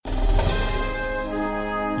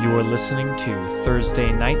You are listening to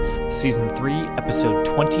Thursday Nights, Season 3, Episode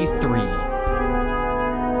 23.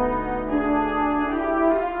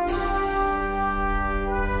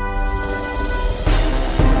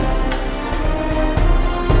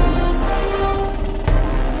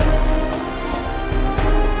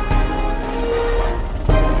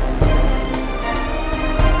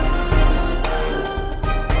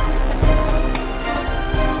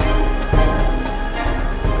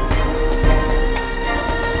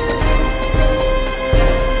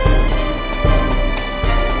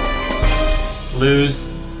 Lou's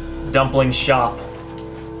dumpling shop.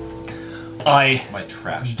 My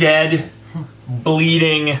trash. Dead,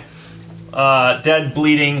 bleeding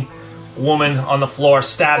woman on the floor,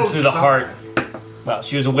 stabbed through the heart. Well,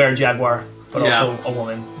 she was a were-jaguar, but also a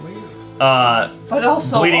woman. But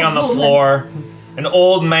also bleeding on the floor. An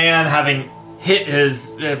old man having hit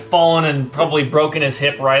his, fallen and probably broken his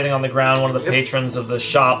hip, writhing on the ground. One of the patrons of the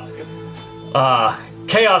shop.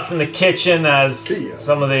 Chaos in the kitchen as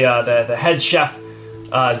some of the head chef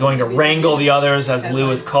is going to wrangle the others as Lou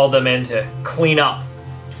has called them in to clean up.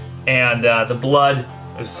 And the blood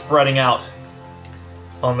is spreading out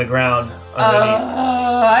on the ground underneath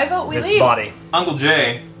I vote we this leave. body. Uncle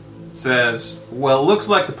Jay says, well, looks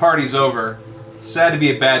like the party's over. Sad to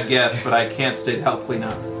be a bad guest, but I can't stay to help clean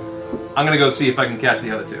up. I'm gonna go see if I can catch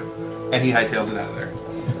the other two. And he hightails it out of there.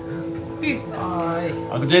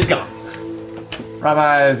 Uncle Jay's gone.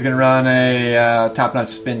 Rabbi is going to run a top-notch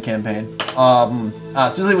spin campaign.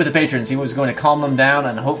 Specifically with the patrons, he was going to calm them down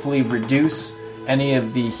and hopefully reduce any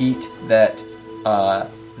of the heat that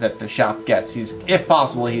that the shop gets. If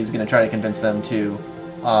possible, he's going to try to convince them to...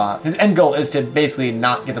 his end goal is to basically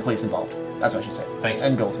not get the police involved. That's what I should say. Thank you.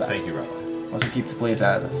 End goal is that. Thank you, Rabbi. Wants to keep the police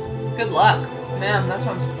out of this. Good luck. Man, that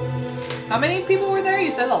sounds... How many people were there?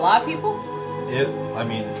 You said a lot of people?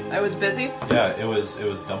 I was busy? Yeah, it was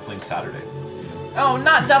Dumpling Saturday. Oh,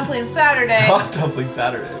 not Dumpling Saturday. Not Dumpling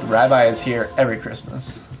Saturday. The rabbi is here every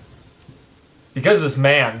Christmas. Because of this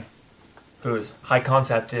man, whose high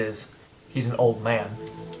concept is he's an old man.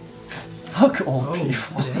 Fuck old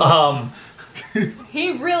people.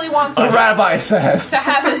 He really wants The rabbi says. to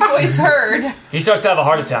have his voice heard. He starts to have a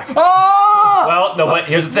heart attack. Oh! Well, no, but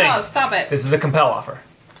here's the thing. No, stop it. This is a compel offer.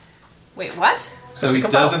 Wait, what? So That's a he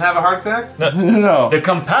compel. doesn't have a heart attack? No. The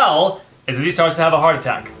compel is that he starts to have a heart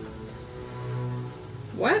attack.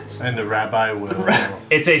 What? And the rabbi will...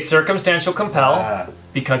 It's a circumstantial compel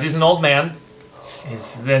because he's an old man.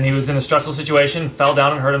 Then he was in a stressful situation, fell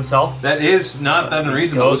down and hurt himself. That is not that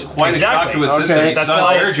unreasonable. It was quite a shock to his Exactly. system. Okay. He That's saw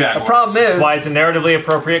why- were-jaguars. The problem is... That's why it's a narratively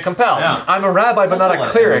appropriate compel. Yeah. I'm a rabbi, but not a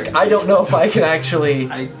cleric. I don't know if I can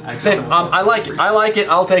actually... I Say, I like it. I like it.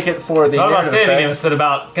 I'll take it for It's the not about narrative saving him, effects. it's that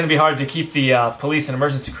about going to be hard to keep the police and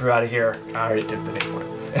emergency crew out of here. I already did the paperwork.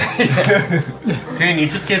 Dang, you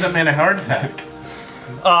just gave that man a heart attack.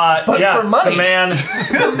 But yeah, for money. the man...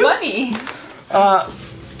 Money.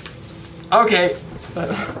 Okay.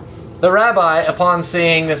 The rabbi, upon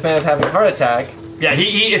seeing this man having a heart attack... Yeah,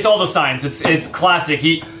 it's all the signs. It's classic.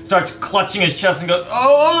 He starts clutching his chest and goes,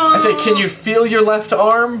 oh! I say, can you feel your left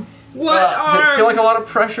arm? What Does it feel like a lot of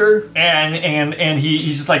pressure? And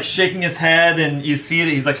he's just like shaking his head, and you see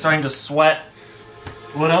that he's like starting to sweat.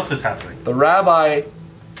 What else is happening? The rabbi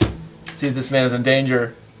sees this man is in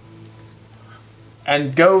danger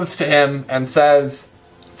and goes to him and says,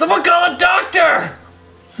 "Someone call a doctor!"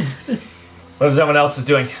 What is everyone else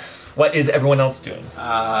doing? What is everyone else doing?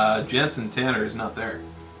 Jensen Tanner is not there.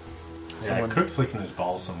 Yeah, Cook's licking his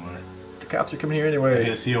balls somewhere. The cops are coming here anyway.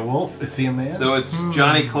 Is he a wolf? Is he a man? So it's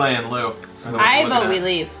Johnny, Clay, and Lou. So I looking vote we at-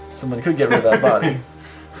 leave. Someone could get rid of that body.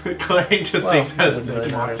 Clay just Well, thinks that's doesn't really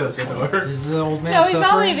to walk matter to at this the point. door. Is the old man No, he's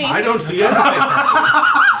not leaving. I don't see it.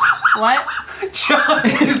 What?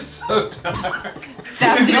 Johnny is so dark.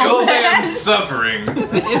 Stab The old man's suffering. Is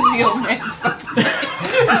the old man suffering?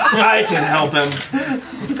 I can help him.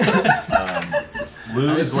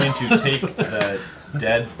 Lou is going to take the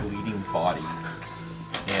dead, bleeding body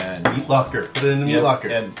and Meat locker. Put it in the meat locker.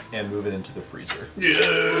 and move it into the freezer.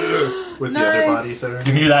 Yes. With the other Nice. bodies there. You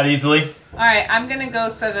can do that easily. Alright, I'm gonna go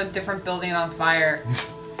set a different building on fire.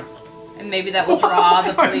 And maybe that will draw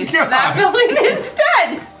the police to that building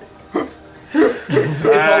instead.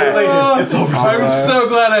 It's over. I'm so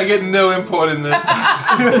glad I get no input in this.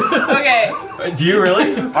 Okay. Do you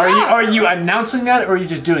really? Are you announcing that, or are you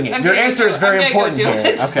just doing it? I'm Your gonna answer go- is very I'm gonna important go do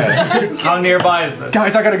here. it. Okay. How nearby is this?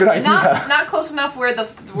 Guys, I got a good idea. Not close enough where the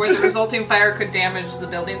resulting fire could damage the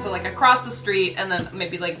building, so like across the street and then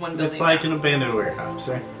maybe like one building. It's like an abandoned warehouse,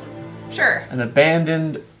 right? Sure. An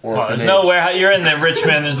abandoned Well, orphanage. there's no warehouse. You're in the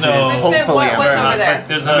Richmond. There's no. Hopefully what's I'm over there? But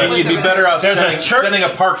there's I mean, a you'd be better off There's a setting, church. setting a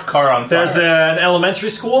parked car on fire. there's an elementary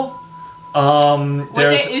school. What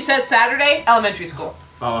There's day? You said Saturday? Elementary school.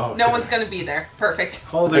 Oh, No one's going to be there. Perfect.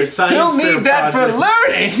 oh, They there's still science fair need that for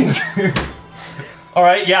projects. learning! all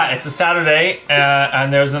right. Yeah, it's a Saturday,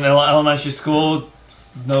 and there's an elementary school.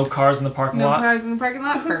 No cars in the parking No lot. cars in the parking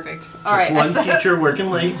lot? Perfect. All right. One teacher working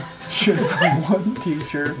late. Just one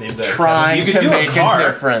teacher Named after trying You could to do a make car. a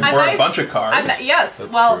difference. I- or a Nice. bunch of cars. Yes.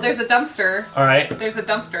 That's Well, true. there's a dumpster. All right. There's a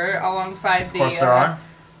dumpster alongside the. Of course there are.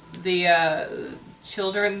 The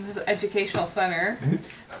Children's Educational Center.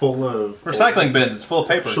 Full of Recycling bins. It's full of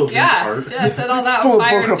paper. children's Yeah. art. Yeah. Set all that full on of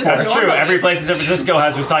fire. book Just That's reports. true. normally. Every place in San Francisco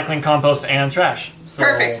has recycling, compost, and trash. So,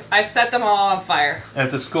 Perfect. I've set them all on fire. And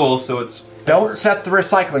it's a school, so it's... Don't set the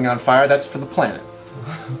recycling on fire, that's for the planet.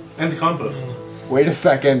 And the compost. Wait a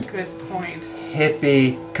second. Good point.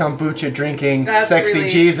 Hippie, kombucha drinking, That's sexy really-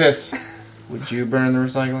 Jesus. Would you burn the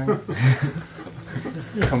recycling?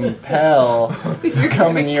 Compel is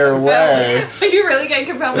coming your way. Are you really going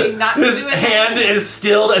to compel me not to His do it? hand is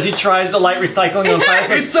stilled as he tries to light recycling on fire.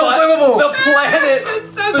 It's so flammable! The planet!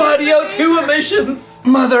 It's so The CO2 emissions!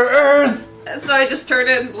 Mother Earth! And so I just turned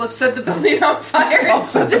and set the building on fire I'll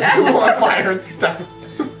set the instead. school on fire instead.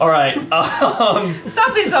 Alright,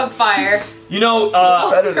 Something's on fire. you know,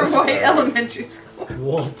 better Walter this White way. Elementary School.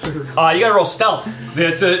 Walter. you gotta roll stealth.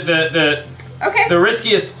 Okay. The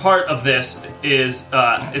riskiest part of this is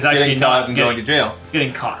actually Getting not caught and going to jail.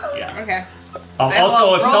 getting caught, yeah. Okay. Also,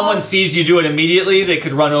 well, if roll. someone sees you do it immediately, they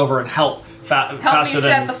could run over and help Help me faster set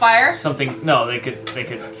than the fire. something. No, they could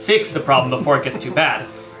fix the problem before it gets too bad.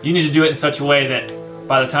 You need to do it in such a way that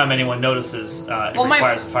by the time anyone notices, it Well,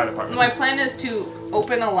 requires a fire department. My plan is to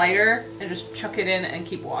open a lighter and just chuck it in and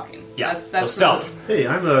keep walking. Yeah, That's so stealth. Hey,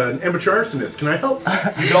 I'm an amateur arsonist. Can I help?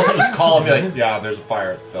 You can also just call and be like, yeah, there's a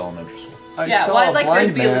fire at the elementary school. I Yeah, saw well, I'd a like there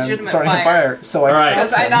to blind be a man legitimate starting a fire. fire, so I All right. stopped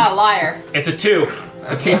Because I'm him. not a liar. It's a 2.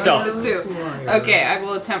 It's a 2 stealth. It's a 2. Okay, I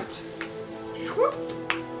will attempt.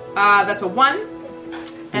 That's a 1.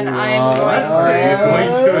 And I am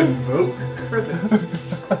going Going to invoke for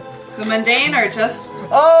this. to. The mundane or just.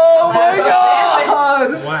 Oh my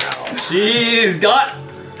god! Wow. She's got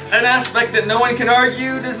an aspect that no one can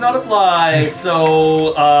argue does not apply.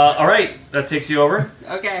 So, all right, that takes you over.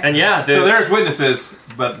 Okay. And yeah, So there's witnesses,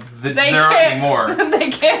 but they there aren't any more. can't. They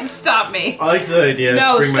can't stop me. I like the idea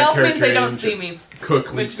No, to bring my stealth character means they in don't and see just me. cook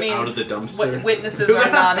Which leaps means out of the dumpster. Witnesses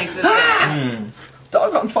are non-existent.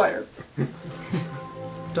 Dog on fire.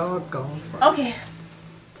 Doggone. Okay.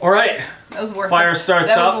 all right, That was worth fire it. starts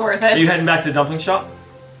that up. was worth Are it. you heading back to the dumpling shop?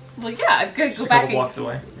 Well, yeah, I'm gonna Just go a back couple and blocks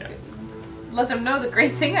away. Yeah. let them know the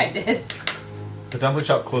great thing I did. The dumpling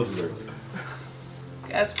shop closes early.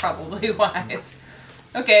 That's probably wise.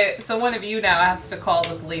 Okay, so one of you now has to call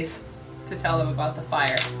the police to tell them about the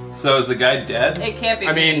fire. So is the guy dead? It can't be.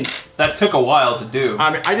 I mean, That took a while to do.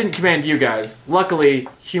 I didn't command you guys. Luckily,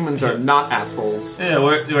 humans are not assholes. Yeah,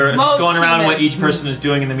 we're just Most going around what humans. each person is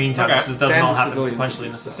doing in the meantime. Okay. This doesn't Then all happen civilians. sequentially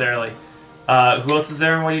necessarily. Who else is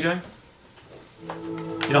there and what are you doing?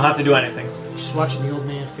 You don't have to do anything. Just watching the old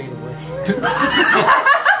man fade away.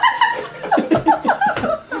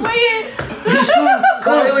 Wait,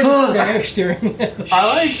 Chloe would stare staring.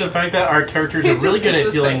 I like the fact that our characters He are really just good gets at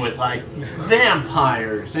his dealing face. with like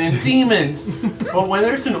vampires and demons, but when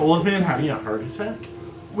there's an old man having a heart attack,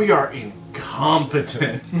 we are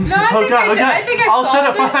incompetent. no, I think I did. I think I I'll set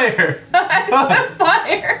a solved it. fire. I set a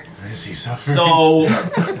fire. Is he suffering? So,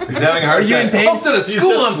 He's having a heart you in attack. pain? I'll set a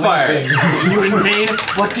school on fire. you in pain?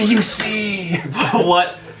 What do you see?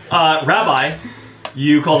 what, Rabbi,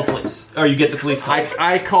 you call the police. Or you get the police call.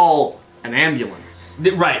 I call an ambulance.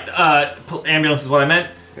 Right, ambulance is what I meant.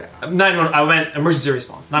 Yeah. 911, I meant emergency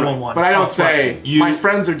response, 911. But I don't say, You- my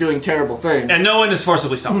friends are doing terrible things. And no one is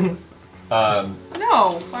forcibly stopped.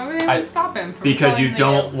 No, why would anyone I- stop him? From Because you calling the-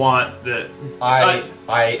 don't want the... I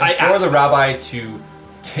implore asked. the rabbi to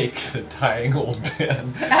take the dying old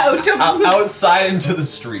man out of outside into the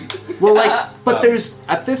street. Well, but there's,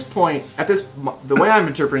 at this point, the way I'm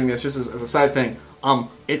interpreting this, just as a side thing,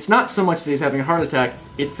 it's not so much that he's having a heart attack,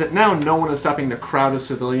 it's that now no one is stopping the crowd of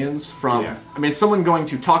civilians from, Yeah. I mean, is someone going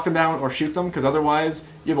to talk them down or shoot them? Because otherwise,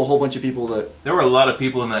 you have a whole bunch of people that, There were a lot of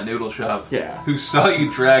people in that noodle shop Yeah. who saw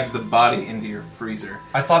you drag the body into your freezer.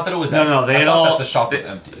 I thought that it was No, empty. no, they I had thought all- that the shop was they-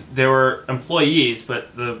 empty. There were employees,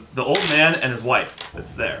 but the old man and his wife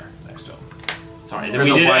that's there next to him. Sorry,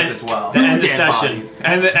 There's we a did wife end- as well. The end the Dead session, bodies.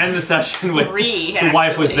 and the session with Three, the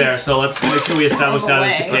wife was actually. there. So let's make sure we establish that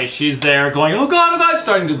as the Away. case. She's there, going, "Oh God, oh God!"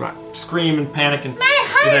 starting to scream and panic and. My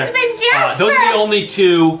husband Those are the only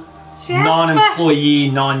two non-employee,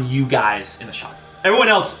 non-you guys in the shop. Everyone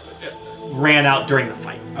else ran out during the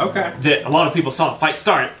fight. Okay. A lot of people saw the fight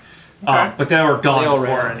start, but they were gone They all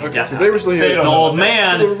before ran. any Okay, death so they were still happened. here. The old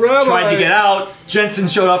man So the rabbi- tried to get out. Jensen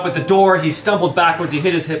showed up at the door. He stumbled backwards. He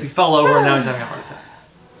hit his hip. He fell over, and now he's having a heart attack.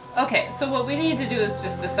 Okay, so what we need to do is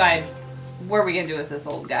just decide what are we gonna do with this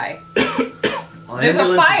old guy. Well, There's a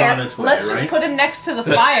ambulance is fire. on its way, Let's just right? put him next to the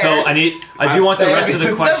fire. So I do want the rest of the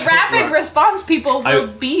The question. rapid response people will I-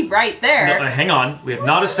 be right there. No, hang on. We have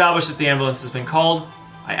not established that the ambulance has been called.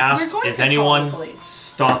 I asked, We're going is to call anyone the police.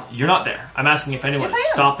 stop? You're not there. I'm asking if anyone Yes, is I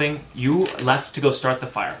am. stopping. You left to go start the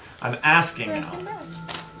fire. I'm asking now.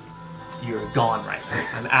 You're gone right now.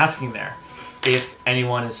 I'm asking there if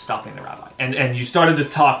anyone is stopping the rabbi. And you started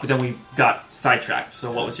this talk, but then we got sidetracked.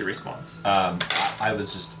 So what was your response? I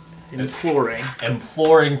was just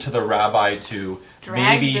Imploring. to the rabbi to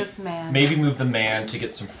Drag this man. maybe move the man to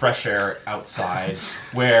get some fresh air outside,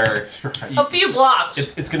 where A few blocks.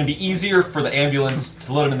 it's going to be easier for the ambulance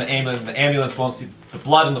to load him in the ambulance. The ambulance won't see the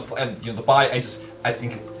blood and the body. I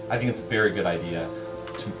think it's a very good idea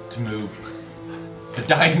to move the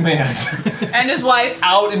dying man And his wife.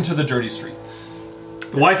 out into the dirty street.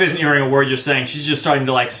 The wife isn't hearing a word you're saying. She's just starting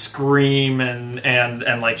to like scream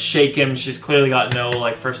and like shake him. She's clearly got no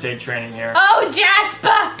like first aid training here. Oh,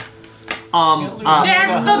 Jasper!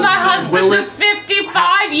 Jasper, my husband will it- of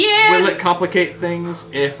 55 years! Will it complicate things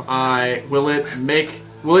if will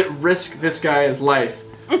it risk this guy's life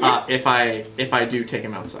if I do take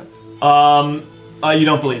him outside? You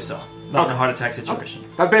don't believe so? Not in a heart attack situation.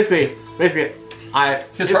 But basically,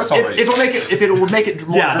 His heart's already. If it will make it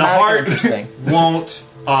more Yeah, the dramatic heart and interesting. won't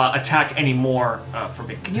attack anymore for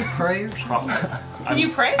being Can you pray or something? problem. Can you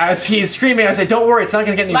pray? As he's screaming, I say, "Don't worry, it's not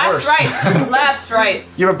going to get any Last worse." rites. Last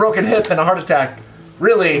rites. You have a broken hip and a heart attack.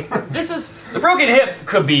 Really? This is. The broken hip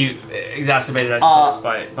could be exacerbated, I suppose,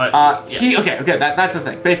 by but yeah. Okay. That's the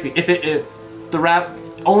thing. Basically, if the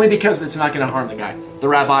only because it's not going to harm the guy. The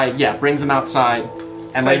rabbi, brings him outside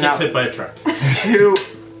and Like lays gets out hit by a truck.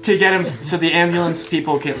 to get him so the ambulance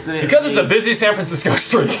people can. Because it's a busy San Francisco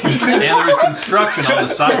street. And there is construction on the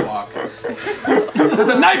sidewalk. There's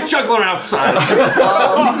a knife juggler outside.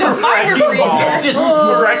 Fire breathing. just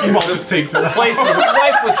Wrecking ball just takes it. place is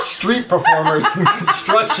rife with street performers and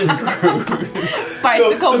construction crews.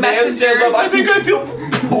 Bicycle messengers. I think I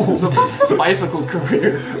feel Bicycle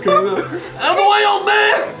career. out of the way, old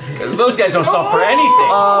man. Those guys don't stop for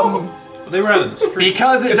anything. They were out in the street.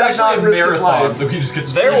 Because it It's does not actually a risk his marathon, life. so he just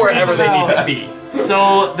gets They're wherever they need to be.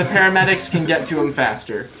 So the paramedics can get to him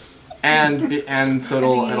faster, and so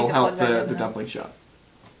it'll need to help plug that in the now. dumpling shop.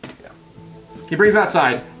 He brings him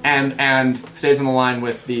outside and stays on the line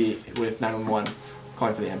with 911,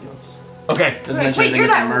 calling for the ambulance. Okay. Doesn't mention anything you're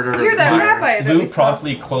about that, murder. you're or that fire. rabbi that we Lou saw.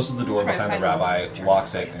 promptly closes the door Try to behind the find rabbi, one.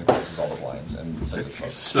 locks it, and closes all the blinds, and says it's fine.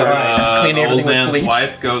 So, Cleaning everything old with man's bleach.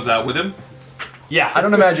 wife goes out with him. Yeah. I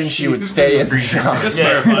don't imagine she would stay in the shop. Just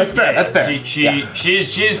Yeah, clarify. That's fair. That's fair.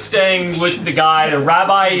 She's staying with the guy. The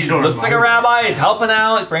rabbi he looks like a rabbi. He's helping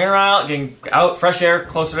out. He's bringing her out, getting out fresh air,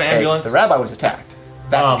 closer to Hey, ambulance. the rabbi was attacked.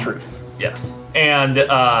 That's the truth. Yes. And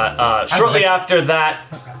shortly after that,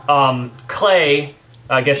 Clay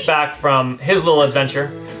gets back from his little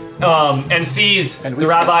adventure and sees And the we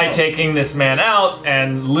rabbi space out. taking this man out,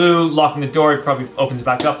 and Lou locking the door. He probably opens it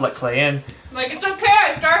back up, let Clay in. Like, it's okay,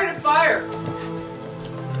 I started a fire.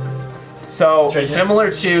 So Trade it.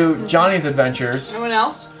 similar to Johnny's adventures. Anyone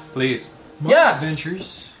else? Please. Yes.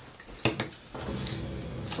 Adventures.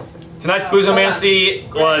 Tonight's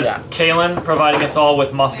Boozomancy was Yeah. Kalen providing us all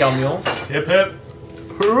with Moscow mules. Hip hip.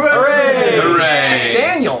 Hooray! Hooray!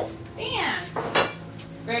 Daniel. Dan.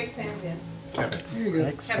 Greg Sandin. Here you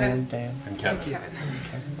go. Kevin. Dan. And Kevin.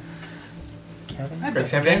 Greg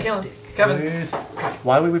Sam Van Kalen. Kevin.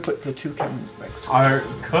 Why would we put the two Kevins next to Are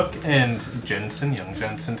Cook and Jensen, young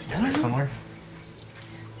Jensen, together somewhere?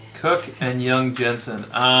 Cook and young Jensen. It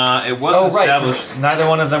Oh, wasn't right. established. Neither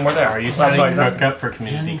one of them were there. Are you Signing signing Cook up for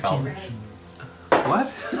community college.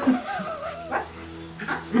 What?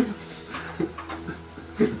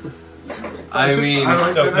 I mean,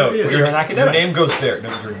 No, You're an your academic. name goes there. No,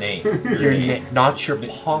 your name. your name, not your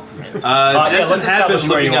pop name. Jensen let's had been establish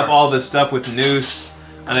where looking you up are. all this stuff with Noose,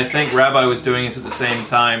 and I think Rabbi was doing this at the same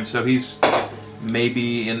time, so he's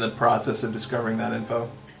maybe in the process of discovering that info.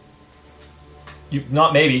 You,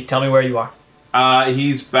 not maybe. Tell me where you are.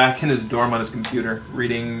 He's back in his dorm on his computer,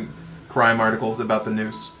 reading crime articles about the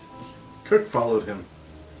Noose. Cook followed him.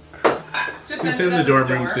 Just He's ended in the up dorm at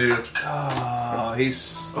room too. Oh,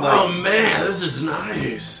 he's Oh man, this is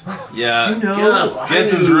nice. yeah. No,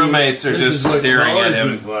 Jensen's roommates are this just is what staring at college him.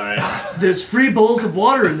 was like. There's free bowls of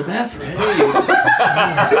water in the bathroom.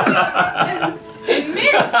 And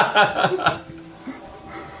mints.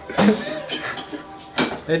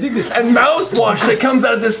 I think this. And mouthwash that comes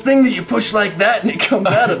out of this thing that you push like that and it comes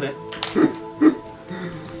out of it.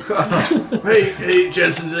 Hey,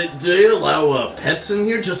 Jensen, do they allow pets in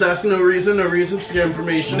here? Just asking, no reason to get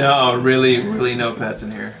information. No, really no pets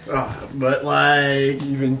in here. But like,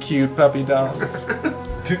 Even cute puppy dogs.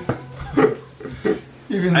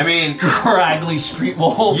 Even I mean, Scraggly street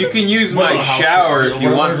wolves. you can use What my about house shower tree? if you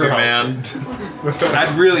What want about to, your man. house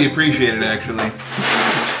I'd really appreciate it, actually.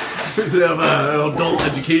 we have an adult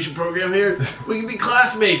education program here. We can be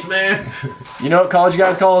classmates, man. You know what college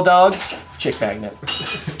guys call a dog? Chick magnet.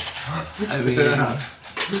 I mean,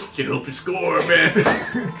 Can help you score, man.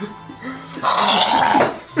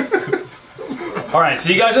 All right,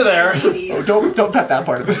 so you guys are there. Ladies. Don't pet that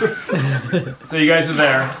part of it. So you guys are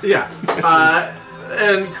there. Yeah.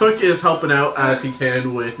 And Cook is helping out as he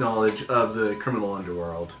can with knowledge of the criminal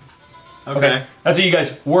underworld. okay. That's what you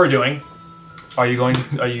guys were doing. Are you going?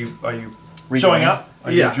 Are you showing Rejoining? up?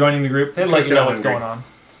 Are Yeah. you joining the group? They'd let you know what's going on.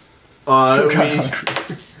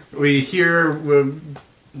 We hear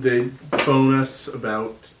they phone us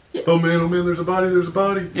about. Oh man, there's a body. You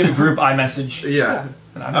have a group iMessage. Yeah.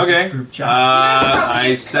 An iMessage Okay. Group chat.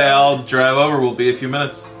 I say I'll drive over. We'll be a few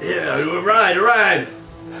minutes. Yeah, a ride.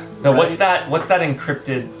 No, what's that? What's that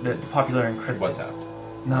encrypted? The popular encrypted. WhatsApp.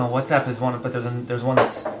 No, WhatsApp is one, but there's one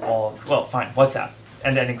that's all. Well, fine. WhatsApp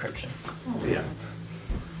end-to-end encryption. Yeah.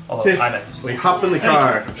 Although Okay. iMessage. We hop in the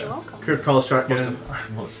car. You're welcome. Cook calls shotgun.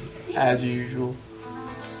 Most of it. As usual.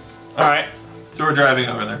 All right. So we're driving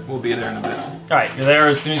over there. We'll be there in a bit. All right. You're there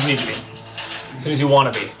as soon as you need to be. As soon as you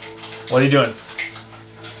want to be. What are you doing?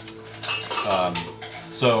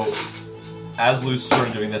 So, as Lou's sort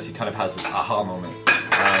of doing this, he kind of has this aha moment.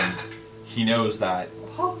 He knows that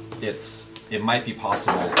it might be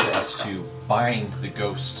possible for us to bind the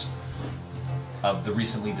ghost of the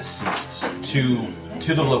recently deceased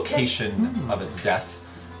to the location of its death.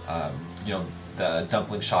 The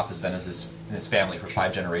dumpling shop has been in his family for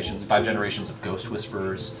 5 generations. 5 generations of ghost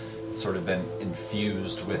whisperers. It's sort of been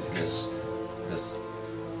infused with this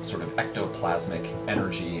sort of ectoplasmic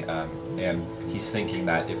energy, and he's thinking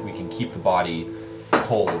that if we can keep the body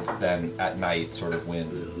cold, then at night, sort of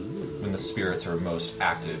when the spirits are most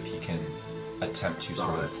active, he can attempt to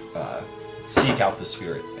sort of seek out the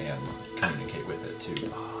spirit and communicate with it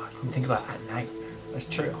too. I didn't think about that at night. That's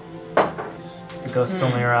true. The ghosts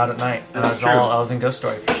only are out at night. That's true. I was in Ghost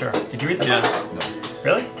Story for sure. Did you read that?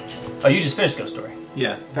 Yeah. Really? Oh, you just finished Ghost Story.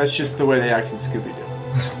 Yeah. That's just the way they act in Scooby-Doo.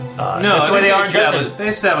 No, that's the way they are in Dresden. They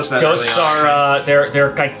established that. Ghosts early on. are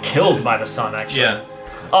they're like killed by the sun. Actually. Yeah.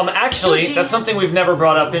 Actually, Oh, geez. that's something we've never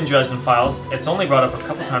brought up in Dresden Files. It's only brought up a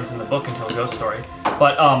couple times in the book until Ghost Story.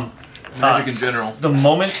 But Magic in general. the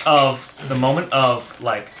moment of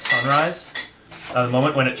like sunrise, the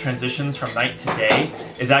moment when it transitions from night to day,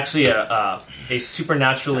 is actually a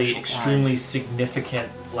supernaturally extremely significant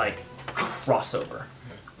like crossover.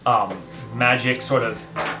 Magic sort of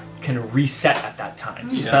can reset at that time.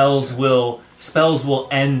 Spells will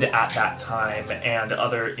end at that time, and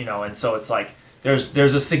other and so it's like there's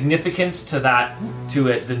a significance to that, to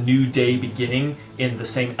it, the new day beginning in the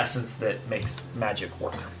same essence that makes magic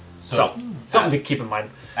work. So something to keep in mind.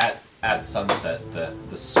 At sunset,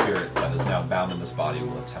 the spirit that is now bound in this body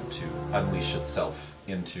will attempt to unleash itself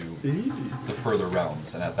into the further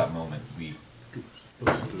realms, and at that moment, we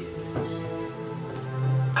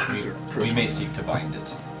may seek to bind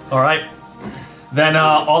it. All right. Then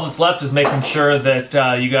all that's left is making sure that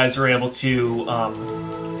you guys are able to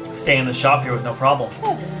stay in the shop here with no problem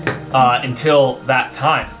until that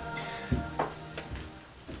time.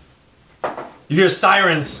 You hear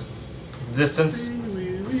sirens in the distance,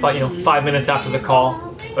 but 5 minutes after the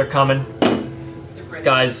call, they're coming. This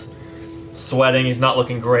guy's sweating. He's not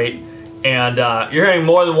looking great, and you're hearing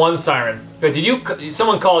more than one siren. But did you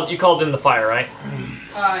called in the fire, right?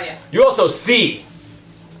 Yeah. You also see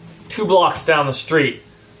 2 blocks down the street,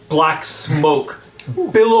 black smoke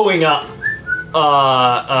billowing up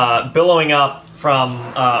from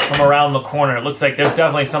around the corner. It looks like there's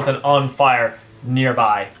definitely something on fire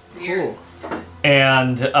nearby. Weird.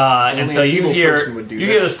 And so an you evil hear person would do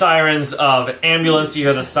hear that. the sirens of ambulance. You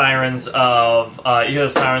hear the sirens of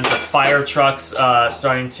fire trucks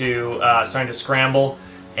starting to scramble.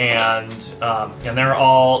 And they're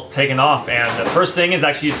all taking off. And the first thing is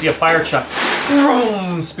actually you see a fire truck,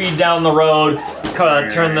 vroom, speed down the road,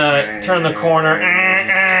 turn the corner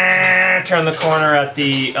at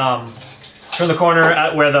the turn the corner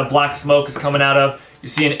at where the black smoke is coming out of. You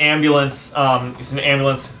see an ambulance.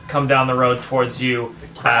 Come down the road towards you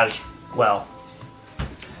as well.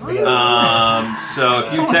 So if you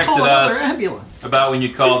Someone call texted another us ambulance. about when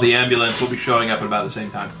you called the ambulance, we'll be showing up at about the same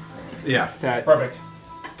time. Yeah. That Perfect.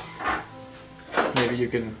 maybe you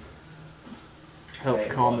can help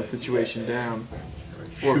calm the situation down.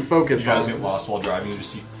 Or focus You guys on get lost while driving. You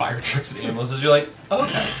just see fire trucks and ambulances. You're like, oh,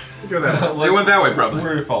 okay. Go that way. They went that way, probably.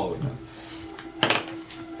 We're following them.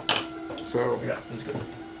 So Yeah, this is good.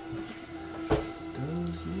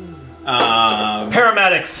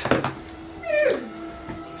 Paramedics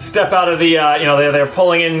step out of the. They're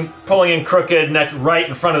pulling in crooked, next right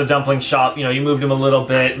in front of the dumpling shop. You know, you moved them a little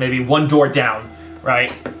bit, maybe one door down,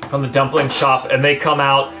 right from the dumpling shop, and they come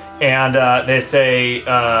out and they say,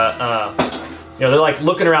 they're like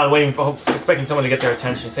looking around, waiting for, expecting someone to get their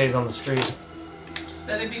attention. Say he's on the street.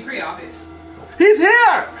 That'd be pretty obvious. He's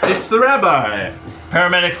here! It's the rabbi.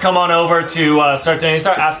 Paramedics come on over to start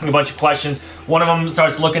asking a bunch of questions. One of them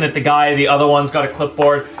starts looking at the guy. The other one's got a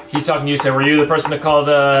clipboard. He's talking to you. Say, were you the person that called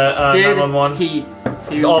 911?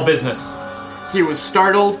 It's all business. he was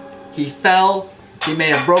startled. He fell. He may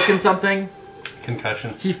have broken something.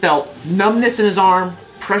 Concussion. He felt numbness in his arm,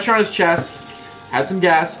 pressure on his chest, had some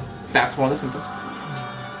gas. That's one of the symptoms.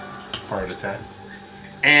 Heart attack.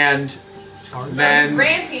 And then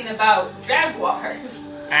Ranting about jaguars.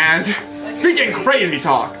 and speaking crazy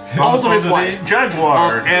talk. Also his wife.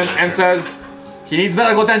 Jaguar. And says he needs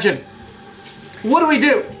medical attention. What do we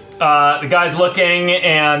do? The guy's looking,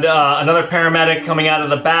 and another paramedic coming out of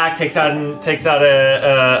the back takes out a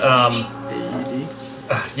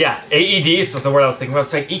AED. It's the word I was thinking. I was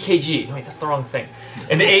saying EKG. No, wait, that's the wrong thing.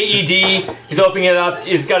 And the AED, he's opening it up.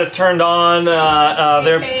 He's got it turned on.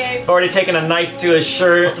 They've already taken a knife to his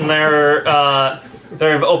shirt, and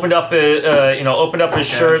they've opened up his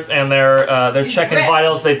shirt, and they're checking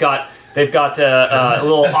vitals. They've got a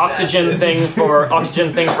little oxygen thing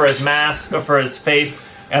for his mask or for his face,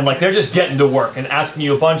 and like they're just getting to work and asking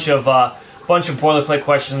you a bunch of boilerplate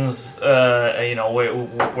questions.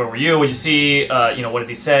 Where were you? What did you see? What did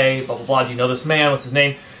he say? Blah blah blah. Do you know this man? What's his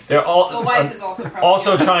name? They're all The wife is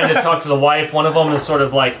also trying to talk to the wife. One of them is sort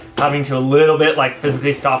of like having to a little bit like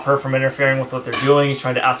physically stop her from interfering with what they're doing. He's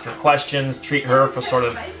trying to ask her questions, treat her for sort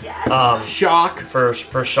of Shock. for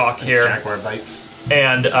shock here. Jaguar bites.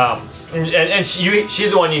 And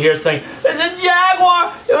she's the one you hear saying, "It's a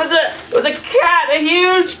jaguar. It was a cat, a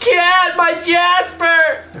huge cat, my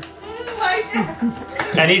Jasper."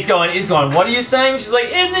 And he's going. What are you saying? She's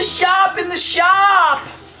like, "In the shop, in the shop."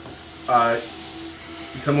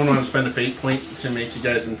 Someone want to spend a fate point to make you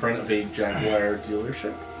guys in front of a Jaguar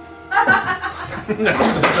dealership? No,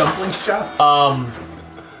 dumpling shop.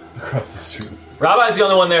 Across the street. Rabbi's the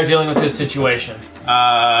only one there dealing with this situation.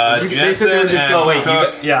 Jensen and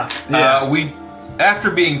Cook. We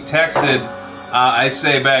after being texted, I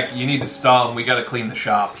say back, you need to stall him. We got to clean the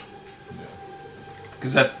shop.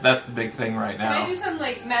 Because that's the big thing right Can I now. do some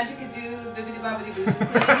like magic-a-doo, bibbidi-bobbidi-boo?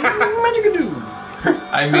 Magic-a-doo.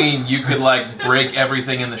 I mean, you could like break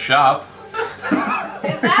everything in the shop.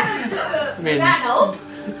 Is that does that help?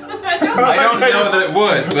 I don't know that it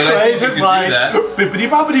would, but I Clay think you just could like do that. bippity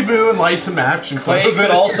boppity boo and lights a match and Clay close could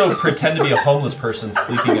it. also pretend to be a homeless person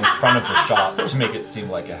sleeping in front of the shop to make it seem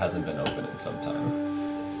like it hasn't been open in some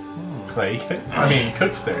time. Clay. I mean,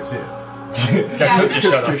 Cook's there too. Yeah,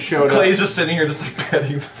 Just showed up. Clay's just sitting here just like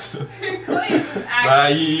petting this.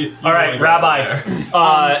 All right, Rabbi.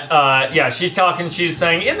 She's talking. She's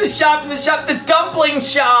saying, in the shop, the dumpling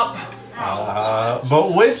shop.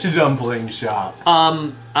 But which dumpling shop?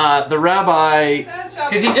 The rabbi.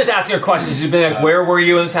 Because he's just asking her questions. She's been like, where were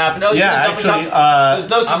you when this happened? Oh, she's in the dumpling shop. There's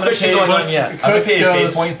no suspicion going on yet. I'm gonna pay a Cook fate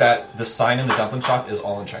goes- point that the sign in the dumpling shop is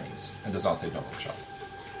all in Chinese and does not say dumpling shop.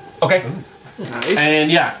 Okay. Nice.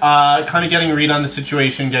 And kind of getting a read on the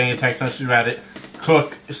situation, getting a text message about it.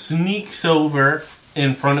 Cook sneaks over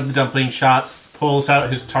in front of the dumpling shop, pulls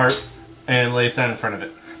out his tarp, and lays down in front of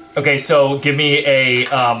it. Okay, so give me a.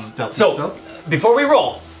 Stealth. Before we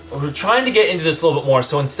roll, we're trying to get into this a little bit more.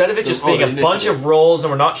 So instead of it just Oh, being the a bunch initiative. of rolls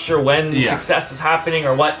and we're not sure when Yeah. success is happening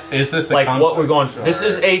or what, Is this a like what we're going. conflict This or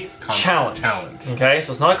is a challenge. challenge? Okay,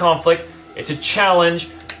 so it's not a conflict. It's a challenge.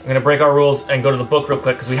 I'm going to break our rules and go to the book real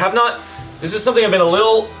quick because we have not. This is something I've been a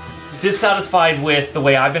little dissatisfied with the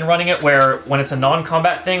way I've been running it, where when it's a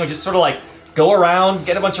non-combat thing, we just sort of like go around,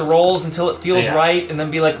 get a bunch of rolls until it feels Yeah. right, and then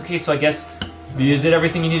be like, okay, so I guess you did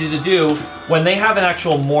everything you needed to do. When they have an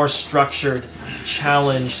actual more structured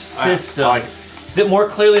challenge system that more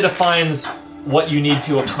clearly defines what you need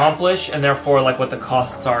to accomplish and therefore like what the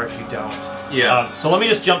costs are if you don't. Yeah. So let me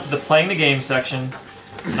just jump to the playing the game section.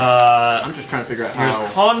 I'm just trying to figure out Here's how.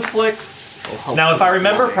 conflicts. Now, if I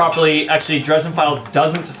remember properly, actually, Dresden Files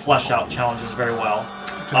doesn't flesh out challenges very well.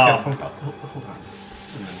 Just get a phone call. Hold on.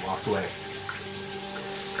 And then walk away.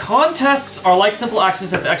 Contests are like simple actions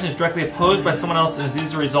that the action is directly opposed by someone else and is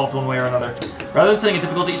easily resolved one way or another. Rather than setting a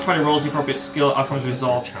difficulty, each party rolls the appropriate skill, outcomes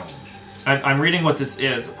resolved. I'm reading what this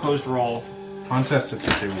is. Opposed roll. Contest is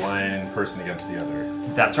usually one person against the other.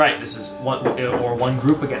 That's right. This is one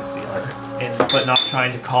group against the other, but not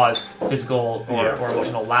trying to cause physical or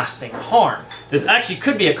emotional lasting harm. This actually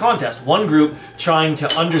could be a contest. One group trying to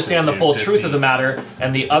understand the full truth of the matter,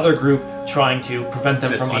 and the other group trying to prevent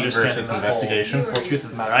them from Deceit understanding versus the investigation. full truth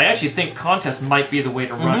of the matter. I actually think contest might be the way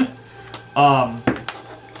to run it.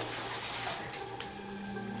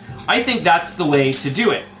 I think that's the way to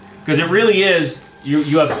do it, because it really is.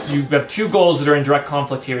 You have two goals that are in direct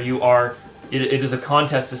conflict here. It is a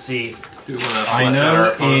contest to see. Do you want to I flesh out our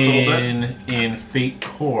know opponents a little bit? in Fate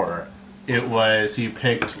Core, it was you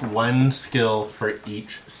picked one skill for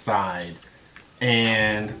each side,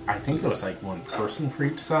 and I think it was like one person for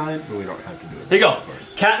each side, but we don't have to do it. There you go. of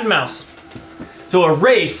course. Cat and mouse. So a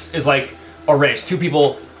race is like a race. Two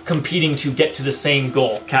people competing to get to the same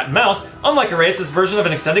goal. Cat and mouse. Unlike a race, this version of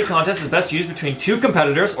an extended contest is best used between two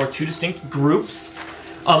competitors or two distinct groups.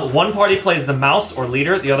 One party plays the mouse or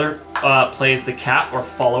leader. The other plays the cat or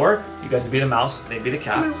follower. You guys would be the mouse. They'd be the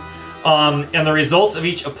cat. And the results of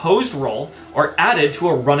each opposed roll are added to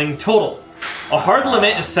a running total. A hard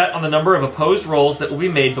limit is set on the number of opposed rolls that will be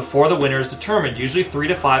made before the winner is determined, usually 3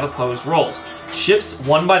 to 5 opposed rolls. Shifts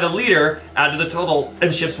won by the leader add to the total,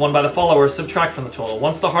 and shifts won by the follower subtract from the total.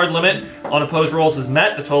 Once the hard limit on opposed rolls is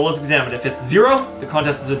met, the total is examined. If it's 0, the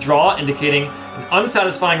contest is a draw, indicating an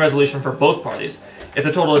unsatisfying resolution for both parties. If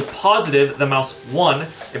the total is positive, the mouse won.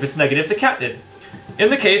 If it's negative, the cat did. In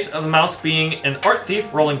the case of the mouse being an art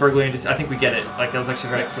thief, rolling burglary and I think we get it. Like, that was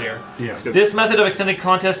actually very clear. Yeah. This method of extended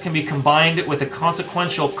contest can be combined with a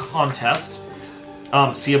consequential contest,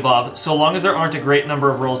 see above, so long as there aren't a great number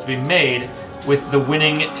of rolls to be made, with the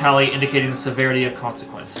winning tally indicating the severity of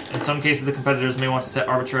consequence. In some cases, the competitors may want to set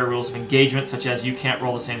arbitrary rules of engagement, such as you can't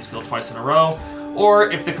roll the same skill twice in a row, or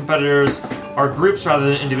if the competitors are groups rather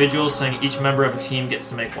than individuals, saying each member of a team gets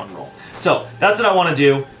to make one roll. So, that's what I want to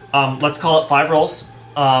do. Let's call it 5 rolls.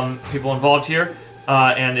 People involved here,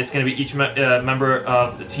 and it's going to be each member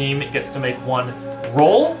of the team gets to make 1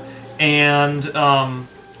 roll. And or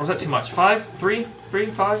was that too much? 5, 3,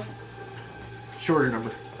 5? Shorter number.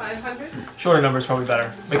 500? Shorter number is probably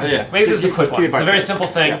better. Make this, yeah. make this a quick Keep one. it It's a by very 5. simple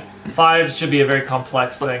thing. Yeah. 5 should be a very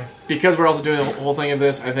complex thing. Because we're also doing the whole thing of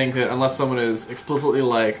this, I think that unless someone is explicitly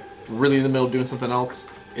like really in the middle of doing something else,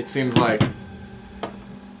 it seems like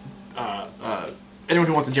anyone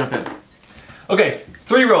who wants to jump in. Okay,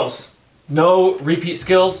 3 rolls. No repeat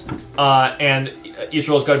skills, and each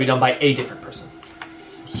roll's got to be done by a different person.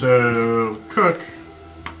 So, Cook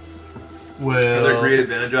will... Are there great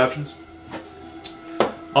advantage options?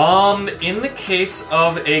 In the case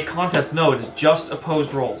of a contest, no, it is just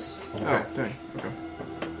opposed rolls. Oh, dang. Okay.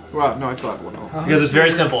 Well, no, I still have one. Oh. Because it's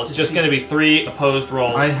very simple. It's just going to be 3 opposed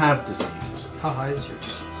rolls. I have deceived. How high is your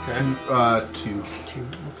Okay. 2. 2? Okay.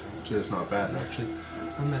 Which is not bad, actually.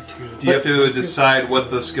 I'm at 2. Do you have to decide what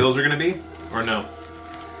the skills are going to be, or no?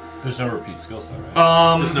 There's no repeat skills, though,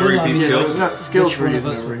 right? There's no well, repeat Yeah, so skills. it's not skills Which we're one of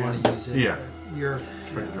using us over would here. want to use it? Yeah. You're...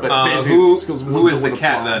 But basically, skills Who would is the apply.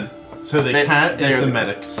 cat then? So the They- cat they is are the the-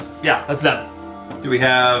 medics. Yeah, that's them. Do we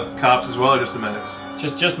have cops as well, or just the medics?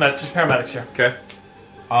 Just paramedics here. Okay.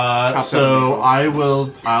 So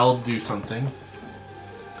I'll do something.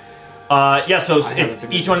 Yeah, so I it's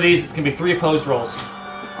haven't each one of these. It's gonna be 3 opposed rolls.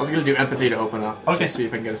 I was gonna do empathy to open up. Okay. To see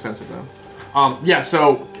if I can get a sense of them. Yeah.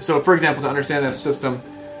 So for example, to understand this system,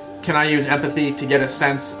 can I use empathy to get a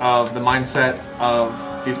sense of the mindset of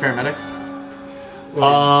these paramedics?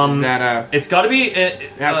 Is that It's got to be. it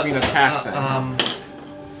has to be an attack then?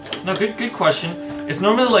 No, good question. It's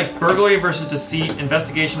normally like burglary versus deceit,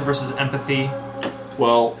 investigation versus empathy.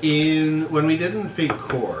 Well, When we did in Fate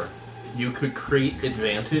Core, you could create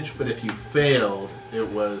advantage, but if you failed, it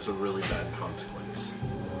was a really bad consequence.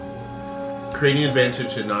 Creating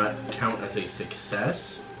advantage did not count as a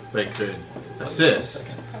success, but it could assist.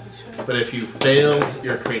 But if you failed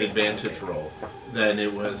your create advantage roll, then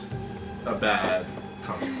it was a bad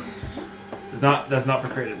consequence. That's not for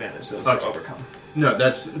created advantage. Those Okay. for overcome. No,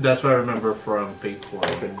 that's what I remember from Fate Core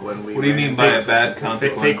when we. What do you mean by a bad Fate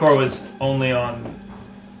consequence? Core was only on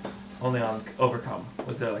overcome.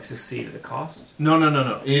 Was there like succeed at a cost? No.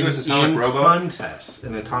 It was Atomic Robo? Contests,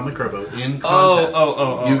 an Atomic Robo in contest,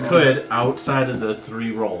 Oh. you could outside of the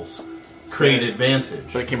 3 rolls create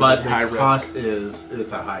advantage. But it came but with the high risk. cost is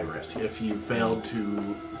it's a high risk. If you failed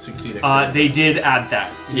to succeed at They did add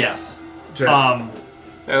that. Yes. just,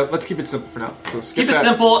 Let's keep it simple for now. So skip Keep it that.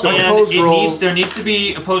 simple, So and opposed rolls. there needs to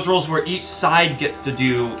be opposed rolls where each side gets to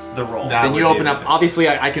do the roll. That Then would you be open the up. thing. Obviously,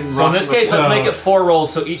 I can. So in rock this some case, of let's So- make it 4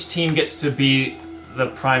 rolls, so each team gets to be the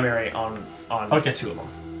primary on Okay. 2 of them.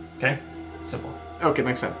 Okay, simple. the- Okay,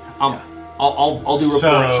 makes sense. I'll do report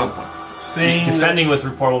at some point. seeing Defending with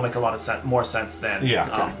report will make a lot of more sense than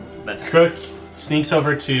Yeah. than Cook sneaks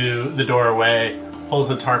over to the doorway, pulls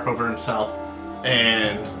the tarp over himself,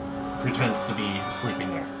 and pretends to be sleeping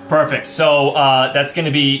there. Perfect. So that's going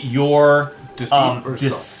to be your Deceit or stealth?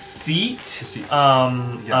 deceit. Deceit.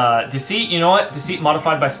 Yeah. Deceit. You know what? Deceit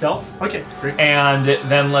modified by stealth. Okay, great. And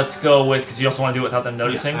then let's go with, because you also want to do it without them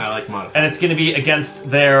noticing. I like modified. And it's going to be against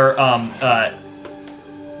their,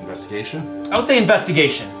 Investigation. I would say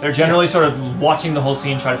investigation. They're generally sort of watching the whole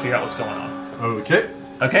scene, trying to figure out what's going on. Okay.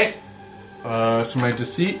 Okay. So my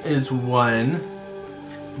deceit is 1.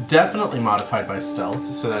 Definitely modified by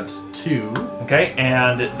stealth, so that's 2. Okay.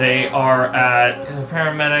 And they are at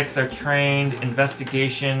paramedics. They're trained.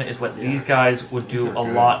 Investigation is what these guys would do They're a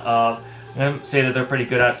good. lot of. I'm going to say that they're pretty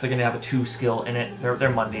good at it, so they're going to have a 2 skill in it. They're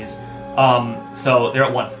Mondays. So they're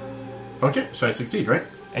at 1. Okay, so I succeed, right?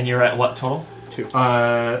 And you're at what total? 2.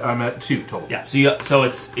 I'm at 2 total. Yeah. So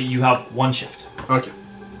you have 1 shift Okay.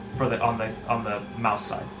 for the on the mouse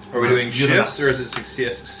side. Are we doing You're the shifts mouse. or is it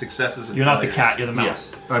successes? And You're not the failures? cat. You're the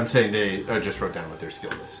mouse. Yes. I'm saying they just wrote down what their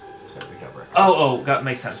skill is. So they got record. Oh, that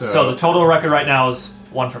makes sense. So, So- the total record right now is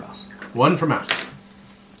 1 for mouse. 1 for mouse.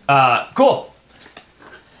 Cool.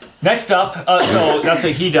 Next up, so that's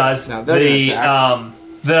what he does. Now they're gonna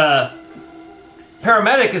The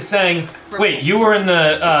paramedic is saying, "Wait, you were in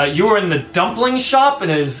the dumpling shop,"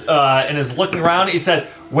 and is looking around. He says,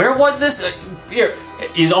 "Where was this?" Here,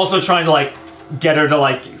 he's also trying to like get her to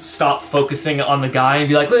like stop focusing on the guy and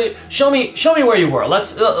be like, "Show me where you were.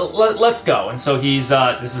 Let's go." And so he's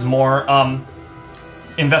this is more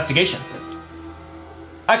investigation.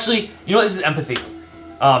 Actually, you know what? This is empathy.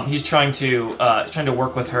 He's trying to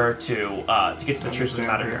work with her to get to the truth of the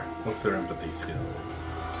matter here. What's their empathy skill?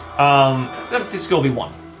 Empathy skill will be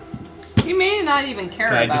 1. He may not even care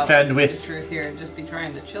Can I about defend with- the truth here and just be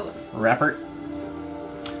trying to chill it. Rapper.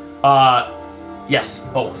 Yes.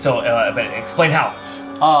 Oh, so but explain how.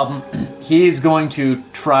 He's going to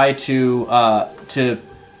try to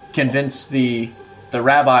convince the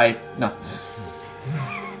rabbi. No,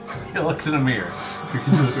 He looks in a mirror. You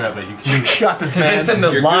can do it, Rabbi. You can do it. got this man. Convince him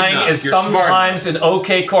that You're good lying enough. is You're smart sometimes an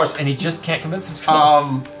okay course, and he just can't convince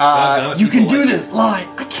himself. You can do this. Lie.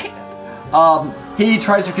 I can't. He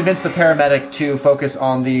tries to convince the paramedic to focus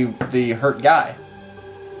on the hurt guy.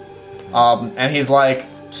 And he's like,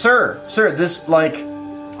 "Sir, this like."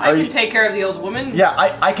 I Are can you- take care of the old woman. Yeah,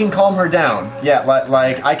 I can calm her down. Yeah,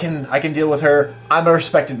 like I can deal with her. I'm a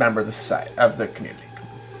respected member of the society of the community.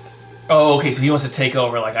 Oh, okay. So he wants to take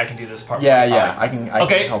over. Like I can do this part. Yeah, I can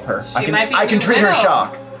Okay. help her. She might be I can new treat her widow.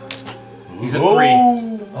 shock. He's at 3.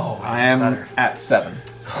 Oh, I am at 7.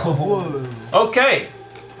 okay.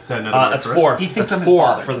 Is that another word That's for us? 4. He thinks that's I'm his 4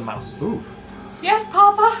 father. for the mouse. Yes,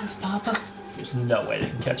 Papa. There's no way they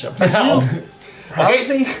can catch up now. Okay.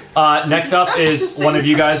 Probably. Next up is Interesting. one of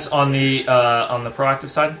you guys on the proactive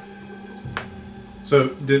side. So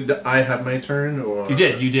did I have my turn, or You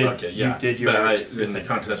did. Okay, yeah. You did your. But your in the thing.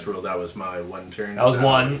 contest rule, that was my 1 turn. That was so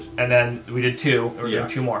 1, and then we did 2. We're Yeah. doing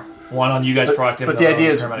 2 more. 1 on you guys proactive. But and the other idea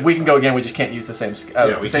on is paramedics we can proactive. go again. We just can't use the same.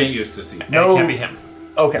 Yeah, we can't use deceit. And No. it can't be him.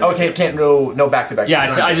 Okay, it can't no back to back. Yeah,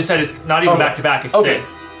 I just said it's not even Okay. back to back. It's Okay.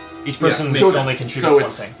 Each person Yeah, needs so to only it's- contribute so one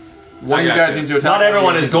it's- thing. One of you I guys gotcha. needs to attack. Not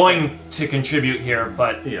everyone is needs to- going to contribute here,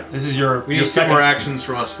 but Yeah. this is your We your need 2 second. more actions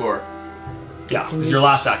from us 4. Yeah, this is your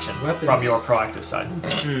last action Weapons. from your proactive side.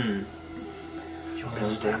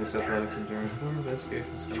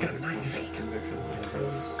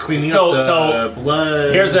 Cleaning So- up the so,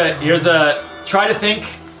 blood. Here's a try to think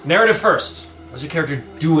narrative first. What's your character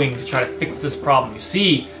doing to try to fix this problem? You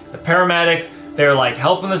see the paramedics, they're like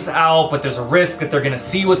helping this out, but there's a risk that they're gonna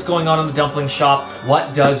see what's going on in the dumpling shop.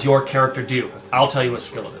 What does your character do? I'll tell you what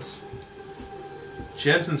skill it is.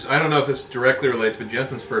 Jensen's, I don't know if this directly relates, but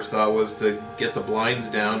Jensen's first thought was to get the blinds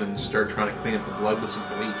down and start trying to clean up the blood with some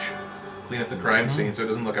bleach. Clean up the crime scene so it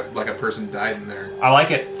doesn't look like a person died in there. I like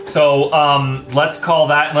it. So let's call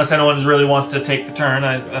that, unless anyone really wants to take the turn,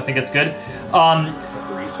 I think it's good.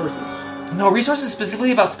 resources. No, resources is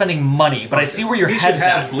specifically about spending money, but I see where your He should head's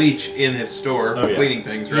have at. bleach in his store for yeah. cleaning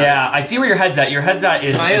things, right? Yeah, I see where your head's at. Your head's at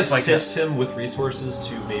is Can I it's like assist him with resources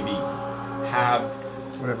to maybe have?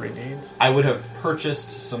 Whatever he needs. I would have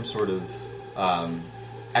purchased some sort of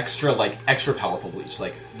extra powerful bleach.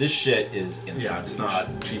 Like this shit is instant. Yeah, it's not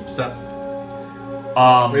cheap stuff.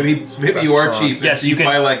 Maybe you are cheap. Yes, and you can-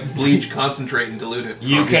 buy like bleach concentrate and dilute it.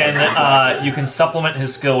 You can supplement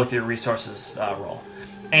his skill with your resources roll,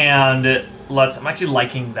 and I'm actually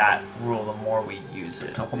liking that rule the more we use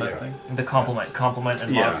it. Compliment thing. The complement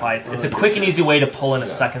and Yeah. modify. It's a quick and easy way to pull in a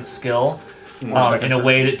second skill in a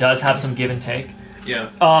way that does have some give and take. Yeah.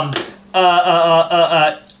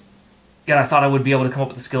 Yeah, I thought I would be able to come up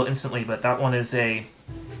with the skill instantly, but that one is you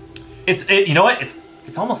know what?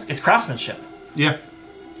 It's craftsmanship. Yeah.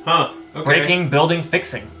 Huh. Okay. Breaking, building,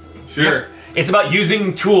 fixing. Sure. It's about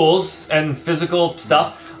using tools and physical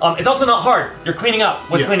stuff. It's also not hard. You're cleaning up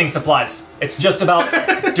with cleaning supplies. It's just about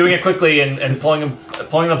doing it quickly and pulling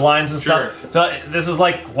the blinds and stuff. Sure. So this is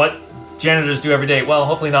like what janitors do every day. Well,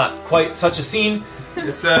 hopefully not quite such a scene.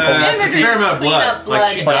 It's a fair amount of blood.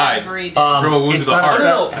 Like she died from a wound to the heart.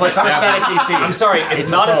 No, but It's not a static DC. I'm sorry,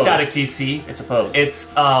 it's not a static DC. It's opposed.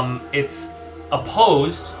 It's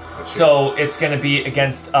opposed, so it's going to be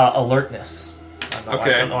against alertness. I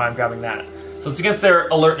don't know why I'm grabbing that. So it's against their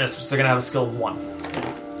alertness, which they're going to have a skill of 1.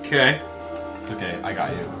 Okay. It's okay. I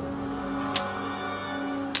got you.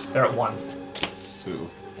 They're at 1. Ooh,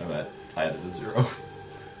 I had it at 0.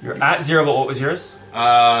 You're at 0, but what was yours?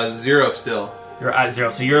 0 still. You're at 0,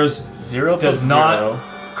 so yours 0 does plus not 0.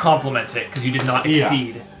 complement it because you did not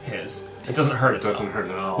exceed his. It doesn't hurt it. Doesn't hurt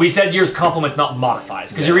at all. We said yours complements, not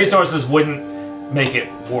modifies, because your resources wouldn't make it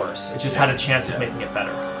worse. It just had a chance of making it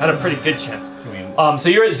better. Had a pretty good chance. So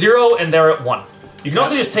you're at 0 and they're at 1. You can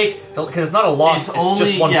also just take, because it's not a loss, it's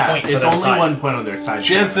just 1 point for it's their only side. 1 point on their side.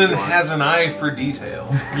 Jensen has an eye for detail.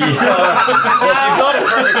 You got it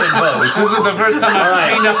perfectly close. This is the first time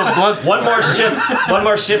I've cleaned up a blood spot. One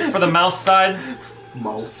more shift for the mouse side.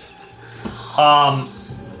 Mouse.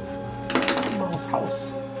 Mouse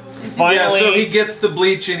house. Finally, Yeah, so he gets the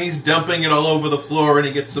bleach and he's dumping it all over the floor and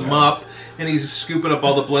he gets the mop and he's scooping up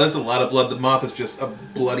all the blood. It's a lot of blood. The mop is just a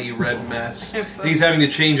bloody red mess. And he's having to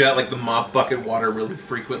change out like the mop bucket water really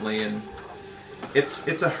frequently and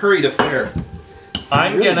it's a hurried affair.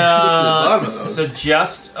 I'm really should get to the bottom gonna of those.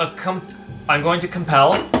 suggest I'm going to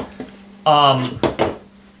compel. I'm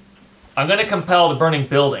going to compel the burning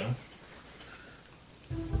building.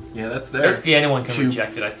 Yeah, that's there. Basically, anyone can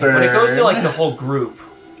reject it, I think. When it goes to like the whole group,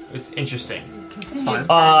 it's interesting.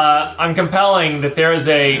 I'm compelling that there is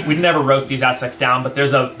we never wrote these aspects down, but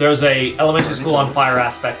there's a elementary school on fire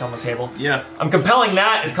aspect on the table. Yeah. I'm compelling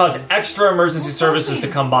that has caused extra emergency services to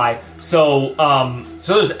come by. So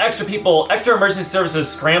there's extra emergency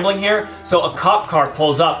services scrambling here. So a cop car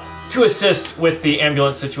pulls up to assist with the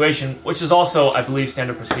ambulance situation, which is also, I believe,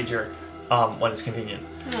 standard procedure when it's convenient.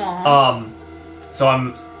 So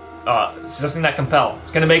I'm suggesting that compel.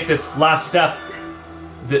 It's going to make this last step.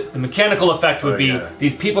 The mechanical effect would be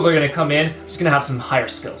these people that are going to come in just going to have some higher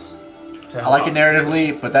skills. I like it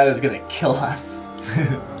narratively, but that is going to kill us.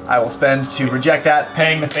 I will spend to reject that.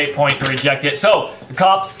 Paying the fate point to reject it. So the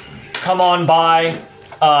cops come on by.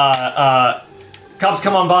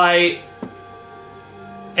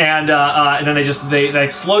 And then they like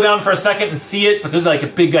slow down for a second and see it, but there's like a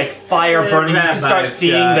big like fire burning. You can start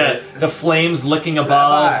seeing the flames licking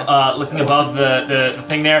above the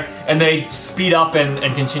thing there, and they speed up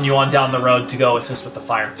and continue on down the road to go assist with the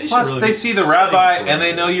fire. Plus, they see the rabbi and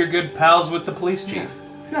they know you're good pals with the police chief.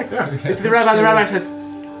 They see the rabbi says,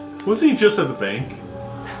 Wasn't he just at the bank?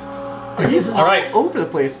 he's All right. all over the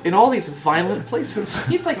place, in all these violent places.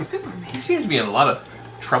 He's like Superman. He seems to be in a lot of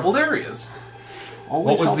troubled areas.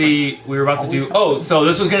 What was we were about to do? Oh, so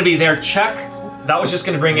this was going to be their check. That was just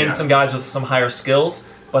going to bring in some guys with some higher skills,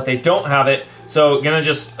 but they don't have it. So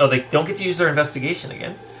they don't get to use their investigation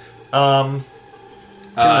again.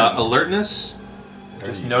 Alertness.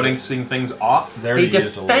 Just noticing things off. They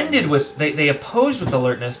defended with they opposed with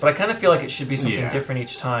alertness, but I kind of feel like it should be something different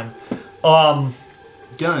each time.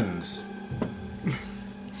 Guns.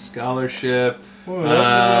 Scholarship.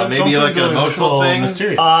 Well, maybe don't like an think emotional it's all thing.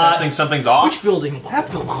 mysterious. Sensing something's off. Which building? That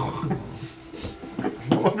building.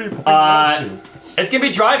 It's gonna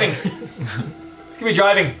be driving. It's gonna be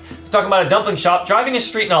driving. We're talking about a dumpling shop. Driving is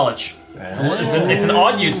street knowledge. It's an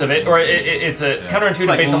odd use of it, or it's counterintuitive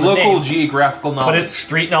Like based on the local name. geographical knowledge. But it's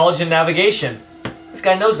street knowledge and navigation. This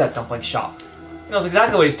guy knows that dumpling shop. He knows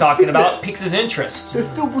exactly what he's talking about. Piques his interest.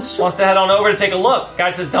 Wants to head on over to take a look. Guy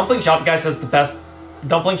says dumpling shop. Guy says the best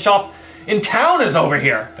dumpling shop in town is over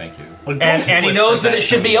here. Thank you. And he knows that it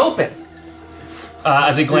should be open.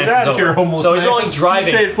 As he glances That's your over. homeless So he's man. only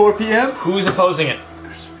driving. Tuesday at 4 p.m. Who's opposing it?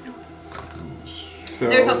 So,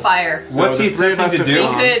 There's a fire. What's he the three of attempting us to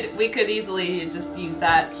have do? gone. We could easily just use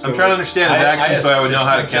that. I'm trying to understand his actions so I would know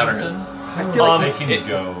how to counter Jensen. him. I can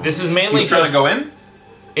go. This is mainly He's trying just to go in.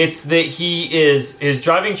 It's that his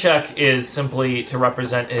driving check is simply to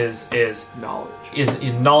represent his Knowledge. is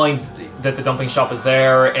knowing that the dumpling shop is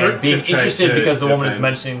there and Kurt being could try interested to because the woman is defend.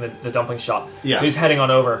 mentioning the dumpling shop. Yeah. So he's heading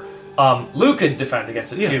on over. Lou could defend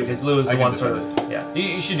against it Yeah. too because Lou is I the can one sort of yeah.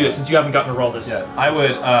 You should do it since you haven't gotten to roll this. Yeah, I would.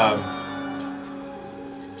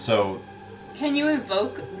 So Can you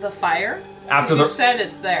invoke the fire? After you the said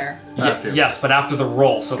it's there. yes, but after the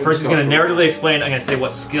roll. So first he's going to narratively explain. I'm going to say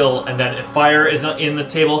what skill, and then if fire is not in the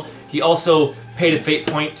table, he also paid a fate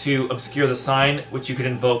point to obscure the sign, which you could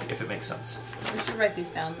invoke if it makes sense. We should write these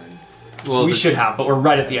down then. Well, We the, should have, but we're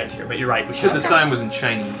right at the end here. But you're right, we should. The have. sign was in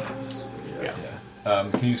Chinese.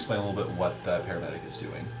 can you explain a little bit what the paramedic is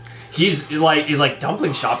doing? He's like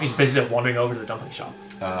dumpling shop. He's basically wandering over to the dumpling shop.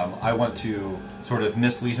 I want to sort of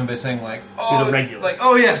mislead him by saying like, He's a regular. like,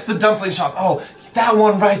 oh yes, the dumpling shop. Oh, that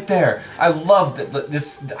one right there. I love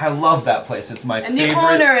this. I love that place. It's my And favorite. the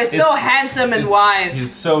owner is so It's- handsome and it's- wise.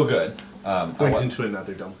 He's so good. I Point want- into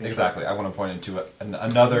another dumpling. exactly. I want to point into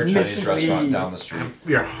another Chinese Mislead. restaurant down the street.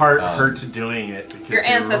 Your heart hurts doing it because Your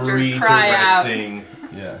you're ancestors cry out. redirecting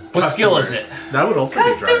Yeah. What skill is it? That would also be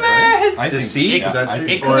drive, right? Customers! I think Deceit? Yeah, That's I true.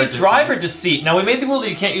 think It Or could be deceit. drive or deceit. Now we made the rule that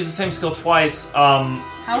you can't use the same skill twice.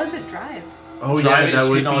 How is it drive? Oh Drive yeah, is that street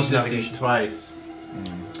would be knowledge deceit navigation. twice.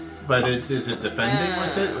 But is it defending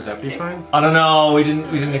with it? Would that be fine? I don't know. We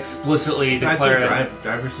didn't explicitly I'd declare say it. drive.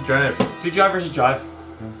 Drive versus drive. Do drive versus drive.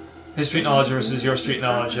 His street knowledge versus your street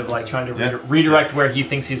knowledge of like trying to Yeah. redirect where he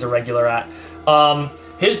thinks he's a regular at.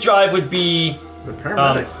 His drive would be The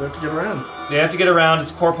paramedics have to get around. they have to get around.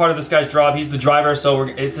 It's a core part of this guy's job. He's the driver, so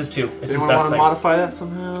it's his two. It's Does his anyone best want to thing. modify that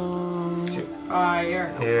somehow?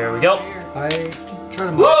 Fire. Here we go. I keep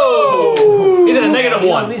trying to. Whoa! He's at a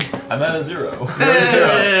 -1. I'm at a 0.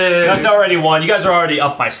 That's already 1. You guys are already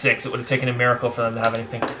up by 6. It would have taken a miracle for them to have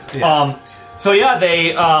anything. So yeah,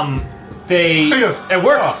 they it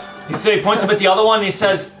works. He points up at the other one and he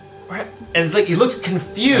says, and it's like he looks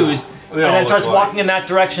confused They and all then starts look alike. walking in that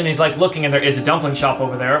direction. He's like looking and there is a dumpling shop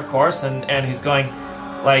over there, of course, and he's going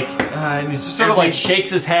like and he just sort of like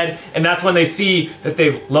shakes his head, and that's when they see that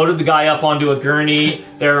they've loaded the guy up onto a gurney.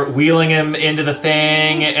 They're wheeling him into the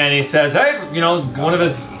thing, and he says, "Hey, one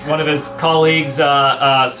of his colleagues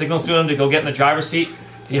signals to him to go get in the driver's seat."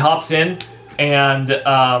 He hops in, and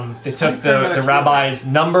they took the rabbi's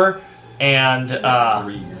number, and 3 or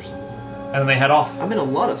something. then they head off. I'm in a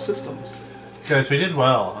lot of systems. Guys, we did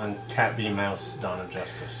well on Cat v Mouse: Dawn of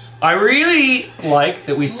Justice. I really like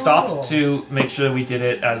that we stopped to make sure we did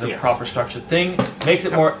it as a Yes. proper structured thing. Makes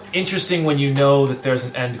it more interesting when you know that there's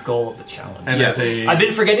an end goal of the challenge. And Yes. as a I've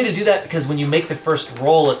been forgetting to do that because when you make the first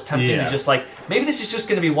roll, it's tempting Yeah. to just like, maybe this is just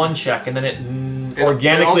going to be one check, and then it It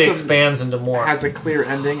organically also expands into more. Has a clear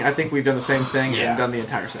ending. I think we've done the same thing Yeah. and done the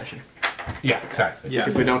entire session yeah, exactly. Yeah.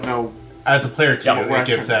 because we don't know. As a player too, Yeah, we're it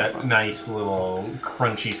gives actually that fun. nice little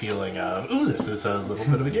crunchy feeling of, ooh, this is a little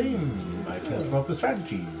bit of a game. I can come up with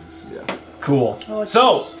strategies. Cool.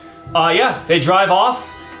 So, yeah, they drive off,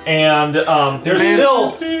 and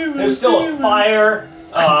there's still a fire.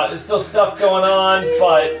 There's still stuff going on,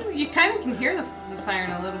 but You kind of can hear the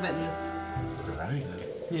siren a little bit in this. Right.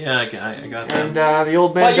 Yeah, I got that. And the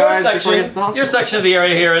old man but your dies before he gets to the section, hospital. your section of the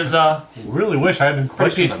area here is Really wish I hadn't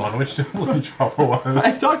questioned peaceful. them on which dumpling shop it was.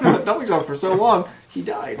 I talked about dumpling shop for so long, he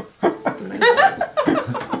died. The man died.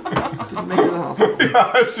 Didn't make it to the hospital.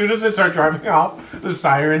 As soon as they start driving off, the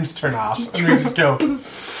sirens turn off, and we just go,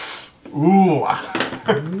 ooh.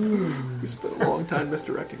 We spent a long time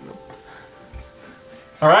misdirecting them.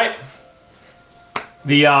 all right.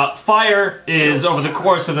 The fire is over the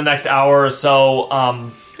course of the next hour or so.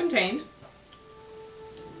 Contained.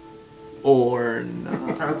 Or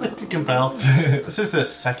not. I'd like to compel. This is the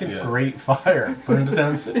second great fire. Burns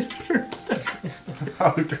down city.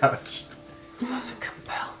 Oh gosh. Does it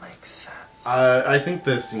compel make sense? I think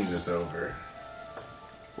this scene is over.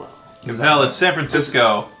 Compel, it's San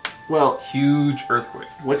Francisco. Well, Huge earthquake.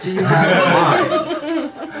 what do you have in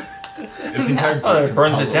mind? Oh, it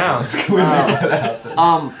burns it down.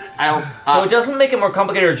 I don't. So it doesn't make it more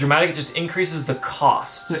complicated or dramatic. It just increases the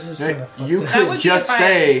cost. You That could would be just if I-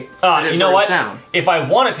 say. that it You know burns what? Down. If I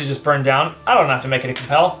want it to just burn down, I don't have to make it a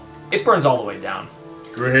compel. It burns all the way down.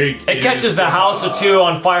 Great. It catches the house or two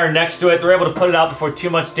on fire next to it. They're able to put it out before too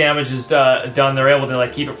much damage is done. They're able to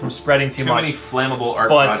like keep it from spreading too Too much. many flammable art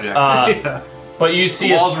But projects. but you see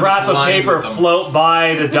The a walls are scrap just of lined paper with them. float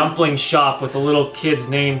by the dumpling shop with a little kid's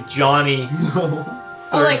name Johnny.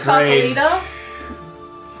 Oh, like grade. Sausalito?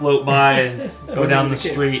 Float by and go down the was a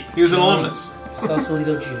kid. street. He was an alumnus.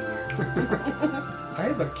 Sausalito Jr. I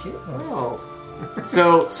have a kid. Oh.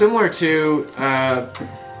 So similar to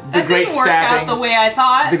That great didn't work stabbing. out the way I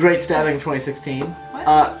thought. The great stabbing of 2016.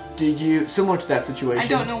 What? Did you similar to that situation? I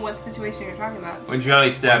don't know what situation you're talking about. When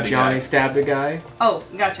Johnny stabbed Johnny a guy. stabbed a guy. Oh,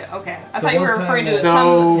 gotcha. Okay, I The thought you were one time referring to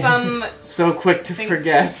So- some. So quick to Things-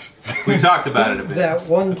 forget. We talked about it a bit. That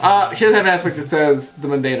one time. She does have an aspect that says the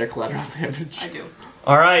mundane or collateral damage. I do.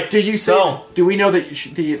 All right. Do you say? So Do we know that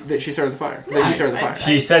that she started the fire? That you started the fire.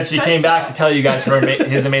 she said she came back to tell you guys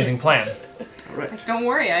his amazing plan. All right. Don't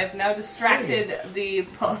worry, I've now distracted the.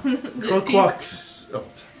 Clockworks. Oh.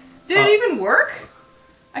 Did it even work?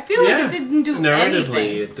 I feel like it didn't do Narratively,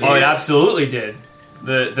 anything. it did. Oh, it absolutely did.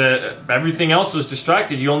 The everything else was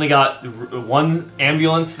distracted. You only got one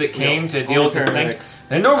ambulance that came to deal with this paramedics. thing.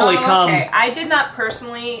 They normally come. Okay, I did not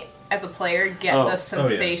personally, as a player, get Oh. the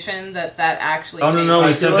sensation that actually. Oh no, changed. no! I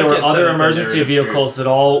We feel said like there were it other said it in emergency narrative, vehicles that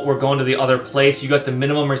all were going to the other place. You got the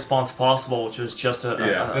minimum response possible, which was just a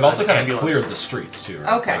It also an kind of ambulance. cleared the streets too.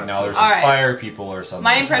 Right? It's Okay. like now there's All just right. fire people or something.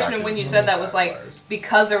 My impression of when you said that was like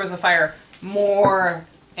because there was a fire, more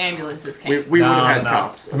ambulances came. We would No, have had no.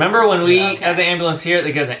 cops. Remember when we Okay. had the ambulance here?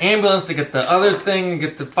 They get the ambulance, they get the other thing, they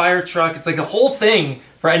get the fire truck. It's like a whole thing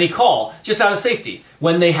for any call, just out of safety,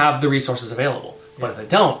 when they have the resources available. But if they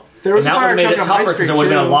don't, There was and a that would fire have made truck it on High tougher because Street, there would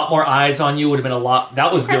have been a too. lot more eyes on you. Would have been a lot.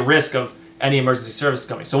 That was the risk of any emergency service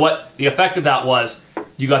coming. So what the effect of that was,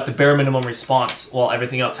 you got the bare minimum response, while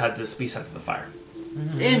everything else had to be sent to the fire.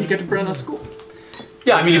 And you get to burn a school.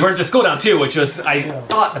 Yeah, I mean, you burnt the school down too, which was I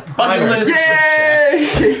thought the prime list.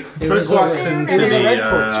 Yay! Kirk walks into it was a the Red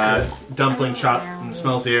Coat dumpling shop and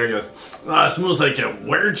smells the air and goes, it smells like a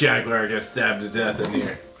were-jaguar got stabbed to death in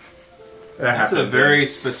here. That That's a happened. very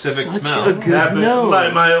specific Such smell. a good Happened. nose.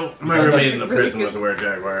 My roommate in the really prison good- was a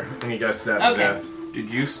were-jaguar, and he got stabbed Okay. to death. Did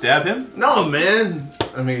you stab him? No, man.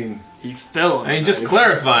 I mean, He fell. on I mean, the just knife.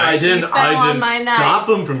 clarify. I didn't fell on didn't my knife. stop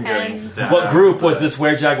him from getting And- stabbed. What group was but- this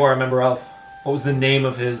Were Jaguar a member of? What was the name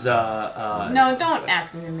of his? No, don't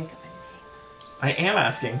ask me to make up I am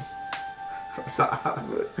asking. Stop.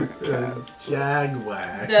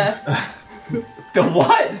 Jaguar. The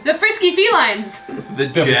what? the frisky felines. The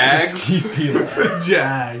Jags?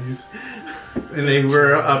 Jags. And they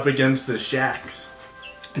were up against the Shacks.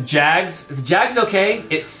 The Jags? Is the Jags okay?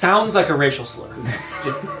 It sounds like a racial slur.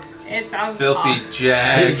 It sounds Filthy awful. It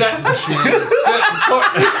Jags.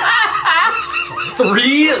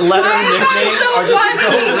 Three-letter nicknames are just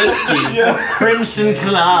so risky. Crimson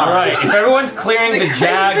Claw. All right, if everyone's clearing the, The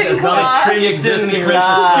Jags Crimson as not a Claw. pre-existing Crimson racial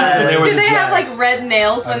Claw. slur, then they were Do the they have Jags. like red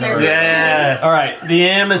nails when they're Yeah. All right, The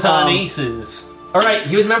Amazon Um, Aces. all right.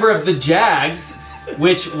 He was a member of the Jags,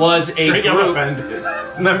 which was a Drink him group. offended.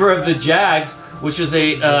 Member of the Jags, which is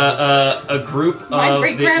a group My of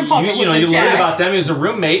great-grandfather you was know a you learned Jag. about them. He was a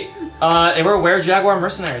roommate. They were Were Jaguar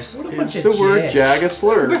mercenaries. What a bunch Is of the word jag. jag a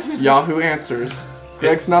slur? Yahoo answers.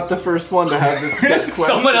 Greg's not the first one to have this question.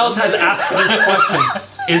 Someone else has asked this question.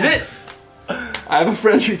 Is it? I have a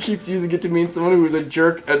friend who keeps using it to mean someone who is a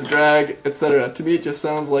jerk, a drag, etc. To me, it just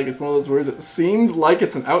sounds like it's one of those words that seems like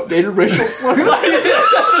it's an outdated racial slur. That's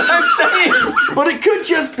what I'm saying. But it could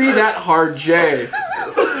just be that hard J.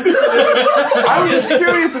 I was just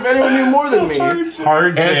curious if anyone knew more than me.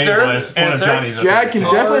 Hard Answer? J was one of Answer? Johnny's. Jag can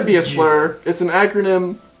definitely be a slur. It's an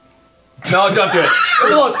acronym. No, don't do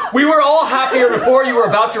it. Look, we were all happier before you were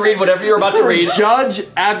about to read whatever you were about to read. Judge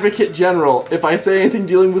Advocate General. If I say anything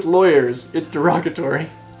dealing with lawyers, it's derogatory.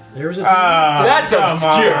 There was a TV. That's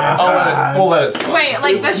obscure. We'll let it slide. Wait,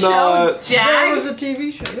 like the It's show not- There was Jag? a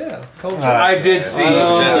TV show, yeah. Called I did see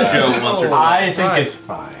that show once or twice. I think it's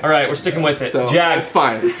fine. All right, we're sticking with it. So Jags. it's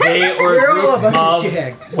fine. They were We're a all a group bunch of of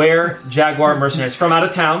Jags. Were Jaguar mercenaries from out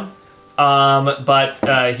of town.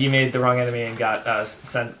 But he made the wrong enemy and got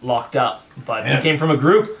sent locked up. But he came from a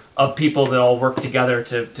group of people that all worked together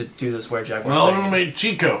to do this Were Jaguar Well, thing. roommate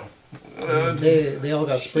Chico. They all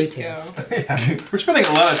got spray tanned. We're spending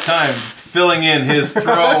a lot of time filling in his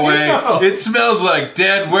throwaway. It smells like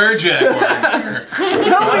dead Were Jaguar.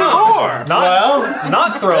 Tell me more.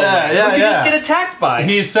 Not throw. Yeah, What did you just yeah. get attacked by?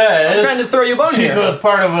 He I'm trying says to throw you a bone Chico here. is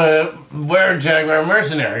part of a were-jaguar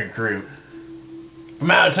mercenary group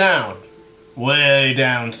from out of town, way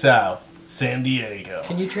down south, San Diego.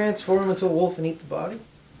 Can you transform into a wolf and eat the body?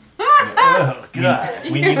 Oh God!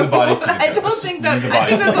 We need the body for the I don't ghost. think We that's. need the I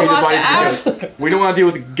think body that's a for the lot to ghost. ask. We don't want to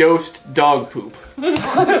deal with ghost dog poop.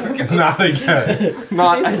 Not again.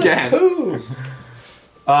 Not again. Ooh.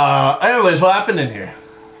 Anyways, what happened in here?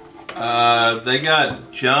 They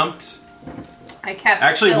got jumped. I cast.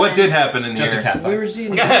 Actually, what did happen in Just a here? cat We fight. were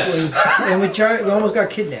seeing goblins, and we almost got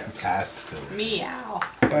kidnapped Cast. Meow.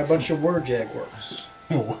 by a bunch of word jaguars.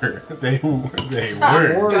 They were.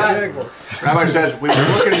 Word God. jaguar. Rabbi says we were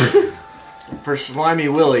looking for Slimy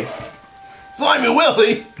Willie. Slimy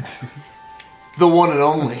Willy! The one and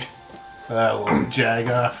only. That little jag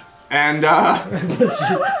off. And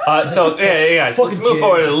So yeah, so let's move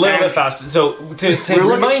forward a little bit faster. So to We're looking-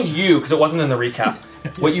 remind you, because it wasn't in the recap,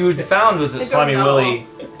 what you had found was that Slimy Willy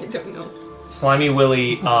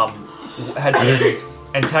had been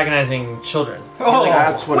antagonizing children.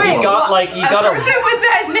 that's what Wait, it was. He a got person with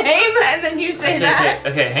that name, and then you say that?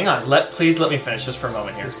 Okay, hang on. Please let me finish just for a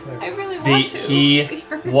moment here. I really want to. He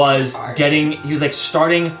was like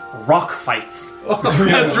starting rock fights.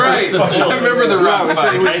 That's right. I remember the rock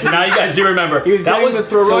fight. Okay, so now you guys do remember. He was getting to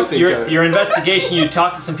throw rocks at each other. Your investigation. You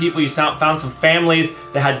talked to some people. You found some families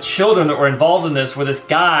that had children that were involved in this. Where this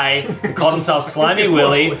guy who called himself Slimy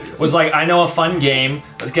Willy was like, I know a fun game.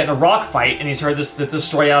 Let's get in a rock fight, and he's heard this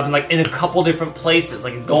story out in a couple different places.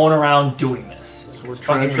 Like he's going around doing this. We're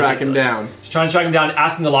trying to track him down. He's trying to track him down,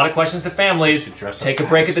 asking a lot of questions to families. Take a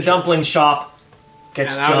break at the dumpling shop.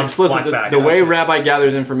 Gets And I was jumped. explicit. Black The bag. way Rabbi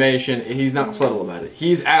gathers information, he's not subtle about it.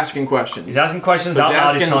 He's asking questions. He's asking questions So out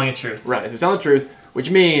loud. He's asking- telling the truth. Right, he's telling the truth, which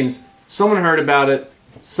means someone heard about it,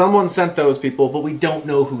 someone sent those people, but we don't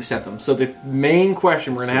know who sent them. So the main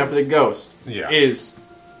question we're going to have for the ghost is,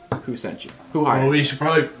 who sent you? Who hired Well, you? we should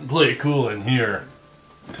probably play it cool in here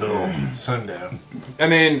till sundown. I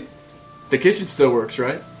mean, the kitchen still works,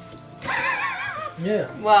 right? Yeah.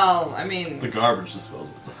 Well, I mean, The garbage disposal.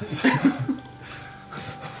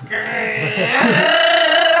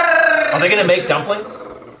 Are they going to make dumplings?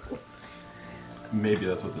 Maybe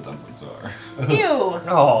that's what the dumplings are. ew.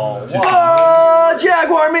 Oh, Oh,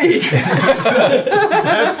 jaguar meat!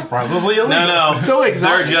 That's probably illegal. No. So They're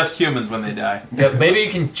exotic. just humans when they die. yeah, maybe you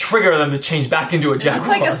can trigger them to change back into a It's jaguar.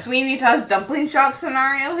 like a Sweeney Todd's dumpling shop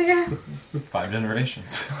scenario here. 5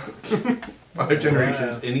 generations. 5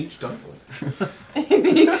 generations in each dumpling.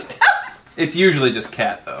 It's usually just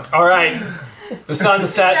cat, though. All right, the sun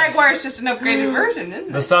sets. Jaguar is just an upgraded version,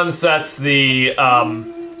 isn't The it? sun sets. The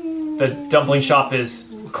dumpling shop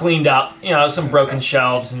is cleaned up. You know, some broken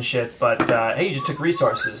shelves and shit. But hey, you just took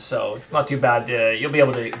resources, so it's not too bad. You'll be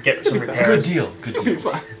able to get some repairs. Good deal. Good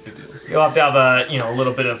deals. Good deals. You'll have to have a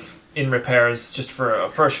little bit of in repairs just for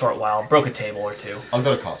a short while. Broke a table or two. I'll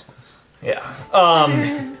go to Cosplays. Yeah.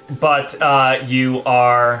 But you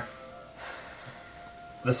are.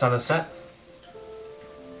 The sun is set.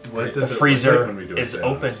 What The does it freezer look like when we do is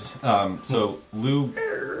exams? opened. So Lou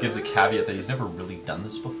gives a caveat that he's never really done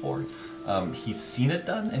this before. He's seen it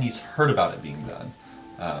done and he's heard about it being done.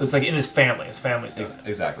 So it's like in his family. His family's doing it.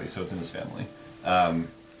 Exactly. So it's in his family.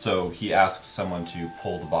 So he asks someone to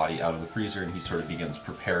pull the body out of the freezer and he sort of begins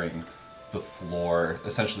preparing the floor,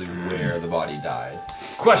 essentially where the body died.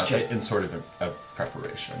 Question. In sort of a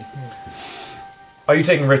preparation. Are you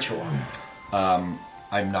taking ritual?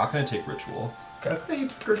 I'm not going to take ritual. I think you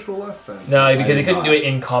took ritual last time. No, because he did couldn't not. do it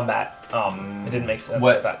in combat. It didn't make sense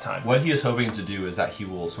at that time. What he is hoping to do is that he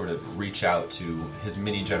will sort of reach out to his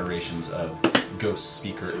many generations of ghost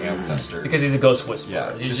speaker ancestors. Because he's a ghost whisperer.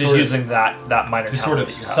 Yeah, He's to just sort of- using that minor to talent sort of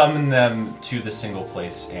that you have. summon them to the single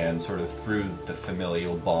place and sort of through the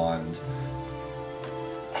familial bond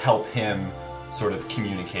help him sort of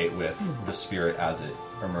communicate with the spirit as it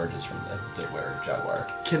emerges from the dead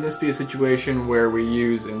jaguar. Can this be a situation where we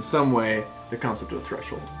use, in some way, the concept of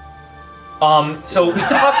threshold? So we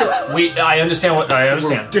talked. I understand what I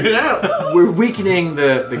understand. Get out! We're weakening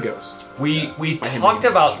the ghost. We him talked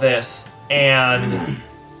being about this, and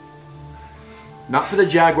Not for the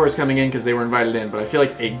jaguars coming in because they were invited in, but I feel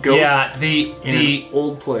like a ghost yeah, the in an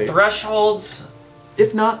old place. thresholds.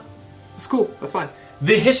 If not, it's cool. That's fine.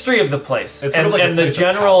 The history of the place It's sort and, of like a and the place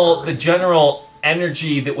of general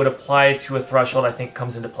energy that would apply to a threshold, I think,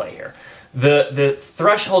 comes into play here. The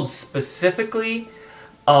threshold specifically,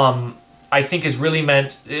 I think, is really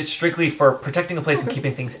meant. It's strictly for protecting a place and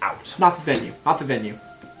keeping things out. Not the venue. Not the venue.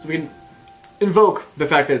 So we can invoke the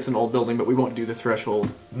fact that it's an old building, but we won't do the threshold.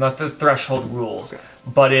 Not the threshold rules, Okay.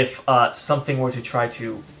 but if something were to try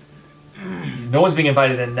to. No one's being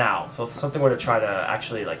invited in now, so if something were to try to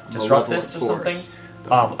actually disrupt this or something,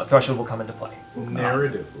 a threshold will come into play.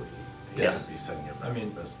 Narratively, Yes. be setting it I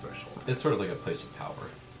mean, as threshold. It's sort of like a place of power.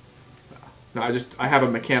 No, I have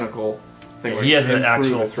a mechanical thing. where He you has can an improve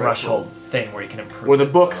actual a threshold thing where you can improve. Where the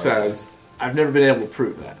book it. says, I've never been able to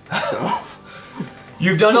prove that. So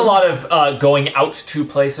You've done a lot of going out to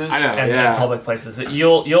places I know, and yeah. public places.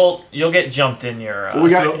 You'll get jumped in your.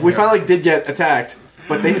 we finally did get attacked,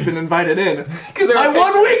 but they had been invited in. they're My okay.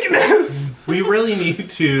 one weakness. We really need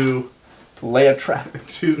to Lay a trap.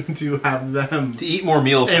 to have them To eat more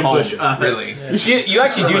meals ambush home, us. really. You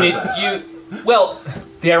actually do need you. Well,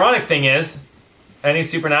 the ironic thing is, any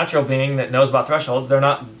supernatural being that knows about thresholds, they're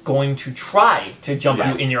not going to try to jump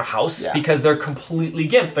you in your house because they're completely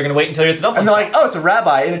gimped. They're going to wait until you're at the dumpling And they're site. like, oh, it's a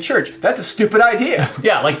rabbi in a church. That's a stupid idea.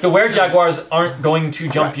 Yeah, like the were-jaguars aren't going to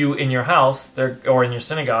jump you in your house or in your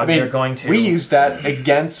synagogue. They're going to... We used that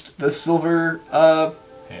against the silver...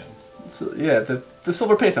 Hand. the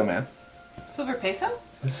silver peso man. Silver peso?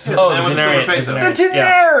 Oh, That was the Silver Denarian. Peso. The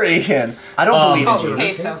Denarian! I don't believe in Oh,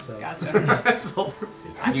 Jesus. peso. Gotcha.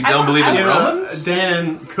 You don't believe in the Romans?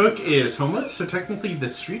 Dan Cook is homeless, so technically the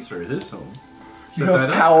streets are his home. You Set have that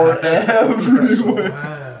up. power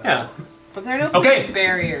everywhere. Yeah. But there are no Okay.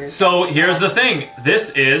 barriers. So here's the thing.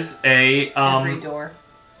 This is a Every door.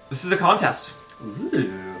 this is a contest.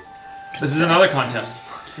 Ooh. This is another contest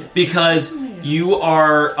because you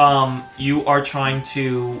are trying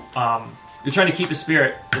to you're trying to keep the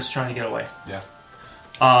spirit that's trying to get away. Yeah.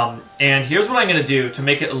 And here's what I'm going to do to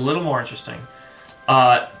make it a little more interesting.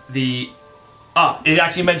 It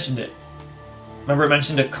actually mentioned it. Remember, it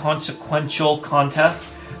mentioned a consequential contest.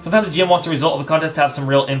 Sometimes the GM wants the result of a contest to have some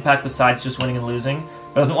real impact besides just winning and losing,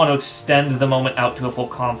 but doesn't want to extend the moment out to a full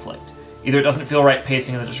conflict. Either it doesn't feel right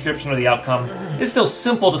pacing in the description or the outcome is still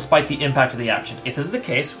simple despite the impact of the action. If this is the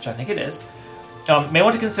case, which I think it is, may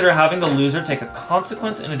want to consider having the loser take a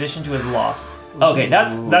consequence in addition to his loss. Okay,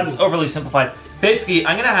 that's overly simplified. Basically,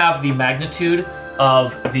 I'm going to have the magnitude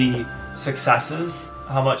of the successes,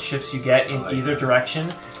 how much shifts you get in either direction,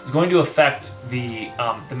 is going to affect the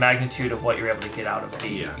magnitude of what you're able to get out of the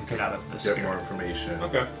Get more spirit. information.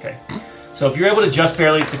 Okay. So if you're able to just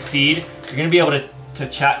barely succeed, you're going to be able to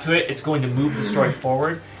chat to it. It's going to move the story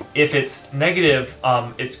forward. If it's negative,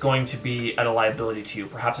 it's going to be at a liability to you.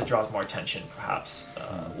 Perhaps it draws more attention. Perhaps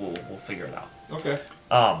we'll figure it out. Okay.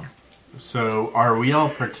 So, are we all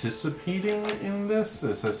participating in this?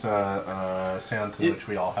 Is this a seance in which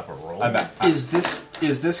we all have a role? I'm back. Is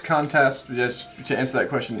this contest, just to answer that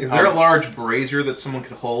question... Is there a large brazier that someone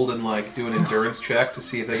could hold and like do an endurance check to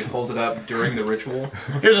see if they can hold it up during the ritual?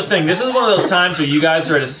 Here's the thing. This is one of those times where you guys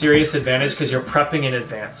are at a serious advantage because you're prepping in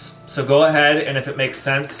advance. So go ahead, and if it makes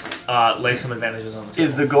sense, lay some advantages on the table.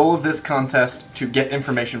 Is the goal of this contest to get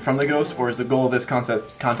information from the ghost, or is the goal of this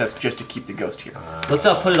contest just to keep the ghost here? Let's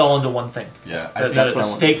put it all into one thing. Yeah. The, think the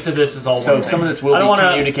stakes of this is all So one thing. some of this will I be don't wanna-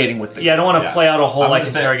 communicating with the Yeah, I don't want to Yeah. play out a whole I'm like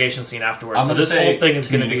gonna say- interrogation scene afterwards. I'm So gonna this say whole thing is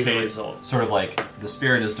going to be the communicate, result. sort of like the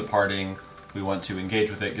spirit is departing. We want to engage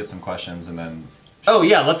with it, get some questions, and then. Oh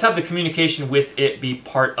yeah, let's have the communication with it be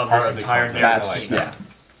part of Part this of the entire content. narrative. That's, like yeah.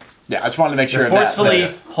 Yeah, I just wanted to make sure You're that forcefully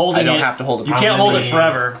that holding I don't it. have to hold it. You How can't hold it many-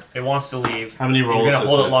 forever. It wants to leave. How many rolls You're going to is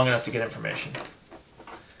hold it this? long enough to get information.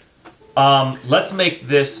 Let's make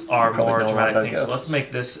this our Probably more know a lot dramatic about thing. So ghosts. let's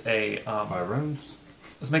make this a 5 rounds?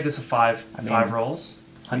 let's make this a five mean, rolls.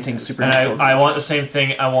 Hunting And supernatural. I want the same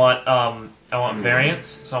thing. I want variance.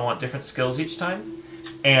 So I want different skills each time,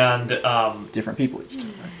 and different people each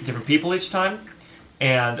time. different people each time.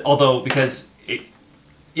 And although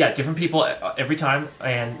different people every time,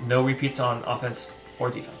 and no repeats on offense or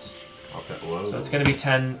defense. Okay, whoa. So it's going to be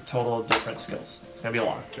 10 total different skills. It's going to be a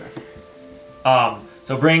lot.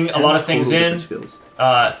 So bring a lot of things in. It's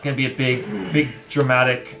going to be a big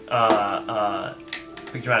dramatic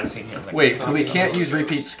scene here. Like, Wait, so we can't use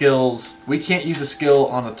repeat skills. We can't use a skill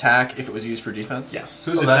on attack if it was used for defense? Yes.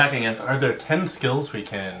 Who's So that's- attacking us? Are there 10 skills we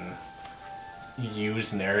can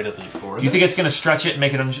use narratively for Do you think this? it's going to stretch it and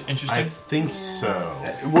make it I interesting? think so.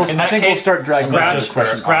 We'll, In I that think we'll case, start dragging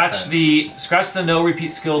scratch the no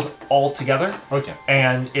repeat skills altogether, Okay.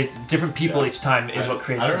 and different people each time is what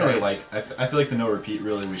creates. I don't the really variance. I feel like the no repeat.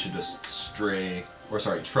 Really, we should just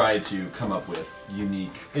try to come up with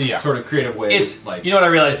unique, sort of creative ways. It's like you know what I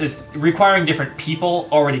realized is requiring different people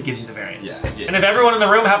already gives you the variance. Yeah. And if everyone in the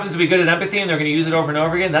room happens to be good at empathy and they're going to use it over and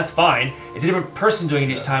over again, that's fine. It's a different person doing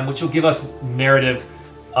it each time, which will give us narrative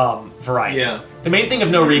variety. Yeah. The main thing of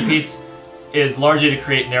no repeats is largely to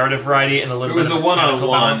create narrative variety and a little It was bit of a one-on-one.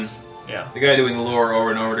 mechanical balance. Yeah. The guy doing the lore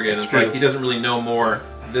over and over again. It's true. like he doesn't really know more.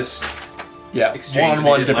 This Yeah, exchange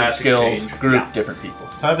one-on-one, we did different last skills, exchange. group, Yeah. different people.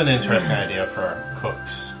 So I have an interesting idea for our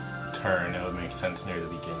cook's turn. It would make sense near the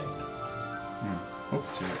beginning.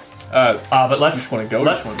 But let's Just wanna go,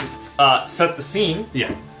 let's just set the scene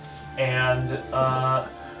Yeah. and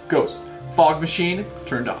Ghost. Fog machine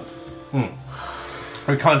turned on.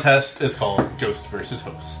 Our contest is called Ghost versus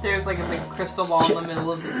Host. There's like a big crystal ball in the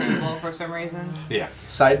middle of the table for some reason. Yeah.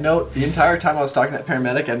 Side note, the entire time I was talking to that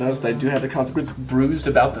paramedic, I noticed I do have the consequence bruised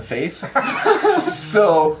about the face.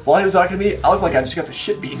 So, while he was talking to me, I looked like I just got the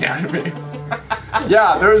shit beaten out of me.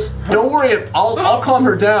 Yeah, don't worry, I'll calm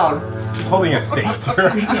her down. She's holding a stake to her.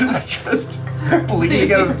 Just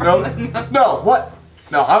bleeding out of his throat. No, what?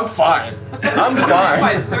 No, I'm fine. I'm fine.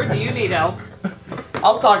 Fine, sir, do you need help?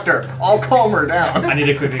 I'll talk to her. I'll calm her down. I need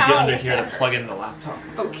to quickly get under here to plug in the laptop.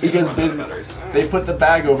 Okay. Because they put the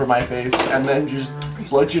bag over my face and then just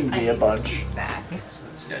bludgeoned me a bunch. Back.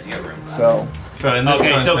 So So in this Okay,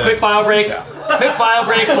 so context- quick file break. Quick file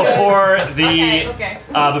break before the Okay.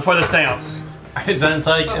 before the seance. It sounds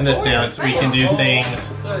like in this seance we can do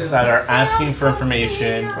things that are asking for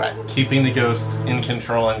information, Right. keeping the ghost in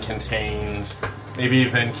control and contained, maybe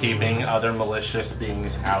even keeping other malicious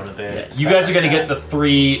beings out of it. You guys are gonna get the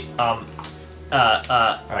 3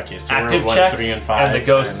 Okay, so active we're 1, checks, 3, and 5, the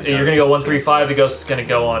ghost. You're gonna go 1, 3, 5. The ghost is gonna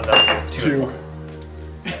go on 2 and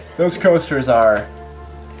 4. those coasters are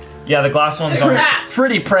Yeah, the glass ones are. Crap.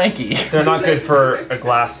 pretty pranky. They're not good for a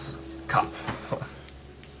glass cup.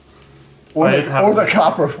 Or I didn't have the them.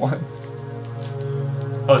 copper ones.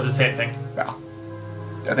 Oh, it's the same thing. Yeah.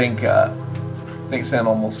 I think Sam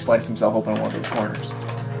almost sliced himself open in one of those corners.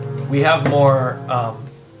 We have more.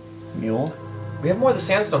 Mule? We have more of the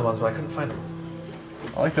sandstone ones, but I couldn't find them.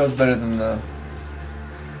 I like those better than the.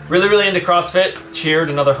 Really, really into CrossFit. Cheered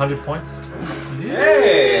another 100 points.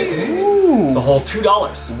 Yay! It's a whole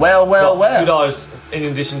 $2. Well. $2 in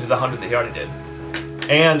addition to the 100 that he already did,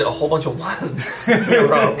 and a whole bunch of ones in a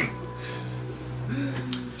row.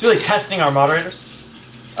 It's really testing our moderators.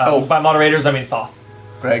 By moderators, I mean Thoth.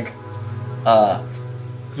 Greg, Because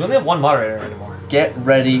we only have one moderator anymore. get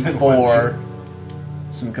ready for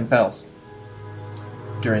some compels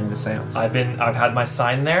during the seance. I've had my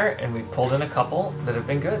sign there, and we've pulled in a couple that have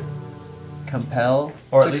been good. Compel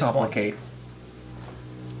Or at to least one. complicate.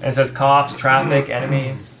 And it says cops, traffic,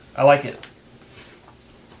 enemies. I like it.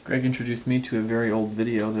 Greg introduced me to a very old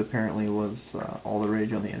video that apparently was all the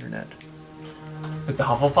rage on the internet. With the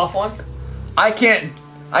Hufflepuff one, I can't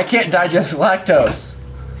digest lactose.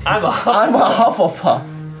 I'm a I'm a Hufflepuff.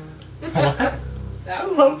 I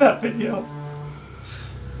love that video.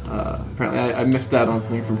 Apparently, I missed out on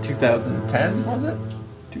something from 2010. Was it?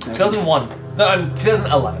 2001. No,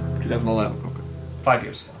 2011. 2011. Okay. 5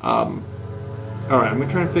 years ago. All right, I'm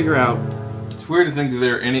gonna try and figure out. It's weird to think that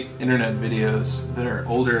there are any internet videos that are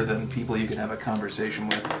older than people you could have a conversation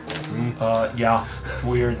with. Yeah, it's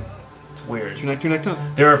weird. It's weird. Turn.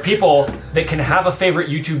 There are people that can have a favorite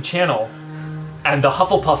YouTube channel, and the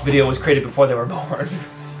Hufflepuff video was created before they were born.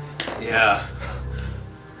 Yeah.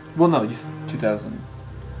 Well, no, 2000.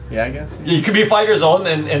 Yeah, I guess. Yeah. You could be 5 years old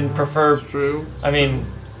and prefer. True. I mean,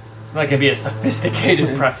 it's not gonna be a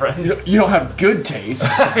sophisticated preference. You don't have good taste,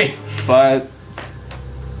 I mean, but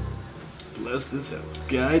bless this house,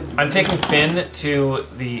 guide. I'm taking Finn to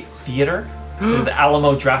the theater, to the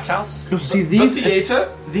Alamo Draft House. No, see These these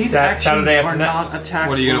Saturday after next. attacks.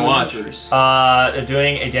 What are you gonna watch? They're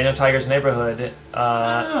doing a Daniel Tiger's Neighborhood.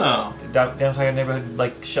 Oh, Daniel Tiger's Neighborhood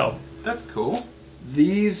like show. that's cool.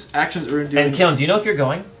 These actions are doing. And Keelan, do you know if you're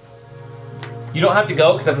going? You don't have to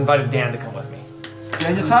go because I've invited Dan to come with me.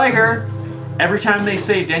 Daniel Tiger. Every time they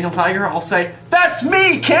say Daniel Tiger, I'll say, "That's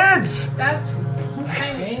me, kids." That's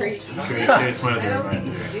kind of creepy. Here's my I other don't think reminder.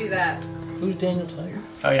 you should do that. Who's Daniel Tiger?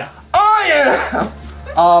 Oh yeah. Oh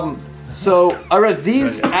yeah. So I realize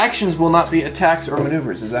these actions will not be attacks or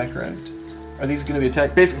maneuvers. Is that correct? Are these going to be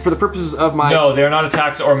attack? Basically, for the purposes of my No, they're not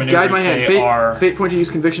attacks or maneuvers. guide my hand. They are. Fate point to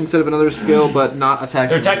use conviction instead of another skill, but not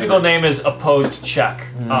attacks. Their or technical maneuvers. name is opposed check.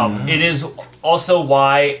 It is also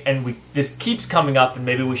why, and this keeps coming up, and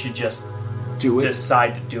maybe we should just Do it.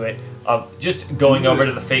 decide to do it. Just going over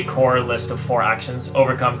to the Fate Core list of 4 actions: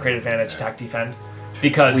 overcome, create advantage, attack, defend.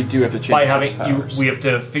 Because We do have to change by the having powers. we have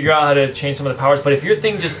to figure out how to change some of the powers. But if your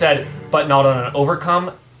thing just said, but not on an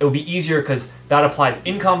overcome, it would be easier because that applies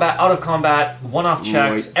in combat, out of combat, one-off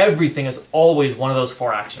checks. Right. Everything is always one of those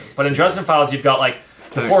 4 actions. But in Dresden Files, you've got like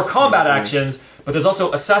the 4 Attacks, combat right. actions. But there's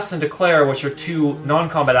also assess and declare, which are 2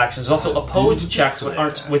 non-combat actions. There's also opposed checks,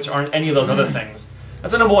 which aren't any of those other things.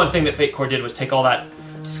 That's the number one thing that Fate Core did, was take all that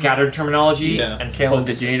scattered terminology and Caleb,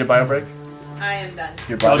 focus. did you need a bio break? I am done.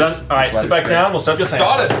 Your All body's- done? Alright, your sit body's back great. down. We'll start the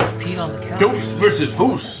seance. Peed on the couch. Ghost versus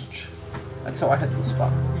host. That's how I had the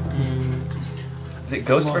spot. Is it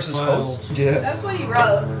Ghost versus Host? Yeah. That's what you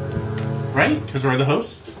wrote. Right? Because we're the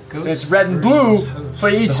host? It's red and blue for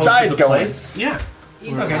each The host side of the going. place? Yeah.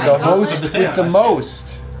 You The decide host on the with the seance.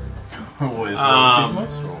 most. Who is the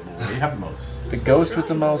most? We have the most. The ghost with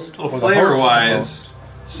the most. Well, or the host with the flavor-wise, most.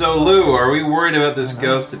 so Lou, are we worried about this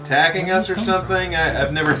ghost attacking us or something?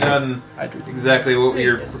 I've never done I drew the exactly what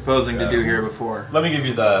you're proposing to do here before. Let me give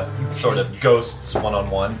you the sort of ghosts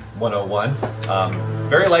 101, 101.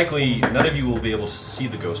 Very likely, none of you will be able to see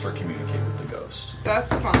the ghost or communicate with the ghost.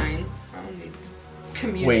 That's fine. I don't need to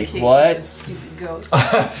communicate what? with stupid ghost.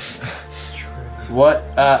 What?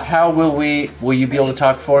 How will you be able to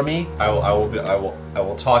talk for me? I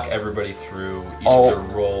will talk everybody through each Oh. of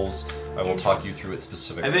their roles. I will talk you through it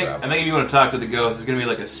specifically. I think if you want to talk to the ghost, it's going to be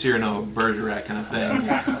like a Cyrano of Bergerac kind of thing.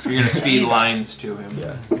 You're going to feed lines to him.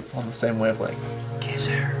 Yeah. On the same wavelength. Kiss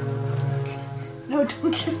her. No,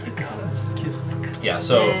 don't kiss the ghost. Yeah,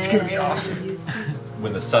 so It's gonna be awesome.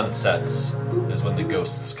 when the sun sets is when the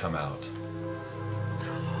ghosts come out.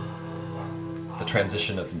 The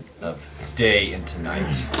transition of day into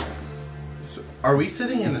night Are we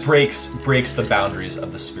sitting in a breaks the boundaries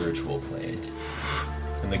of the spiritual plane.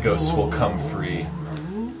 And the ghosts will come free.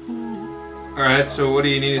 Alright, so what do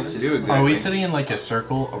you need us to do exactly? Are we sitting in like a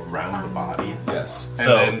circle around the bodies? Yes. And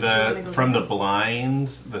So then from the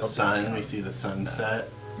blinds, the sun, we see the sunset.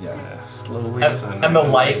 yeah. Slowly. And the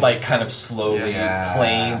light like kind of slowly Yeah.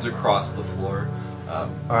 planes across the floor. All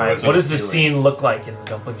right. So What does the feel it. scene look like in the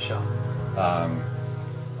dumpling shop?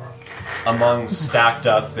 Among stacked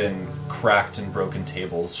up and cracked and broken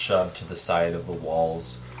tables shoved to the side of the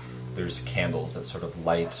walls, there's candles that sort of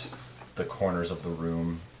light the corners of the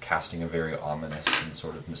room, casting a very ominous and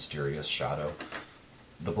sort of mysterious shadow.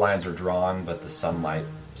 The blinds are drawn, but the sunlight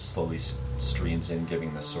slowly streams in,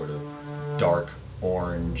 giving this sort of dark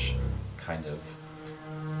orange, kind of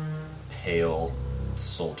pale,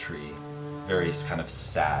 sultry, very kind of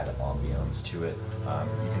sad ambiance to it.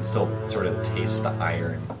 You can still sort of taste the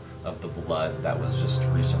iron of the blood that was just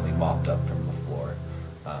recently mopped up from the floor.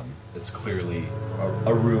 It's clearly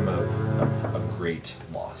a room of great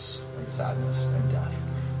loss and sadness and death.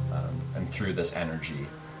 And through this energy,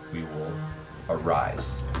 we will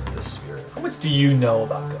arise this spirit. How much do you know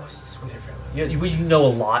about ghosts with your family? You know a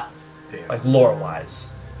lot, like lore-wise.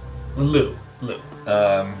 Lou.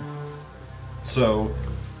 So,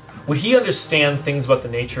 Would he understand things about the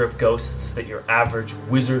nature of ghosts that your average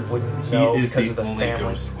wizard wouldn't He know is because the of the only family?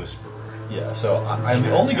 ghost whisperer. yeah, so I'm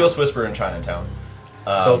the only ghost whisperer in Chinatown.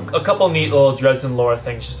 So a couple neat little Dresden lore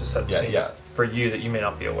things just to set the Yeah, scene yeah. for you that you may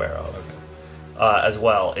not be aware of, as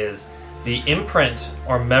well, is the imprint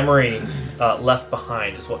or memory left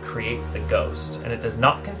behind is what creates the ghost, and it does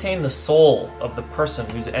not contain the soul of the person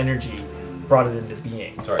whose energy brought it into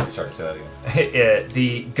being. Sorry, say that again.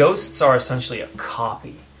 The ghosts are essentially a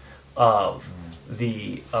copy of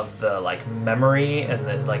the like memory, and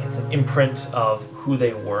then like it's an imprint of who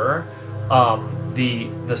they were.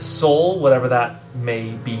 The soul, whatever that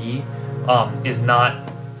may be, is not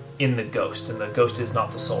in the ghost, and the ghost is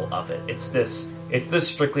not the soul of it. It's this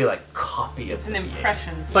strictly like copy of It's an the being.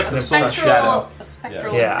 impression. It's like a a spectral, shadow. A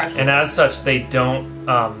spectral Yeah, impression. and as such, they don't.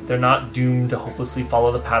 They're not doomed to hopelessly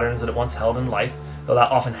follow the patterns that it once held in life, though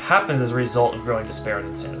that often happens as a result of growing despair and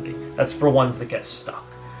insanity. That's for ones that get stuck.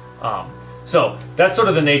 So that's sort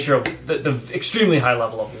of the nature of the extremely high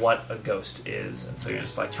level of what a ghost is, and so you're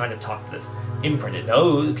just like trying to talk to this imprint. It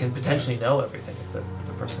can potentially know everything that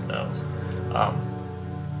the person knows.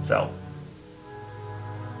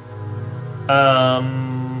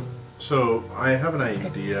 So I have an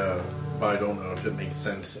idea, but I don't know if it makes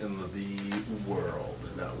sense in the world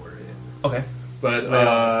that we're in. Okay.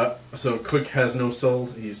 But so Cook has no soul.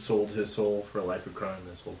 He sold his soul for a life of crime.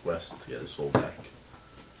 His soul quest to get his soul back.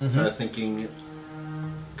 So I was thinking,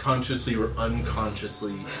 consciously or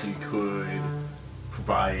unconsciously, he could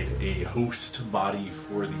provide a host body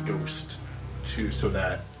for the ghost so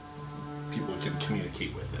that people can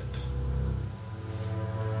communicate with it.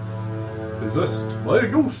 Possessed by a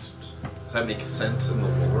ghost. Does that make sense in the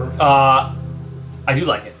lore? I do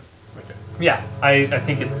like it. Okay. Yeah, I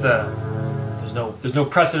think it's there's no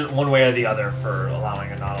precedent one way or the other for allowing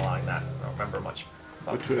or not allowing that. I don't remember much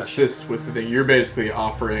about To possession. assist with the thing. You're basically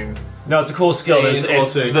offering. No, it's a cool skill. There's, And it's,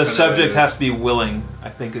 also The kinda- subject has to be willing, I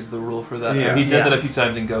think, is the rule for that. Yeah. He did Yeah. that a few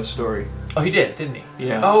times in Ghost Story. oh, he did, didn't he?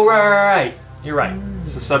 Yeah. Oh, right. You're right.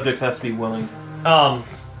 So the subject has to be willing.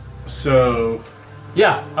 So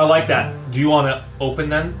Yeah, I like that. Do you want to open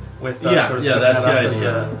then with sort of setting that's the that up as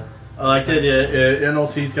idea. a- I like the idea.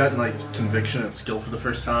 NLT's gotten like conviction and skill for the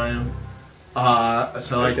first time. So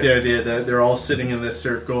I like the idea that they're all sitting in this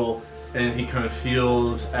circle, and he kind of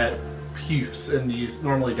feels at peace. And he's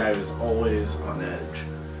normally a guy who's always on edge,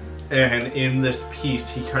 and in this peace,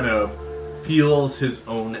 he kind of feels his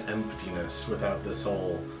own emptiness without the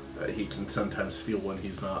soul that he can sometimes feel when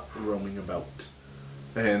he's not roaming about.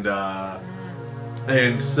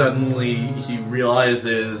 And suddenly he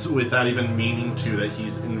realizes, without even meaning to, that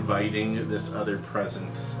he's inviting this other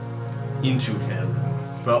presence into him,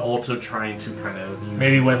 but also trying to kind of use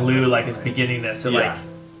maybe when his Lou own like is mind. beginning this, it, Yeah. like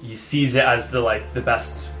he sees it as the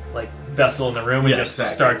best like vessel in the room and Yeah, just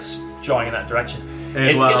exactly. starts drawing in that direction. And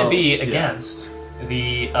It's going to well, be yeah. against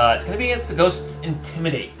the ghost's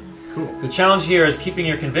intimidate. Cool. The challenge here is keeping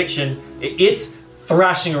your conviction. It's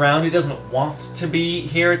thrashing around. It doesn't want to be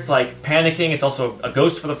here. It's like panicking. It's also a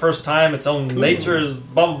ghost for the first time. Its own nature is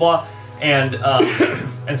blah blah blah,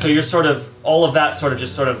 and so you're sort of all of that sort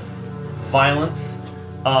of violence,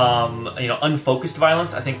 unfocused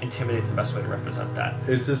violence. I think intimidate's the best way to represent that.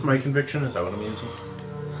 Is this my conviction? Is that what I'm using?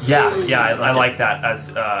 Yeah, I like that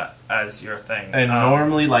as your thing. And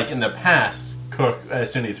normally, like in the past, Cook,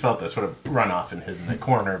 as soon as he's felt this, would have run off and hidden in the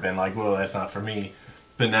corner, been like, "Well, that's not for me."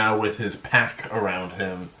 But now with his pack around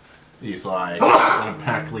him, he's like, a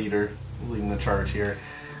pack leader leading the charge here.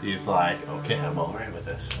 He's like, "Okay, I'm all right with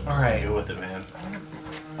this. I'm just gonna go with it, man." I'm gonna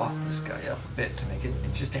buff this guy up a bit to make it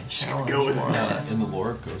interesting. Just gonna go with it. In the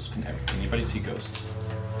lore of ghosts, can anybody see ghosts?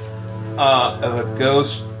 A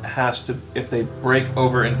ghost has to, if they break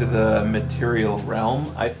over into the material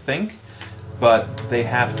realm, I think, but they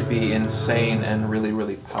have to be insane and really,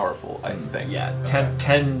 really powerful, I think. Yeah,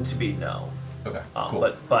 tend to be no. Okay,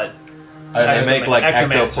 cool. But They make like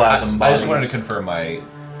ectoplasm I just bodies. wanted to confirm my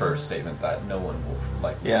first statement that no one will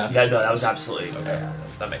like this. yeah, no, that was absolutely okay.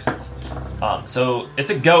 That makes sense. So it's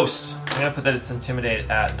a ghost. I'm gonna put that it's intimidate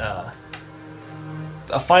at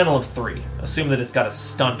a final of 3. Assume that it's got a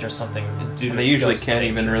stunt or something. And they usually can't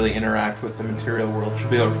even really interact with the material world. She'll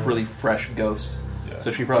be a really fresh ghost. Yeah.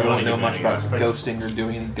 So she probably Do you won't know wanna much give me about any aspects? ghosting or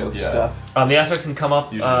doing any ghost Yeah. stuff. The aspects can come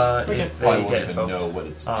up Usually just, if probably they won't get even invoked. know what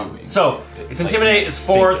it's doing. So it's intimidate is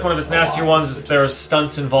 4. It's one of its nastier ones. There are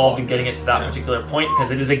stunts involved in getting it to that particular point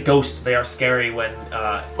because it is a ghost. They are scary when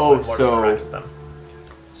mortals so- interact with them.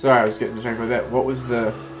 Sorry, I was getting distracted with that. What was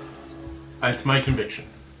the... It's my conviction.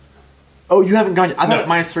 Oh, you haven't gone... I thought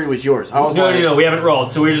No. -3 was yours. I was like... No, we haven't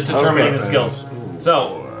rolled, so we're just determining Okay. the skills.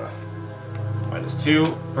 So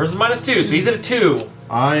 -2 versus -2, so he's at a 2.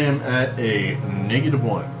 I am at a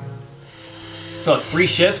 -1. So it's 3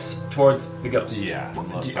 shifts towards the ghost. Yeah,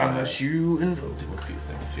 Unless you invoke. do a few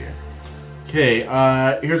things here. Okay,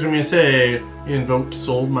 here's what I'm gonna say. Invoked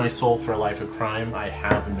sold my soul for a life of crime. I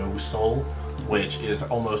have no soul, which is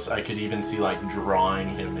almost, I could even see like drawing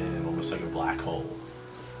him in, almost like a black hole.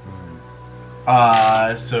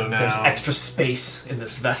 So now There's extra space in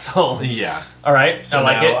this vessel. Yeah. All right, So I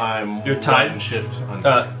like now it. I'm Your time. one shift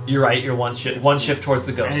on. You're right. You're one shift towards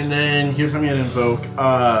the ghost. And then here's how I'm gonna invoke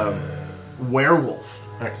werewolf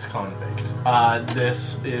ex-convict.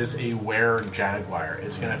 This is a were-jaguar.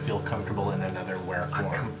 It's gonna feel comfortable in another were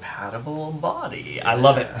form. Compatible body. I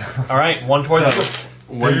love it. All right, one towards So, the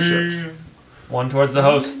one shift. one towards the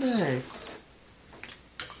hosts. Nice.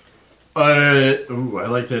 I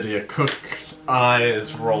like the idea. Cook's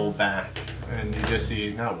eyes roll back, and you just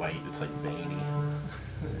see not white. It's like veiny.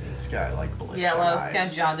 It's got like bloodshot Yellow, eyes. kind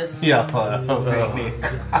of jaundiced. Yellow, veiny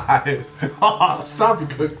eyes. Oh, stop it,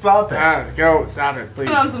 Cook! Stop it! Go. Stop it, please.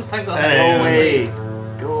 Put on some sunglasses. Hey. Go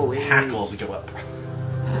away. Go away. Hackles go up.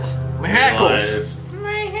 My hackles.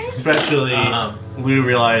 Especially, Lou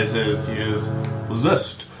realizes he is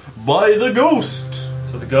possessed by the ghost.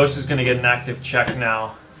 So the ghost is going to get an active check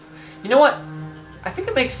now. You know what? I think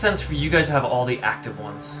it makes sense for you guys to have all the active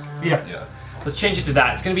ones. Yeah. Yeah. Let's change it to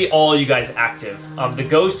that. It's going to be all you guys active. The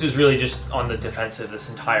ghost is really just on the defensive this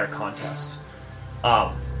entire contest.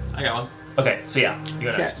 I got one. Okay, so yeah,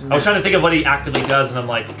 you go next. Okay. I was trying to think of what he actively does, and I'm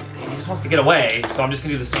like, he just wants to get away, so I'm just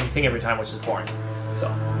going to do the same thing every time, which is boring. So,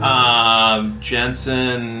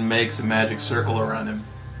 Jensen makes a magic circle around him.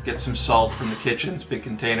 Gets some salt from the kitchen's big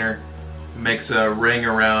container. Makes a ring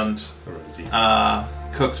around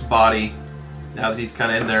Cook's body. Now that he's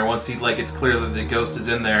kind of in there, once it's clear that the ghost is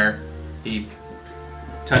in there, he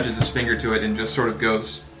touches his finger to it and just sort of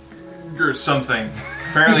goes, "You're something."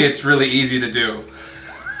 Apparently, it's really easy to do.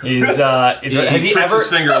 has He he pricks ever his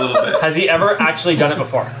finger a little bit. has he ever actually done it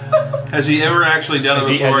before? Has he ever actually done it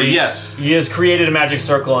before? Yes. He has created a magic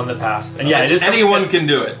circle in the past, and yeah, it is something Anyone that can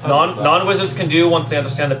do it. non wizards can do once they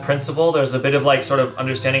understand the principle. There's a bit of like sort of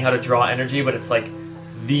understanding how to draw energy, but it's like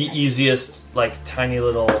the easiest like tiny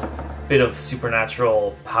little bit of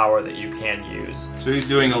supernatural power that you can use. So he's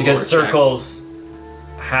doing a Because lore check. circles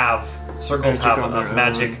have Magic a on their own.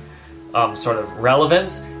 magic sort of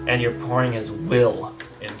relevance, and you're pouring his will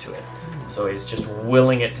into it. So he's just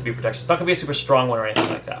willing it to be protected. It's not going to be a super strong one or anything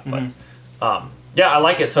like that. But yeah, I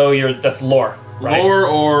like it. So that's lore, right? Lore,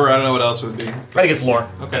 or I don't know what else it would be. I think it's lore.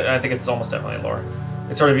 Okay. I think it's almost definitely lore.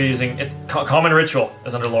 It's sort of using it's common ritual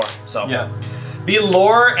is under lore. So Yeah. be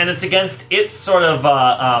lore, and it's against its sort of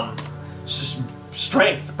just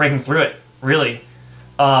strength breaking through it. Really.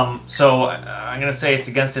 So I'm gonna say it's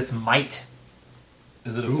against its might.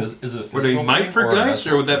 Is it a physical Would it be might thing for or a dice,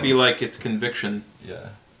 mental or would that be thing? like its conviction? Yeah.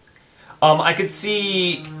 I could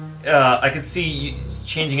see I could see you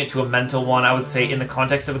changing it to a mental one. I would say in the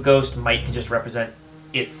context of a ghost, might can just represent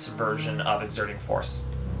its version of exerting force.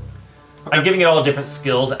 I'm giving it all different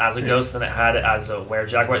skills as a ghost than it had as a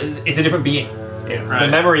were-jaguar. It's a different being. It's the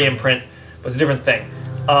memory imprint, but it's a different thing.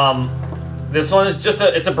 This one is just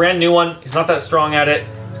it's a brand new one. He's not that strong at it.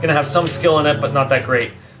 It's going to have some skill in it, but not that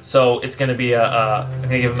great. So it's going to be I'm going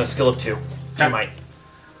to give him a skill of 2. 2 might.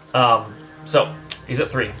 So he's at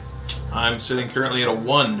 3. I'm sitting currently at a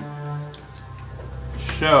 1.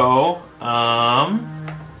 So,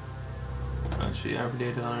 let's see, every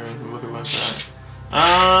day what was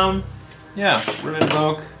that? Yeah, Room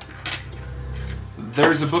Invoke.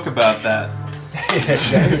 There's a book about that.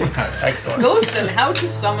 Excellent. Ghost and how to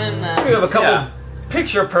summon them. We have a couple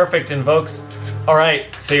picture perfect invokes. All right,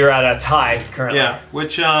 so you're at a tie currently. Yeah,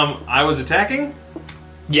 which I was attacking.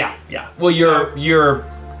 Yeah. Well, you're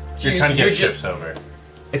trying to get shifts over.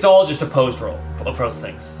 It's all just opposed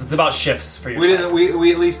things. So it's about shifts for your side.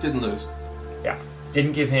 We at least didn't lose. Yeah,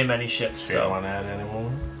 didn't give him any shifts. You don't So want to add any more?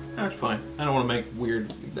 That's fine. I don't want to make weird.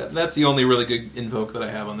 That's the only really good invoke that I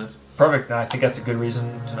have on this. perfect. And I think that's a good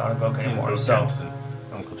reason to not invoke anymore. Uncle So, Jensen.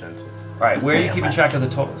 Uncle Jensen. all right, where are you keeping track of the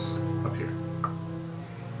totals? Up here.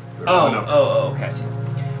 Oh, okay, I see.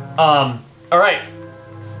 All right.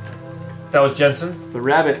 That was Jensen. The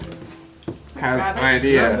rabbit has Rabbit? an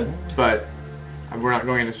idea, but we're not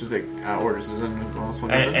going into specific orders. Does anyone else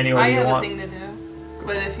want to? Anywhere I you have want. a thing to do,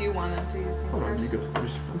 but if you want to do your thing Hold on, you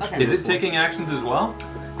first. go. Okay. Is it taking actions as well?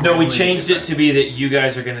 No, we changed it to be that you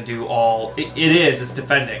guys are going to do all. It is. It's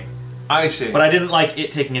defending. I see. But I didn't like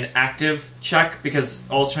it taking an active check because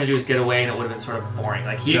all it's trying to do is get away, and it would have been sort of boring.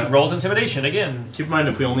 Like he rolls intimidation again. Keep in mind,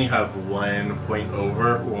 if we only have 1 point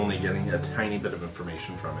over, we're only getting a tiny bit of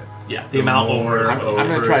information from it. Yeah, the amount over. Is I'm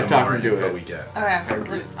gonna try talking to it. We get. Okay. I'm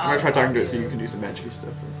gonna try talking to it so you can do some magic stuff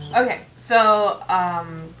first. Okay, so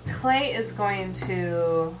Clay is going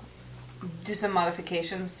to do some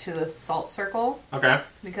modifications to the salt circle Okay.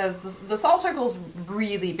 because the salt circle is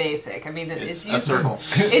really basic. I mean, it's a circle.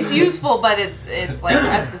 It's useful, but it's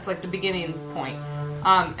like the beginning point.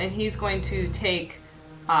 And he's going to take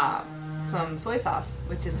some soy sauce,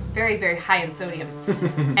 which is very, very high in sodium,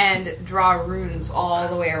 and draw runes all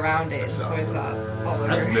the way around it. Soy sauce all the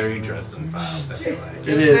That's way. very Dresden Files, I feel like.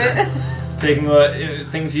 It is. Taking what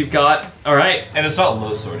things you've got. All right. And it's not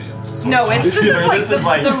low sodium. No, this is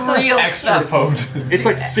like the real extra stuff. potent. It's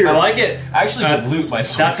like I syrup. like it. I actually dilute my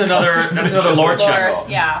That's another lore check. Or,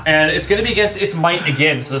 yeah. And it's going to be against its might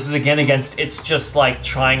again. So this is again against it's just like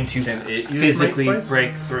trying to Can it use physically might twice?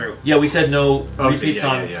 break through. Yeah, we said no Okay, repeats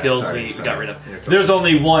on yeah, skills. sorry, we sorry. got rid of. You're There's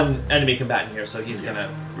only one enemy combatant here, so he's going to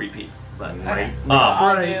repeat. But, Okay.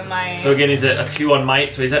 Ah. I'll do my. so again, he's at a 2 on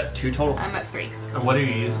might, so he's at 2 total. I'm at 3. And what are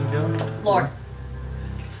you using, Kelly? Lore.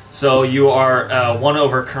 So you are 1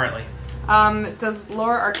 over currently. Does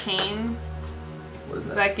lore arcane?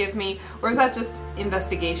 Does that give me, or is that just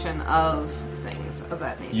investigation of things of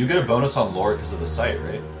that nature? You get a bonus on lore because of the site,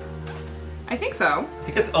 right? I think so. I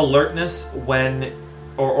think it's alertness when,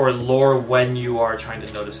 or lore when you are trying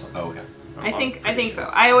to notice something. Oh, okay. I think so.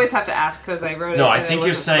 I always have to ask because I wrote it. No, I and it think you're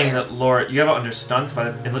wasn't saying clear. that lore. You have it under stunts,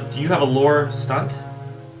 but do you have a lore stunt?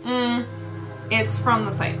 It's from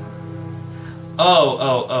the site.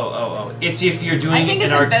 Oh. It's if you're doing I think an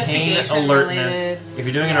it's arcane investigation alertness. related. If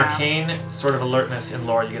you're doing an Yeah. arcane sort of alertness in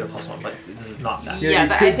lore, you get a +1, but this is not that. Yeah, Yeah,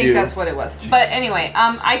 you I could think do- that's what it was. But anyway,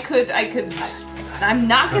 I could. I'm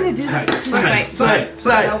not gonna do that.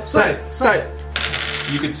 Sight.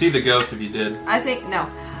 You could see the ghost if you did. I think no.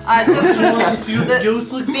 Just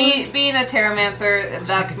Ghost looks being a Terramancer,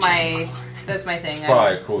 that's my thing.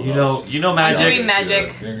 Alright, cool. You know Read magic.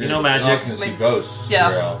 magic. You know magic. You're not gonna see ghosts. Yeah.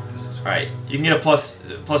 You're out. Alright, you can get a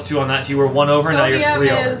 +2 on that. So you were 1 over, now you're 3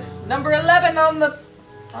 Sodium over. is number 11 on the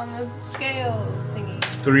scale thingy.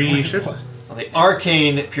 3 shifts. On the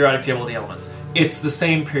arcane periodic table of the elements. It's the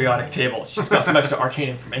same periodic table. It's just got some extra arcane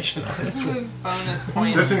information on it. Bonus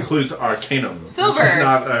points. This includes Arcanum. which is Silver.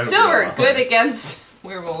 not Silver. Good against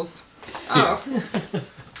werewolves. Oh.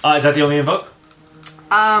 Is that the only invoke?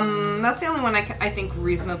 That's the only one I think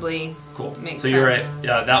reasonably Cool. makes So you're sense. right.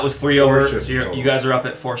 Yeah, that was 3 over. shifts So total. you guys are up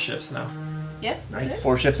at 4 shifts now. Yes. Nice.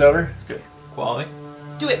 4 shifts over. It's good. Quality.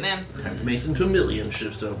 Do it, man. Time to make into a million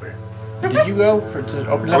shifts over. Did you go to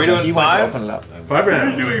open it up? Are we doing You wanted to 5? open it up. 5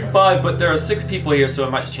 rounds. 5, but there are 6 people here, so I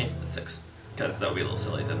might just change it to 6. Because that would be a little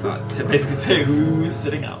silly to basically say who's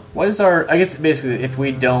sitting out. What is our? I guess basically, if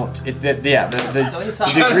we don't, the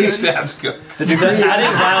degree, Stabs go. the The degree.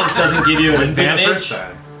 added rounds doesn't give you an Wouldn't be the advantage.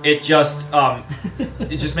 first time.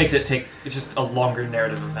 It just makes it take. It's just a longer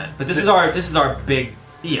narrative event. But this is our big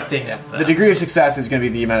Yeah. thing of The that. degree of success is going to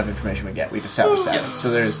be the amount of information we get. We've established that. Yes. So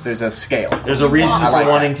there's a scale. There's a reason I for like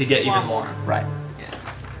wanting that. to get even more. Right.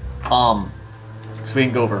 So we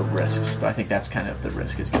can go over risks, but I think that's kind of the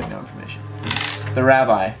risk is getting no information. The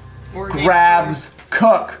rabbi Or grabs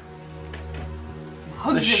Cook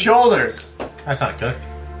Hugs the him. shoulders. That's not good.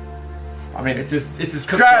 I mean, It's his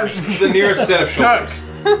cook. grabs The nearest set of Cook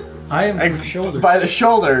shoulders. I am and- shoulders. by the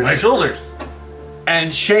shoulders My shoulders.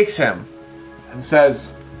 and shakes him and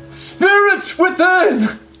says, "Spirit within,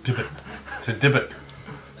 Dybbuk. It's a Dybbuk.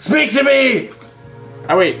 speak to me."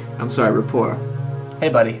 Oh wait, I'm sorry, rapport. Hey,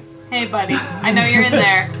 buddy. Hey, buddy. I know you're in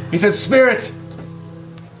there. He says, "Spirit,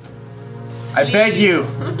 I beg you,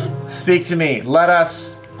 speak to me. Let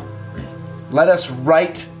us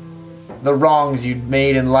right the wrongs you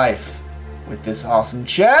made in life with this awesome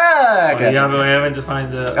check." We haven't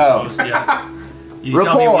defined the Oh. post yet. You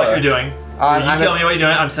tell me Rapport. what you're doing. I'm you tell me what you're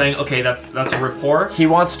doing. I'm saying, okay, that's a rapport. He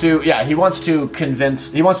wants to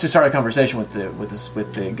start a conversation with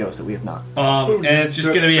the ghost that we have not. And it's just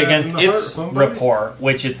going to be against its rapport,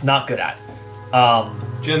 which it's not good at.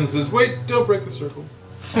 Jen says, "Wait, don't break the circle."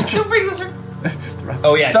 Don't break the circle.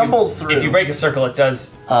 Oh yeah, Stumbles if you, through. If you break a circle, it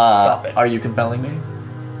does stop it. Are you compelling me?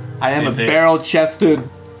 I am Is a it- barrel-chested,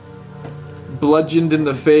 bludgeoned in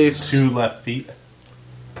the face. 2 left feet.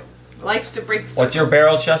 Likes to break circles. What's your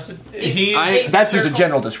barrel chested? That's just a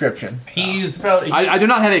general description. He's probably. I do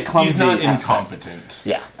not have a clumsy. He's not aspect. incompetent.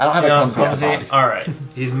 Yeah, I don't have a clumsy body. All right,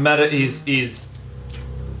 he's meta. He's.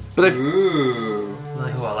 But I Ooh.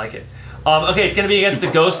 Oh, I like it. Okay, it's going to be against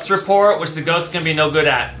the ghost's rapport, which the ghost is going to be no good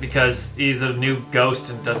at because he's a new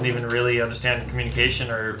ghost and doesn't even really understand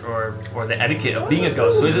communication or the etiquette of being a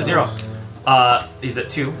ghost. So he's at 0. He's at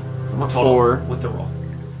 2 total 4. with the roll.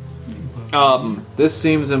 This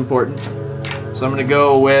seems important, so I'm gonna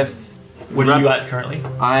go with. What are you at currently?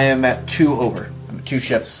 I am at 2 over. I'm at 2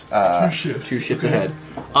 shifts. 2 shifts ahead.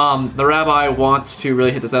 The rabbi wants to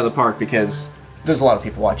really hit this out of the park because There's a lot of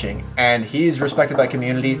people watching, and he's respected by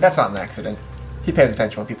community. That's not an accident. He pays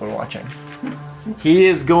attention when people are watching. he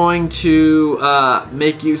is going to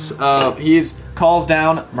make use of. Calls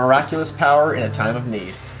down miraculous power in a time of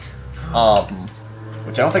need.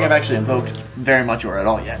 Which I don't think I've actually invoked very much or at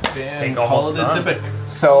all yet. Think Call almost it a done. Dybbuk.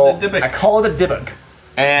 So Call it a Dybbuk. I call it a Dybbuk,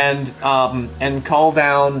 and call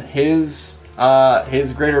down his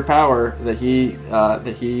greater power that he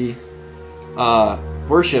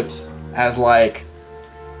worships as like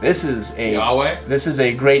this is Yahweh?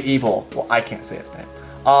 a great evil. Well, I can't say his name.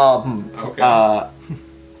 Okay.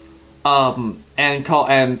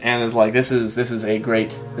 And is like this is a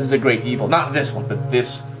great evil. Not this one, but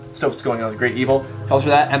this stuff's going on is a great evil. Calls for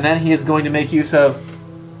that, and then he is going to make use of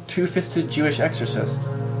two-fisted Jewish exorcist.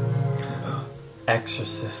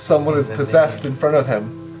 Exorcist. Someone is possessed in front of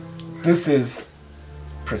him. This is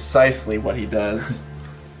precisely what he does.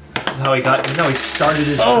 This is how he started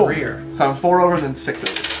his career. So I'm 4 over and then 6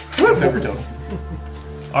 over. 6 over total.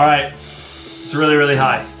 All right, it's really really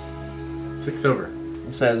high. 6 over.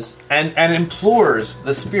 It says and implores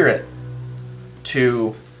the spirit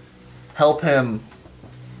to help him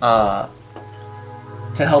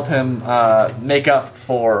make up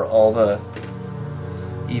for all the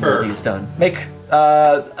evil he's done. It's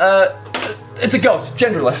a ghost,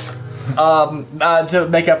 genderless. To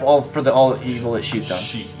make up all the evil that she's done.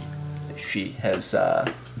 She has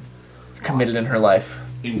committed in her life.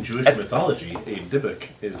 In Jewish mythology, a Dybbuk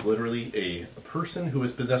is literally a person who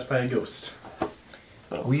is possessed by a ghost.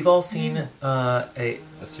 We've all seen a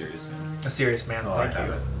serious man. serious man. Oh, I have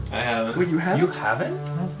it. I haven't. Wait, you have? You haven't?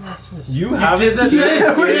 You haven't?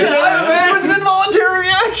 It was an involuntary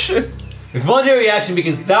reaction. It's voluntary reaction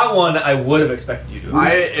because that one I would have expected you to.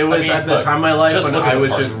 It was at the look, time of my life just when look at I the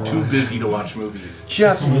was part just too busy to watch movies.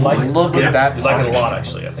 Just look Yeah. at that. You like it a part. lot,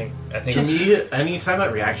 actually. I think To it's me, anytime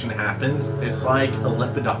that reaction happens, it's like a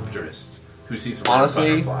lepidopterist who sees a red Honestly,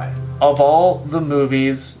 butterfly. Of all the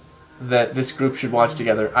movies that this group should watch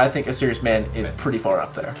together, I think A Serious Man is pretty far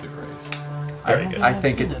up there. That's the grace. very good. I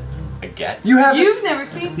think it. I get. You have You've never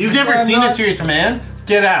seen. You've never I'm seen not- A Serious Man?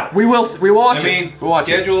 Get out. We will watch I mean, We'll watch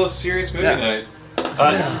it. schedule a serious movie Yeah. night.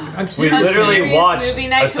 We A literally serious watched movie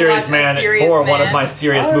night A to Serious watch A Man Serious for one of Man? my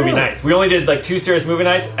serious Oh, movie really? nights. We only did like 2 serious movie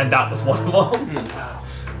nights, and that was one of them.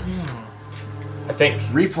 I think.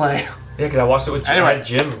 Replay. Yeah, because I watched it with Jim. Anyway. I had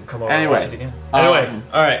Jim come over Anyway. and watch it again. Anyway,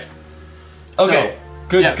 all right. Okay,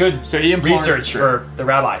 good, yes. good. So he implores research the spirit. for the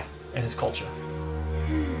rabbi and his culture.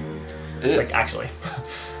 It is. Like actually,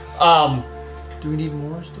 Do we need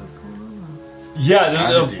more stuff going on?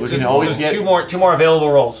 yeah. We can always there's get- two more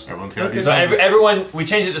available roles. Everyone's got to So do something. everyone, we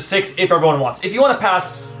changed it to 6 if everyone wants. If you want to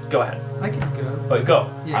pass, go ahead. I can go. But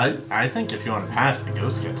go. Yeah. I think if you want to pass, the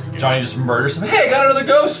ghost gets to go. Johnny just murders him. Hey, I got another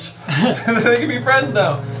ghost! They can be friends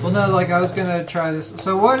now. Well, no, like I was gonna try this.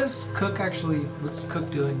 So what is Cook actually? What's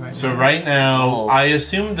Cook doing right So now? right now, Oh. I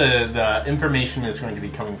assume the information is going to be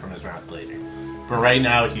coming from his mouth later. But right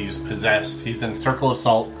now, he's possessed. He's in Circle of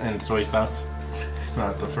Salt and Soy Sauce.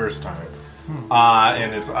 Not the first time.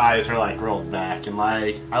 And his eyes are like rolled back, and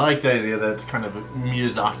like I like the idea that it's kind of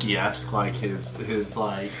Miyazaki-esque, like his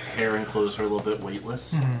like hair and clothes are a little bit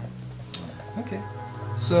weightless. Okay.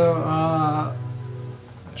 So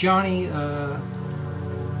Johnny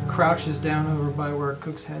crouches down over by where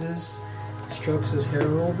Cook's head is, strokes his hair a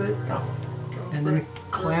little bit, and then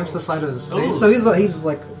clamps the side of his face. So he's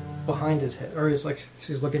like behind his head, or he's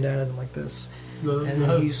looking down at him like this, and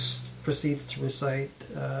then he's proceeds to recite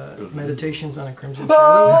meditations on a crimson shadow.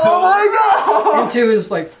 Oh my god! Into his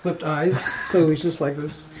like flipped eyes, so he's just like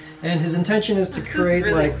this. And his intention is to create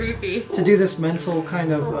really like creepy. to do this mental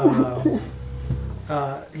kind of.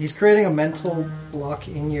 He's creating a mental block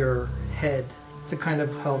in your head to kind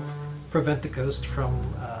of help prevent the ghost from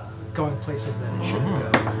going places that it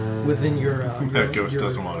shouldn't go within your. That ghost your-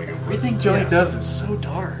 doesn't want to go first. Everything Joey does is so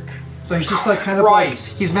dark. So he's just like kind of like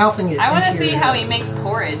Christ. he's mouthing it. I want to into see your how head. he makes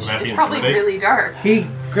porridge. Might be It's probably intimidating. really dark He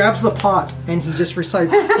grabs the pot and he just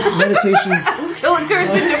recites meditations. until it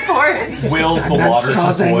turns into porridge. Wills the water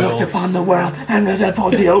to boil. upon the world and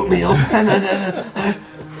poured the oatmeal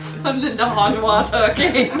And then the hot water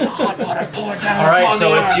came. poured down. All right,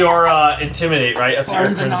 so it's your intimidate, right? That's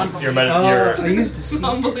your I used to see.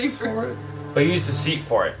 Unbelievers. But you use deceit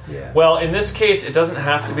for it. Yeah. Well, in this case, it doesn't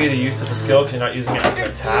have to be the use of the skill because you're not using it as an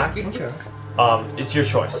attack. Okay. It's your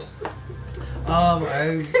choice.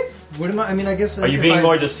 What am I? I mean, I guess. Are you if being I,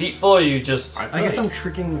 more deceitful, or are you just? I guess I'm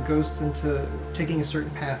tricking the ghost into taking a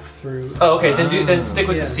certain path through. Oh, okay. Then stick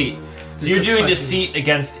with Yeah. deceit. So you're doing deceit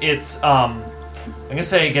against its. I'm gonna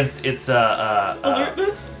say against its.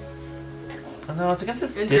 Alertness? No, it's against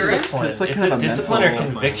its Endurance? discipline. It's like It's kind a of a discipline or mental-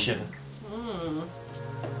 conviction.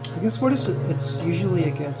 I guess what is it? It's usually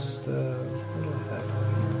against. What do I have?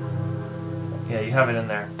 Yeah, you have it in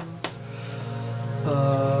there.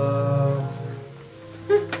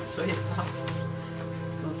 Soy sauce.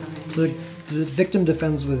 So nice. The victim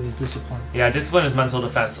defends with his discipline. Yeah, discipline is mental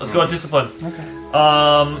defense. Let's go with discipline. Okay.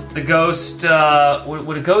 The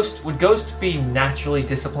ghost. Would ghost be naturally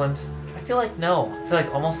disciplined? I feel like no. I feel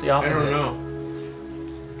like almost the I opposite. don't know.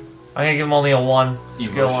 I'm gonna give him only a 1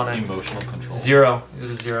 skill on it. Emotional control. 0. This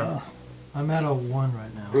is a 0. I'm at a 1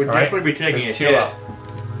 right now. It would All right. definitely be taking a 2 hit. up.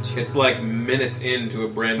 It's like minutes into a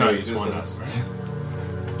brand new No, he's one up. existence.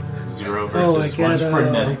 Right? 0 Oh, versus I 1. get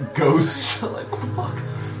Frenetic ghost. Like, what the fuck?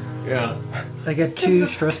 Yeah. I get 2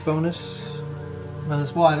 stress bonus.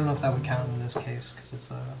 Well, I don't know if that would count in this case because it's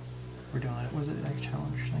we're doing it. Was it a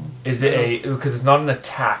challenge thing? Is it a because it's not an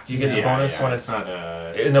attack? Do you get the bonus when it's not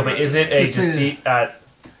a. no? But is it a It's a- deceit at?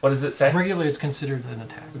 What does it say? Regularly, it's considered an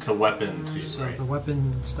attack. It's a weapon. So Right? the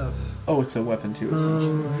weapon stuff. Oh, it's a weapon too,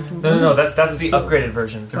 essentially. No. That's the upgraded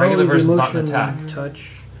version. The regular version is not an attack.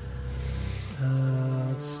 Touch.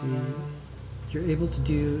 Let's see. You're able to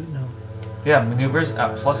do no. Yeah, maneuvers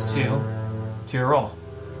at +2 to your roll.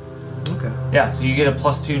 Okay. Yeah, so you get a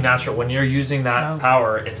 +2 natural when you're using that Oh.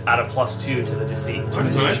 power. It's at a +2 to the deceit.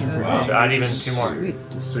 Wow. So add even 2 more. Sweet.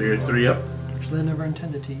 So you're 3 up. Actually, I never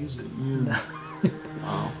intended to use it.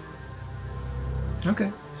 Wow.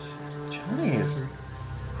 Okay. Johnny is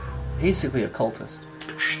basically a cultist.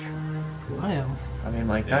 I am. I mean,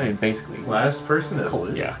 like, not even basically. Last person is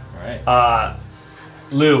Liz. Yeah. Alright.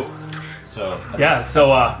 Lou. So, Yeah. So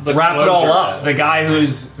The wrap it all closure. up. The guy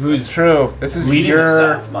who's True. This is leading your. this.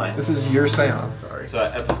 That's mine. This is your seance. Sorry. so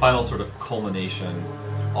at the final sort of culmination,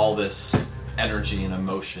 all this energy and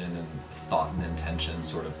emotion and thought and intention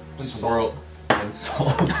sort of swirl and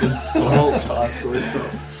salt and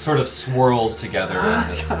sort of swirls together in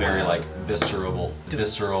this very like visceral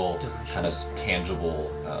kind of tangible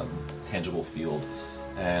field,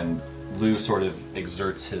 and Lou sort of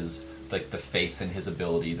exerts his like the faith in his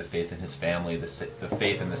ability, the faith in his family, the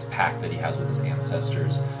faith in this pact that he has with his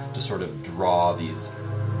ancestors to sort of draw these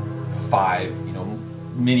 5,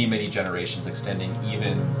 many generations extending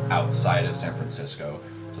even outside of San Francisco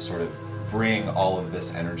to sort of bring all of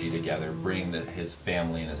this energy together, bring his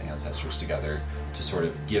family and his ancestors together to sort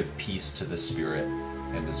of give peace to the spirit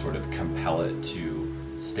and to sort of compel it to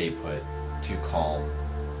stay put, to calm,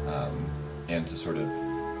 and to sort of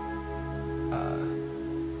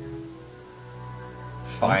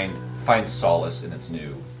find solace in its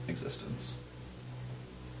new existence.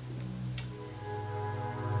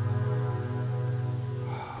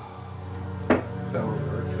 Is that what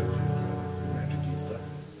works? Because he's doing magic-y stuff.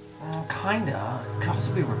 Kinda. It could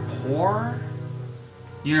also be rapport.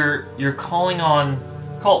 You're calling on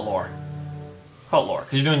cult lore. Cult lore,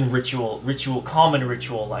 because you're doing common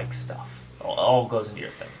ritual like stuff. All goes into your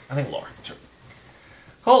thing. I think lore. Sure.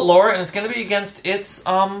 Cult lore, and it's going to be against its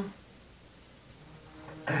Can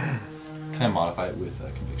I modify it with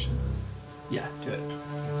conviction? Yeah, do it.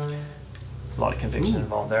 A lot of conviction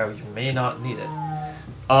involved there. You may not need it.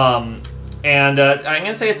 And I'm going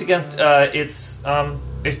to say it's against its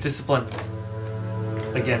discipline.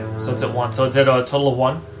 Again, so it's at 1. So it's at a total of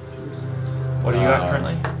 1. What are you at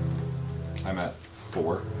currently? I'm at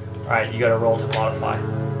 4. Alright, you got to roll to modify.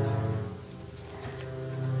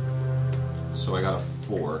 So I got a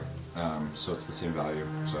 4. So it's the same value.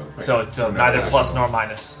 So it's neither plus nor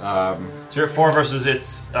minus. So you're at 4 versus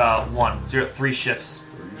its 1. So you're at 3 shifts.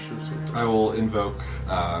 I will invoke.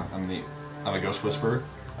 I'm a ghost whisperer.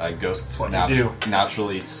 Ghosts What you do.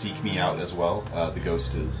 naturally seek me out as well. The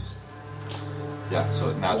ghost is. Yeah, so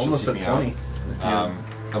it naturally Almost seek at me 20. out.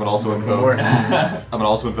 I'm gonna also invoke. I'm gonna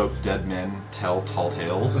also invoke dead men tell tall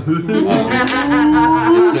tales.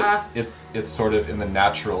 It's sort of in the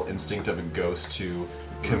natural instinct of a ghost to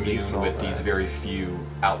commune with these very few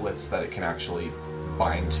outlets that it can actually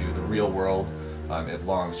bind to. The real world, it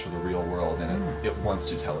longs for the real world, and it wants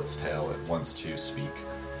to tell its tale. It wants to speak.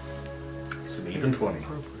 It's an even 20.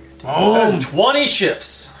 Oh, 20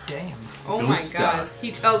 shifts. Damn. Oh Don't my stop. god.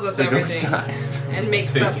 He tells us The ghost everything dies. and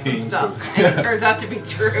makes up some stuff. And it turns out to be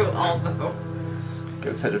true also.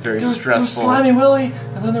 Ghost had a very There was stressful. Slimy Willie,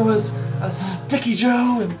 and then there was Sticky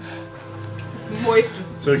Joe, and Moist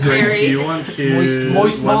So, Greg, Mary. do you want to...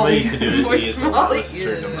 Moist one Molly. way to do it Moist is allow Molly, a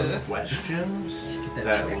certain number yeah. of questions that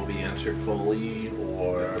that checked. will be answered fully,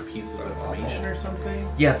 or pieces of information or something.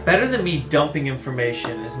 yeah, better than me dumping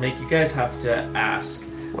information is make you guys have to ask.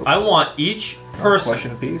 I want each person,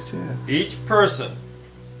 Question apiece, yeah. each person,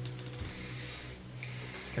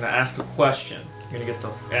 gonna ask a question. You're gonna get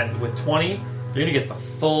and with 20, you're gonna get the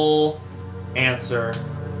full answer,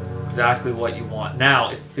 exactly what you want.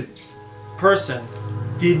 Now, if the person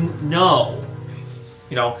didn't know,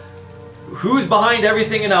 who's behind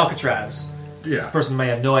everything in Alcatraz, Yeah. the person may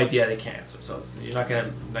have no idea. They can't answer, so it's not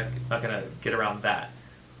gonna get around that.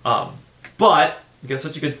 But you got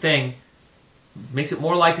such a good thing, makes it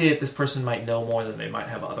more likely that this person might know more than they might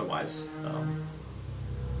have otherwise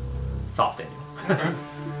thought they knew.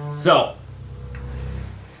 So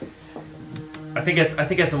I think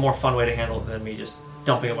it's a more fun way to handle it than me just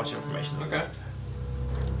dumping a bunch of information. Okay.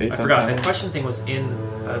 Based I on forgot time. the question thing was in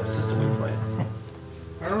a system we played.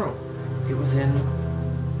 I don't know. It was in I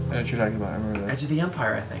know what you're talking about. I remember that. Edge of the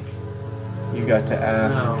Empire, I think. You got to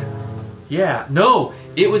ask. No. Yeah, no,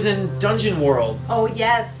 it was in Dungeon World. Oh,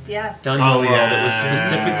 yes, yes. Dungeon Oh, World. yeah. It was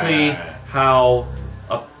specifically how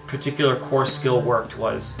a particular core skill worked.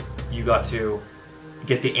 Was you got to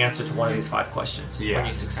get the answer to one of these 5 questions Yeah, when you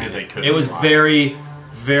and succeeded. they couldn't It was lie. very,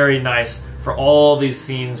 very nice for all these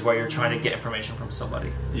scenes where you're trying to get information from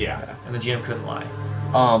somebody, Yeah. and the GM couldn't lie.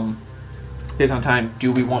 Based on time,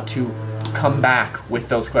 do we want to come back with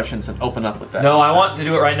those questions and open up with that? No, I want to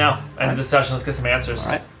do it right now. End of the session. Let's get some answers.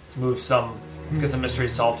 All right. Let's get some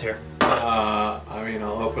mysteries solved here.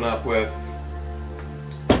 I'll open up with.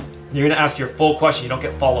 You're going to ask your full question. You don't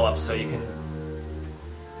get follow-ups, so you can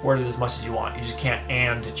word it as much as you want. You just can't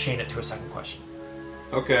chain it to a second question.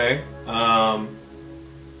 Okay.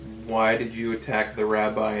 Why did you attack the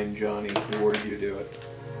rabbi and Johnny? Who ordered you to do it?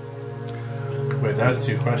 Wait, that was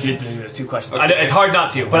 2 questions. There's 2 questions. Okay. It's hard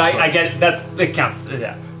not to, but I get it. It counts.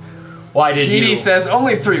 Yeah. Why did you? GD says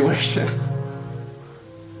only 3 wishes.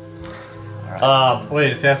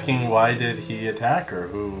 Wait, it's asking why did he attack or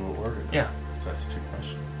who ordered it? Yeah. So that's 2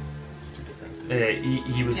 questions. It's 2 different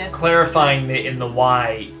things. He was Yes. clarifying in the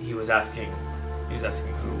why. He was asking. He was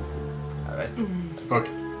asking who.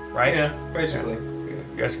 Okay. Right? Yeah, basically.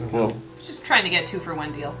 You're asking who. Well, Just trying to get 2 for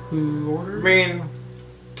 1 deal. Who I ordered? mean,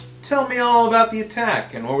 tell me all about the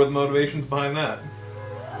attack and what were the motivations behind that.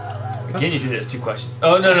 Again, you did it as 2 questions.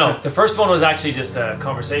 Oh no. The first one was actually just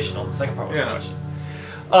conversational. The second part was a Yeah. question.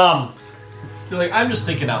 You're like, I'm just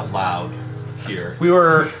thinking out loud here. We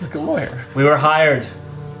were it's like a lawyer. hired.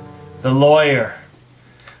 The lawyer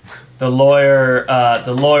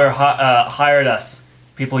hired us.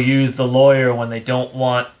 People use the lawyer when they don't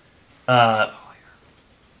want their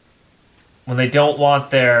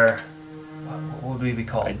what would we be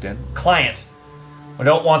called? Client. We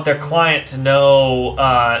don't want their client to know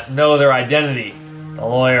their identity. The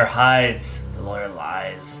lawyer hides. The lawyer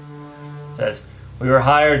lies. Says we were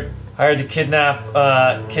hired to kidnap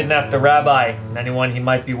the rabbi and anyone he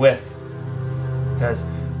might be with. Because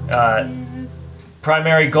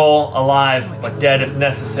primary goal, alive but dead if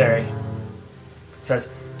necessary. Says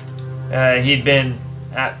he'd been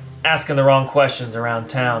asking the wrong questions around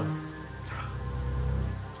town,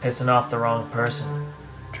 pissing off the wrong person.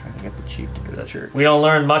 Trying to get the chief to go to church. We don't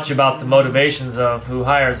learn much about the motivations of who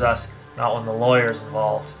hires us, not when the lawyer's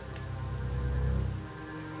involved.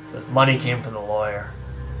 The money came from the lawyer.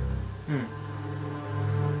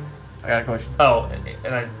 I got a question. Oh,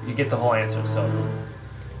 and you get the whole answer. So,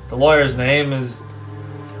 the lawyer's name is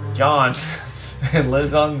John, and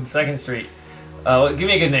lives on 2nd Street. Give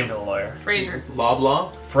me a good name for the lawyer. Fraser. Law?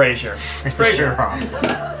 Fraser. It's Fraser.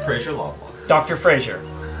 Fraser Law. Dr. Fraser.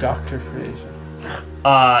 Dr. Fraser.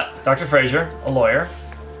 Dr. Fraser, a lawyer.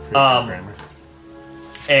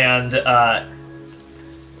 And,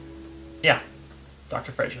 yeah,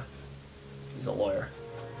 Dr. Fraser. He's a lawyer.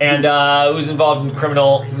 And who's involved in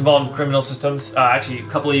criminal systems. Actually, a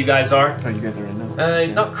couple of you guys are. Oh, you guys already know.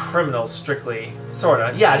 Not criminals, strictly.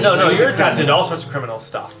 Sorta. Yeah, no, you're tapped into all sorts of criminal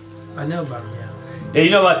stuff. I know about him. Yeah. Yeah, you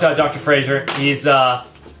know about Dr. Fraser. He's, you know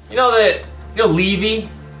Levy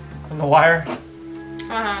from The Wire?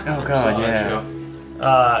 Oh god, yeah.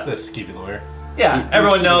 The skeevy lawyer. Yeah,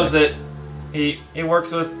 everyone knows that he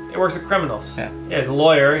works with criminals. Yeah. He's a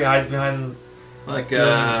lawyer. He hides behind Like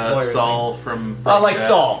lawyer Saul things. from... like Breaking Bad.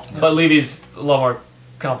 Saul, but Levy's a lot more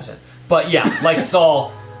competent. But yeah, like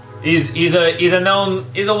Saul, he's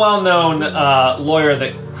a well-known lawyer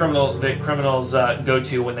that criminals go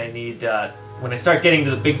to when they need when they start getting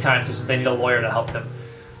to the big time systems. They need a lawyer to help them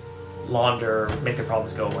launder, make their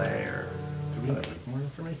problems go away, or Do we need more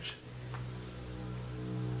information?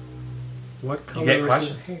 What color get is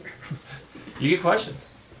questions. his hair? you get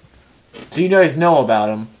questions. So you guys know about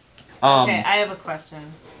him. Okay, I have a question.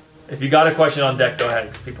 If you got a question on deck, go ahead,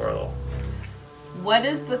 because people are a little. What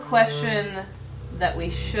is the question that we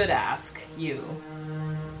should ask you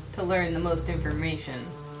to learn the most information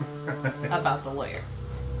about the lawyer?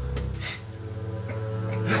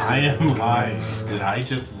 I am lying. Did I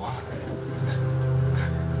just lie?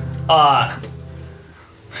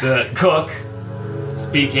 The cook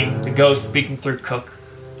speaking, the ghost speaking through cook.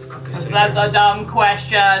 The cook is saying, That's a dumb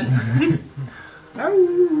question.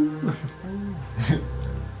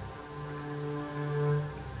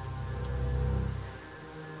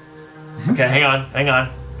 okay, hang on.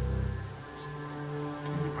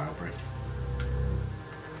 Bio break.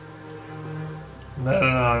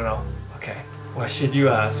 No. Okay, what should you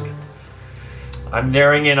ask? I'm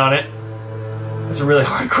narrowing in on it. It's a really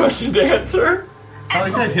hard question to answer. I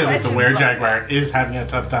like the idea that the were-jaguar is having a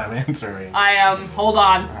tough time answering. I hold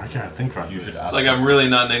on. I gotta think about You this. should It's ask. like I'm really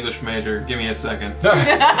not an English major. Give me a second.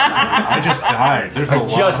 I just died. There's a I lot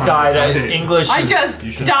just on died. the plate. English I is just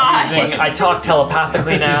you should- died. confusing. I talk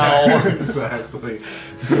telepathically now. Exactly.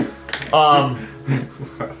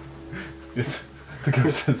 The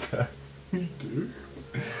ghost says that.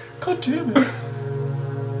 God damn it.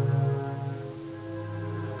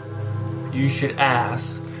 You should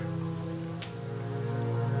ask.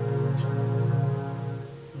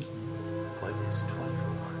 What is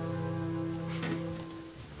 24?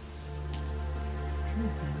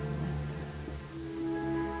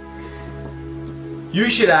 You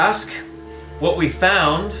should ask what we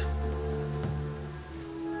found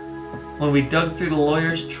when we dug through the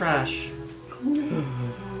lawyer's trash. Ooh,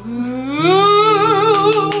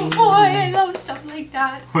 boy, I love stuff like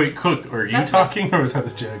that. Wait, Cook, are you talking or was that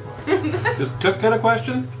the jaguar? Does Cook get a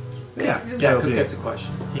question? Yeah. Yeah, Cook gets a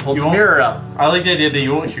question. He holds You the won't- mirror up. I like the idea that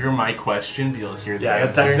you won't hear my question, but you'll hear the Yeah,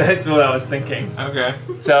 answer. that's what I was thinking. Okay.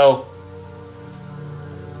 So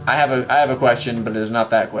I have a question, but it is not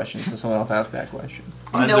that question, so someone else ask that question.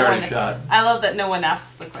 Mine's No already one- shot. I love that no one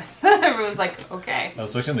asks the question. Everyone's like, okay. I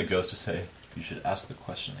was expecting the ghost to say, you should ask the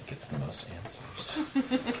question that gets the most answers. So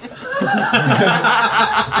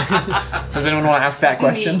does anyone want to ask that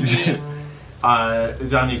question?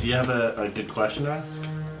 Donnie, do you have a good question to ask?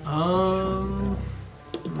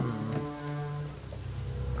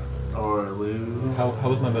 Or Lou? How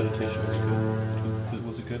was my meditation?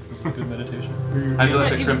 Was it good? Was it a good meditation? I do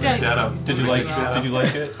like the You've Crimson done- Shadow. Did you like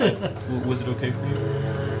it? Was it okay for you?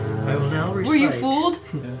 I will now recite. Were you fooled?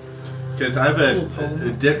 Because I have It's a little poem.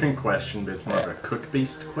 a different question, but it's more of a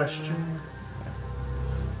cook-based question.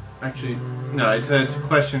 Actually, no, it's a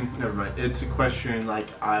question. Never mind. It's a question like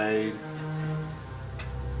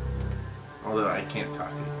although I can't talk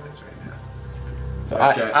to you guys right now. So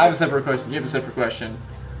Okay. I have a separate question. You have a separate question.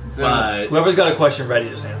 So, But Whoever's got a question ready,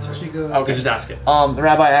 just answer. She goes, okay. Just ask it. The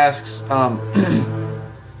rabbi asks,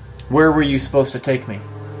 where were you supposed to take me?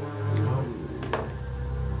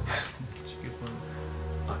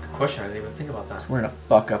 Good question. I didn't even think about that. We're gonna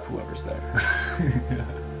fuck up whoever's there.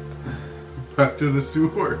 back to the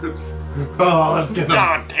sewers. Oh, let's get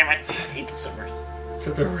them. damn it! I hate the sewers.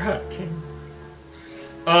 To the Rat King.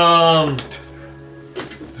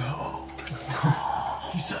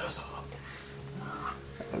 He set us up.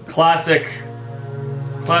 Classic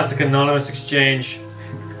anonymous exchange.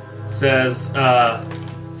 Says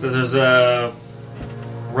there's a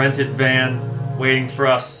rented van waiting for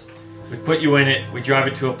us. We put you in it. We drive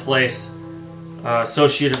it to a place.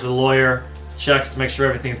 Associate of the lawyer checks to make sure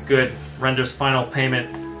everything's good. Renders final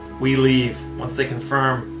payment. We leave. Once they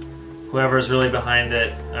confirm whoever is really behind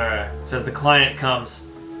it, says the client comes,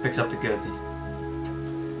 picks up the goods.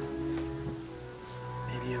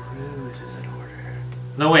 Maybe a ruse is in order.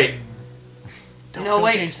 No, wait.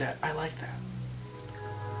 Don't change that. I like that.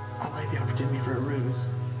 I like the opportunity for a ruse.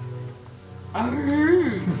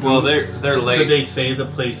 Well, they're late. Did they say the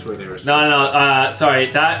place where they were? No.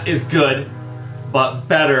 Sorry, that is good, but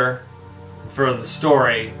better for the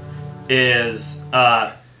story is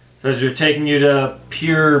says you're taking you to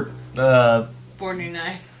Pier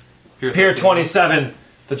 49. Pier 27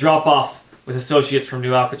 to drop off with associates from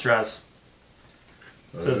New Alcatraz.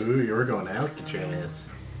 Says, Ooh, you were going Alcatraz.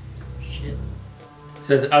 Shit.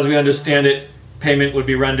 Says as we understand it, payment would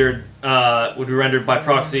be rendered by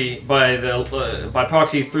proxy by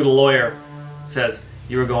proxy through the lawyer. Says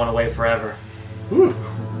you were going away forever. Ooh.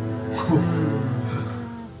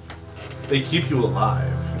 They keep you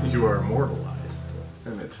alive. You are immortalized,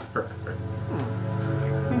 and it's forever.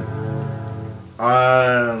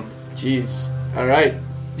 Jeez. All right.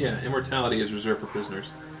 Yeah, immortality is reserved for prisoners.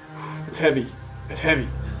 It's heavy. It's heavy.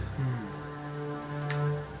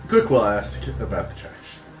 Cook will ask about the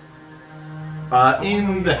trash.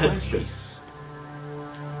 In the headspace,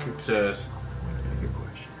 Cook says,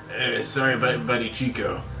 sorry, buddy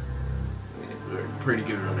Chico. We're pretty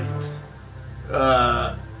good roommates.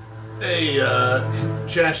 Hey,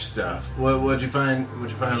 trash stuff. What'd you find? What'd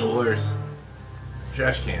you find in the lawyer's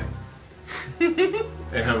trash can?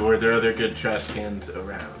 And were there other good trash cans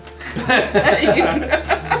around?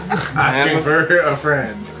 Asking for a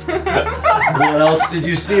friend. What else did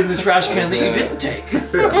you see in the trash can that you didn't take?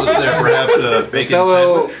 Was there perhaps a bacon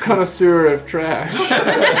Fellow sandwich? connoisseur of trash.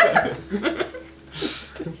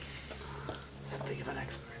 Something of an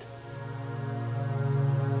expert.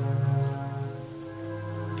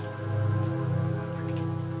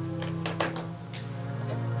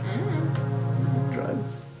 Some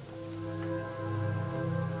drugs.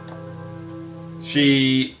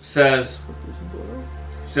 She says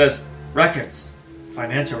records,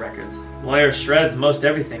 financial records. Lawyer shreds most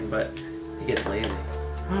everything, but he gets lazy.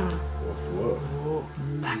 Whoa.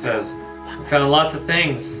 Says we found lots of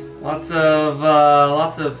things, lots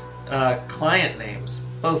of client names,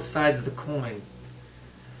 both sides of the coin.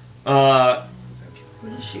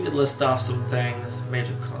 She would list off some things,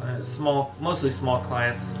 major clients, mostly small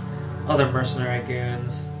clients, other mercenary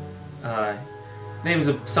goons. Names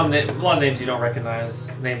of a lot of names you don't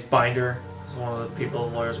recognize. Names Binder is one of the people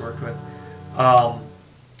the lawyers worked with,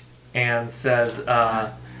 and says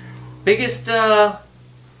biggest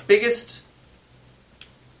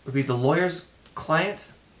would be the lawyer's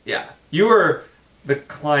client. Yeah, you were the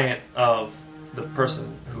client of the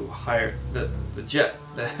person who hired the jet.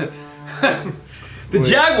 The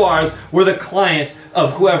Jaguars were the client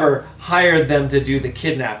of whoever hired them to do the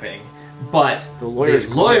kidnapping. But The lawyer's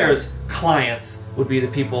lawyer's clients would be the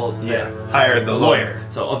people that Hired the lawyer.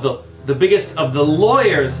 So of the biggest of the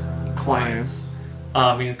lawyer's clients,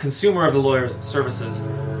 consumer of the lawyer's services,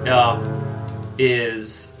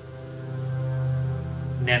 is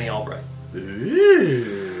Nanny Albright.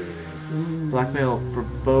 Blackmail for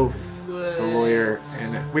both the lawyer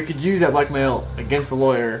and we could use that blackmail against the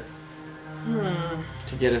lawyer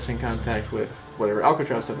to get us in contact with whatever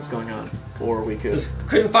Alcatraz stuff is going on, or we could. Just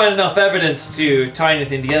couldn't find enough evidence to tie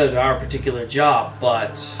anything together to our particular job,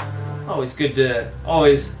 but always good to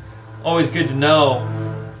know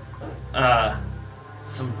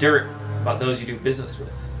some dirt about those you do business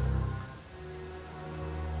with.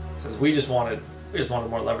 Says we just wanted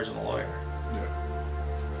more leverage on the lawyer.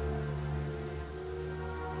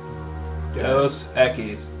 Dos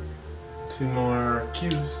Ekis. 2 more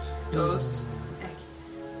cues. Dos.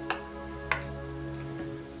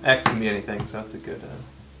 X can be anything, so that's a good.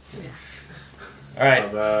 All right,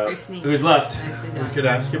 Very sneaky. who's left? Nicely We done. could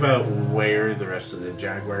ask about where the rest of the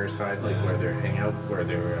Jaguars hide, like where their hangout, where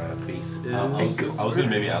their base is. I was gonna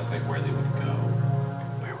maybe ask like where they would go.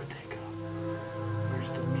 Where would they go?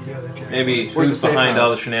 Where's the meeting of the Jaguars? Maybe Where's who's the safe behind all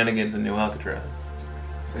the house? shenanigans in New Alcatraz?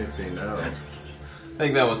 If they know. I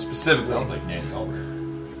think that was specifically. Sounds like Nanny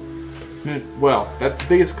Albright. Well, that's the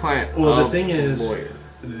biggest client. Well, the of thing is, lawyer.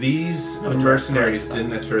 these mercenaries didn't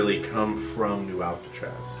necessarily come from New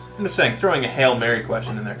Alcatraz. I'm just saying, throwing a Hail Mary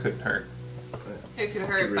question in there couldn't hurt. It could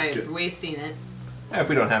hurt by risk it. wasting it. Yeah, if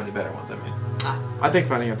we don't have any better ones, I mean. I think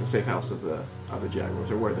finding out the safe house of the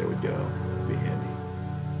jaguars or where they would go would be handy.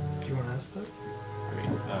 Do you want to ask that? I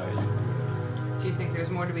mean, Do you think there's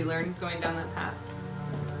more to be learned going down that path?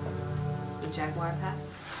 The jaguar path?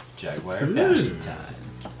 Jaguar fashion time.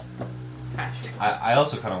 Fashion. I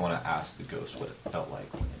also kind of want to ask the ghost what it felt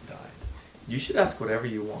like when it died. You should ask whatever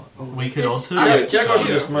you want. We could also. Jaguars are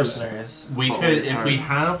just mercenaries. We could, if we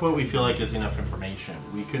have what we feel like is enough information,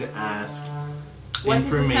 we could ask What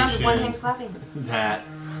does the sound of one hand information clapping? that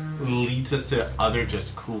leads us to other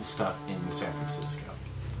just cool stuff in San Francisco.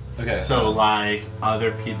 Okay. So, like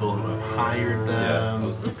other people who have hired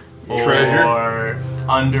them, or Treasure.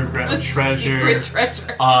 underground treasure, Secret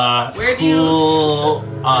treasure. Where do you- cool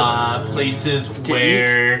places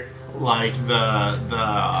where like the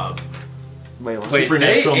Layla.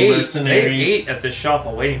 Supernatural mercenaries. They ate at this shop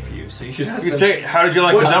while waiting for you, so you should ask You them. could say, how did you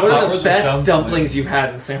like the What are dumplings? the best dumplings you've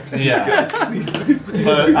had in San Francisco? Yeah.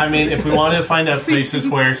 But I mean, if we want to find out places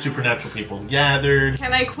where supernatural people gathered,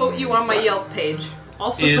 Can I quote you on my Yelp page?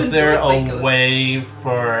 Also, is there enjoyed by a ghosts. way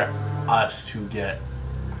for us to get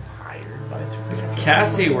hired by supernatural?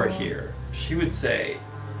 Cassie were here, she would say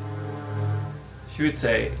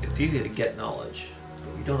it's easy to get knowledge,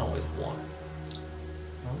 but you don't always want it.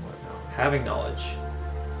 Having knowledge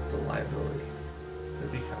is a liability.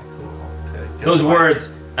 That'd be kind of cool. to get Those hired.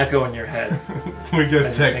 words echo in your head. We get a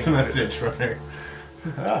As you text think about message this. from her.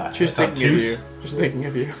 Just I thought thinking of juice. you. Just thinking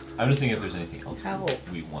of you. I'm just thinking if there's anything else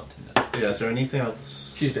we want to know. Yeah, is there anything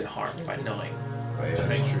else? She's been harmed by knowing Oh, yeah,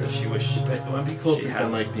 things that's that true. she wish. It would be cool if She we had-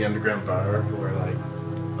 found like the underground bar where like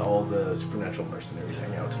all the supernatural mercenaries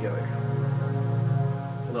hang out together.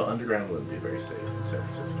 Although underground wouldn't be very safe in San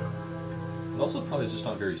Francisco. Also, probably just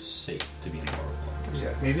not very safe to be in a bar with.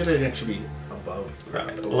 Yeah, maybe they'd actually be above.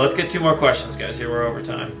 Right. Well, let's get 2 more questions, guys. Here we're over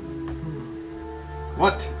time.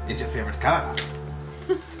 What is your favorite color?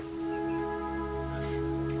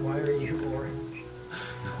 Why are you orange?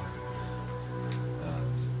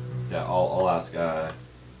 Yeah, I'll ask.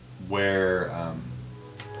 Where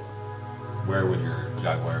would your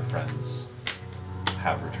jaguar friends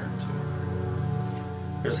have returned to?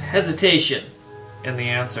 There's hesitation in the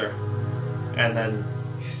answer, and then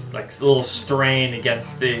like a little strain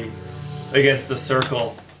against the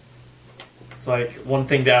circle. It's like one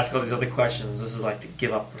thing to ask all these other questions. This is like to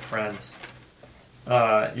give up your friends.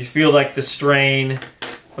 You feel like the strain,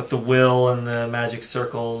 but the will and the magic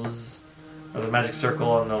circles, or the magic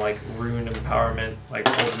circle and the like rune empowerment, like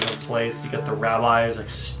holds it in place. You got the rabbis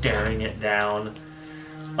like staring it down.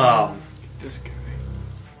 This guy.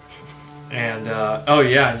 And oh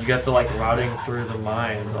yeah, you got the like routing through the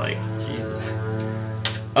mind, like Jesus.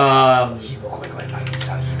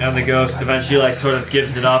 And the ghost eventually like sort of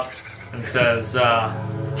gives it up and says, "God,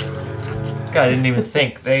 I didn't even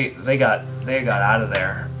think they got out of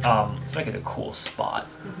there. Let's make it a cool spot.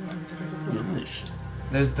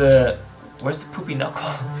 Where's the poopy knuckle?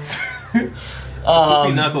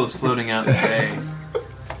 Poopy Knuckle is floating out in the bay.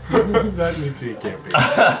 That needs to be a campaign.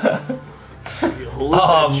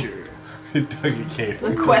 Dougie Cave.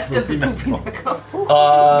 The quest of the poopy knuckle.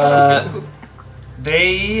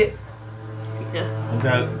 They Yeah. What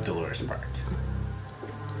about Dolores Park?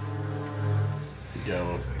 You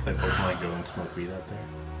go play Pokemon Go and smoke weed out there.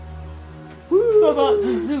 What about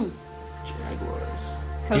the zoo?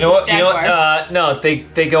 Jaguars. You know what? No,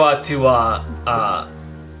 they go out to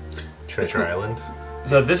Treasure Island.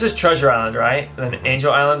 So this is Treasure Island, right? And then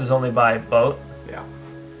Angel Island is only by boat. Yeah.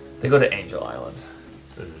 They go to Angel Island.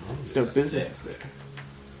 There's no businesses there.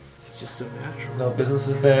 It's just so natural. No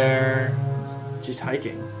businesses there. Just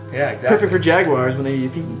hiking. Yeah, exactly. Perfect for jaguars when they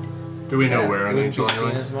need to feed. Do we know Yeah, where on wouldn't Angel be seen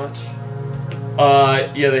Island? as much.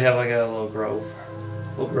 Yeah, they have like a little grove.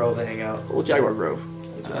 They hang out. Little jaguar grove.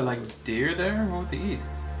 Like deer there? What would they eat?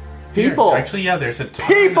 People! Actually, yeah, there's a ton.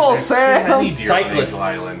 People, there's too Sam! many deer Cyclists. on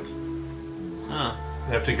Angel Island. Huh.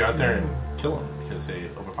 They have to go out there and kill them because they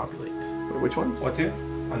overpopulate. Which ones? What deer?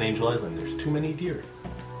 On Angel Island, there's too many deer.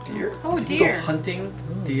 Deer. Oh, You deer. go hunting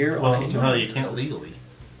deer Well, on Angel no, Island? you can't legally.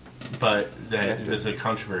 But there's a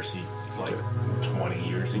controversy like 20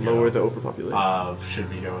 years ago Lower the overpopulation. of should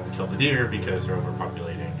we go and kill the deer because they're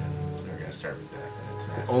overpopulating and they're going to starve to death. And it's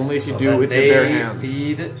nasty. Only if you So do then it with your they bare hands.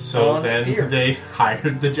 feed So on then deer. they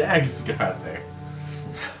hired the Jags to go out there.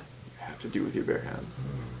 You have to do it with your bare hands.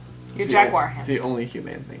 Your It's the jaguar only- hands. It's the only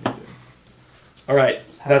humane thing to do. All right,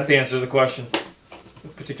 that's the answer to the question. A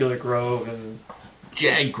particular grove in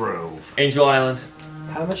Jag Grove. Angel Island.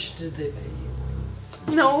 How much did they pay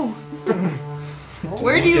you? No.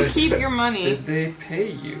 Where do you keep your money? Did they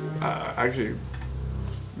pay you? Actually,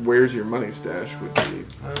 where's your money stash would be.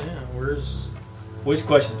 Oh yeah, where's Which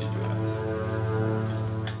question did you ask?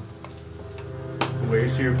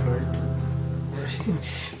 Where's your part?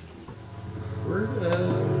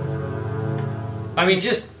 I mean,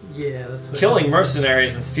 just Yeah, that's like, killing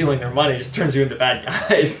mercenaries and stealing their money just turns you into bad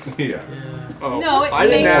guys. Yeah. Oh, No, it I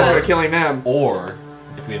didn't makes ask us- for killing them. Or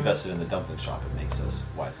if we invested in the dumpling shop, it makes us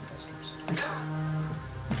wise investors.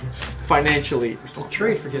 Financially. It's a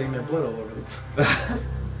trade for getting their blood all over the place.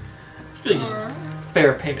 It's really just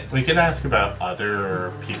fair payment. We could ask about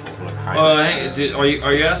other people who have hired. Hey,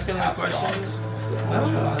 are you asking that Past question? jobs. I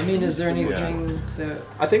don't know. I mean, is there anything that...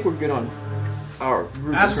 I think we're good on our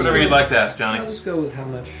group. Ask whatever you'd like to ask, I'll Johnny. just go with how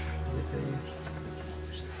much they pay you.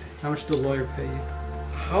 How much did the lawyer pay you?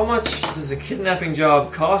 How much does a kidnapping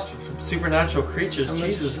job cost from supernatural creatures? How much-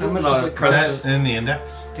 Jesus, how this is much does not it Is impressive. that in the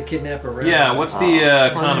index? To kidnap a rat? Yeah, what's the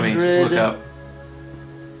economy? Just look up.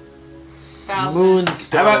 1,000.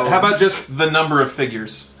 Moonstone. How about just the number of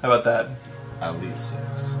figures? How about that? At least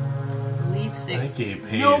 6. At least I 6. think he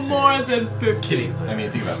pays No in more than 50. kitty. I mean,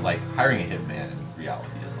 think about like hiring a hitman in reality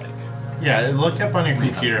is like Yeah, look up on your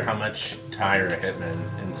computer how much to hire a hitman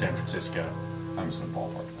in San Francisco. I'm just gonna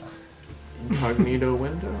ballpark that. Incognito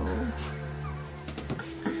window.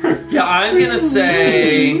 Yeah, I'm gonna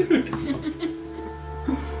say.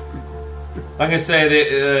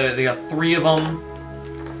 They got 3 of them.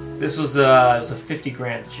 This was it was a 50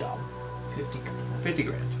 grand job. 50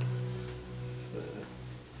 grand.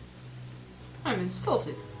 I'm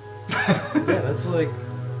insulted. Yeah, that's like...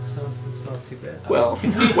 It's not too bad. Well,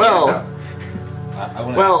 I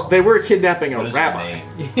wanna well, ask, they were kidnapping a what is your rabbi.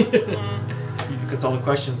 name? That's all the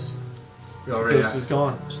questions. We already Ghost is asked.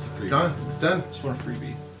 gone. Just a freebie. Gone. It's done. Just want a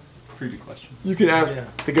freebie. Freebie question. You can ask Yeah.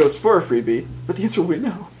 the ghost for a freebie, but the answer will be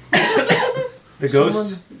no. The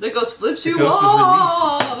ghost. The ghost flips you ghost is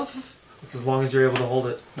off. It's as long as you're able to hold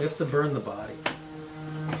it. We have to burn the body.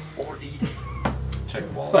 Check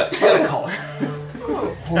the wall. But you gotta call her.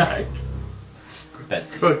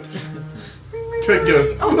 Betsy. Cook. Cook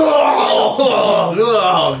goes, oh,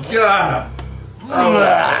 God.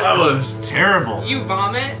 That was terrible. You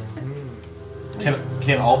vomit.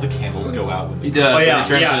 Can all the candles go out when He the does. Oh yeah, He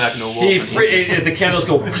turns yeah. into a wolf. The candles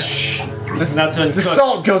go whoosh, and that's when The Cook,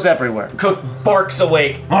 salt goes everywhere. Cook barks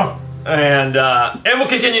awake, and we'll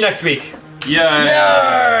continue next week. Yeah.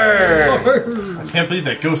 I can't believe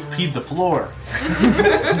that ghost peed the floor.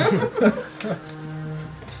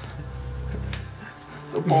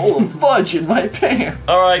 It's a bowl of fudge in my pants.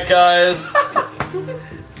 All right, guys.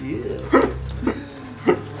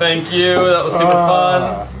 Thank you. That was super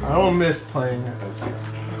fun. I don't miss playing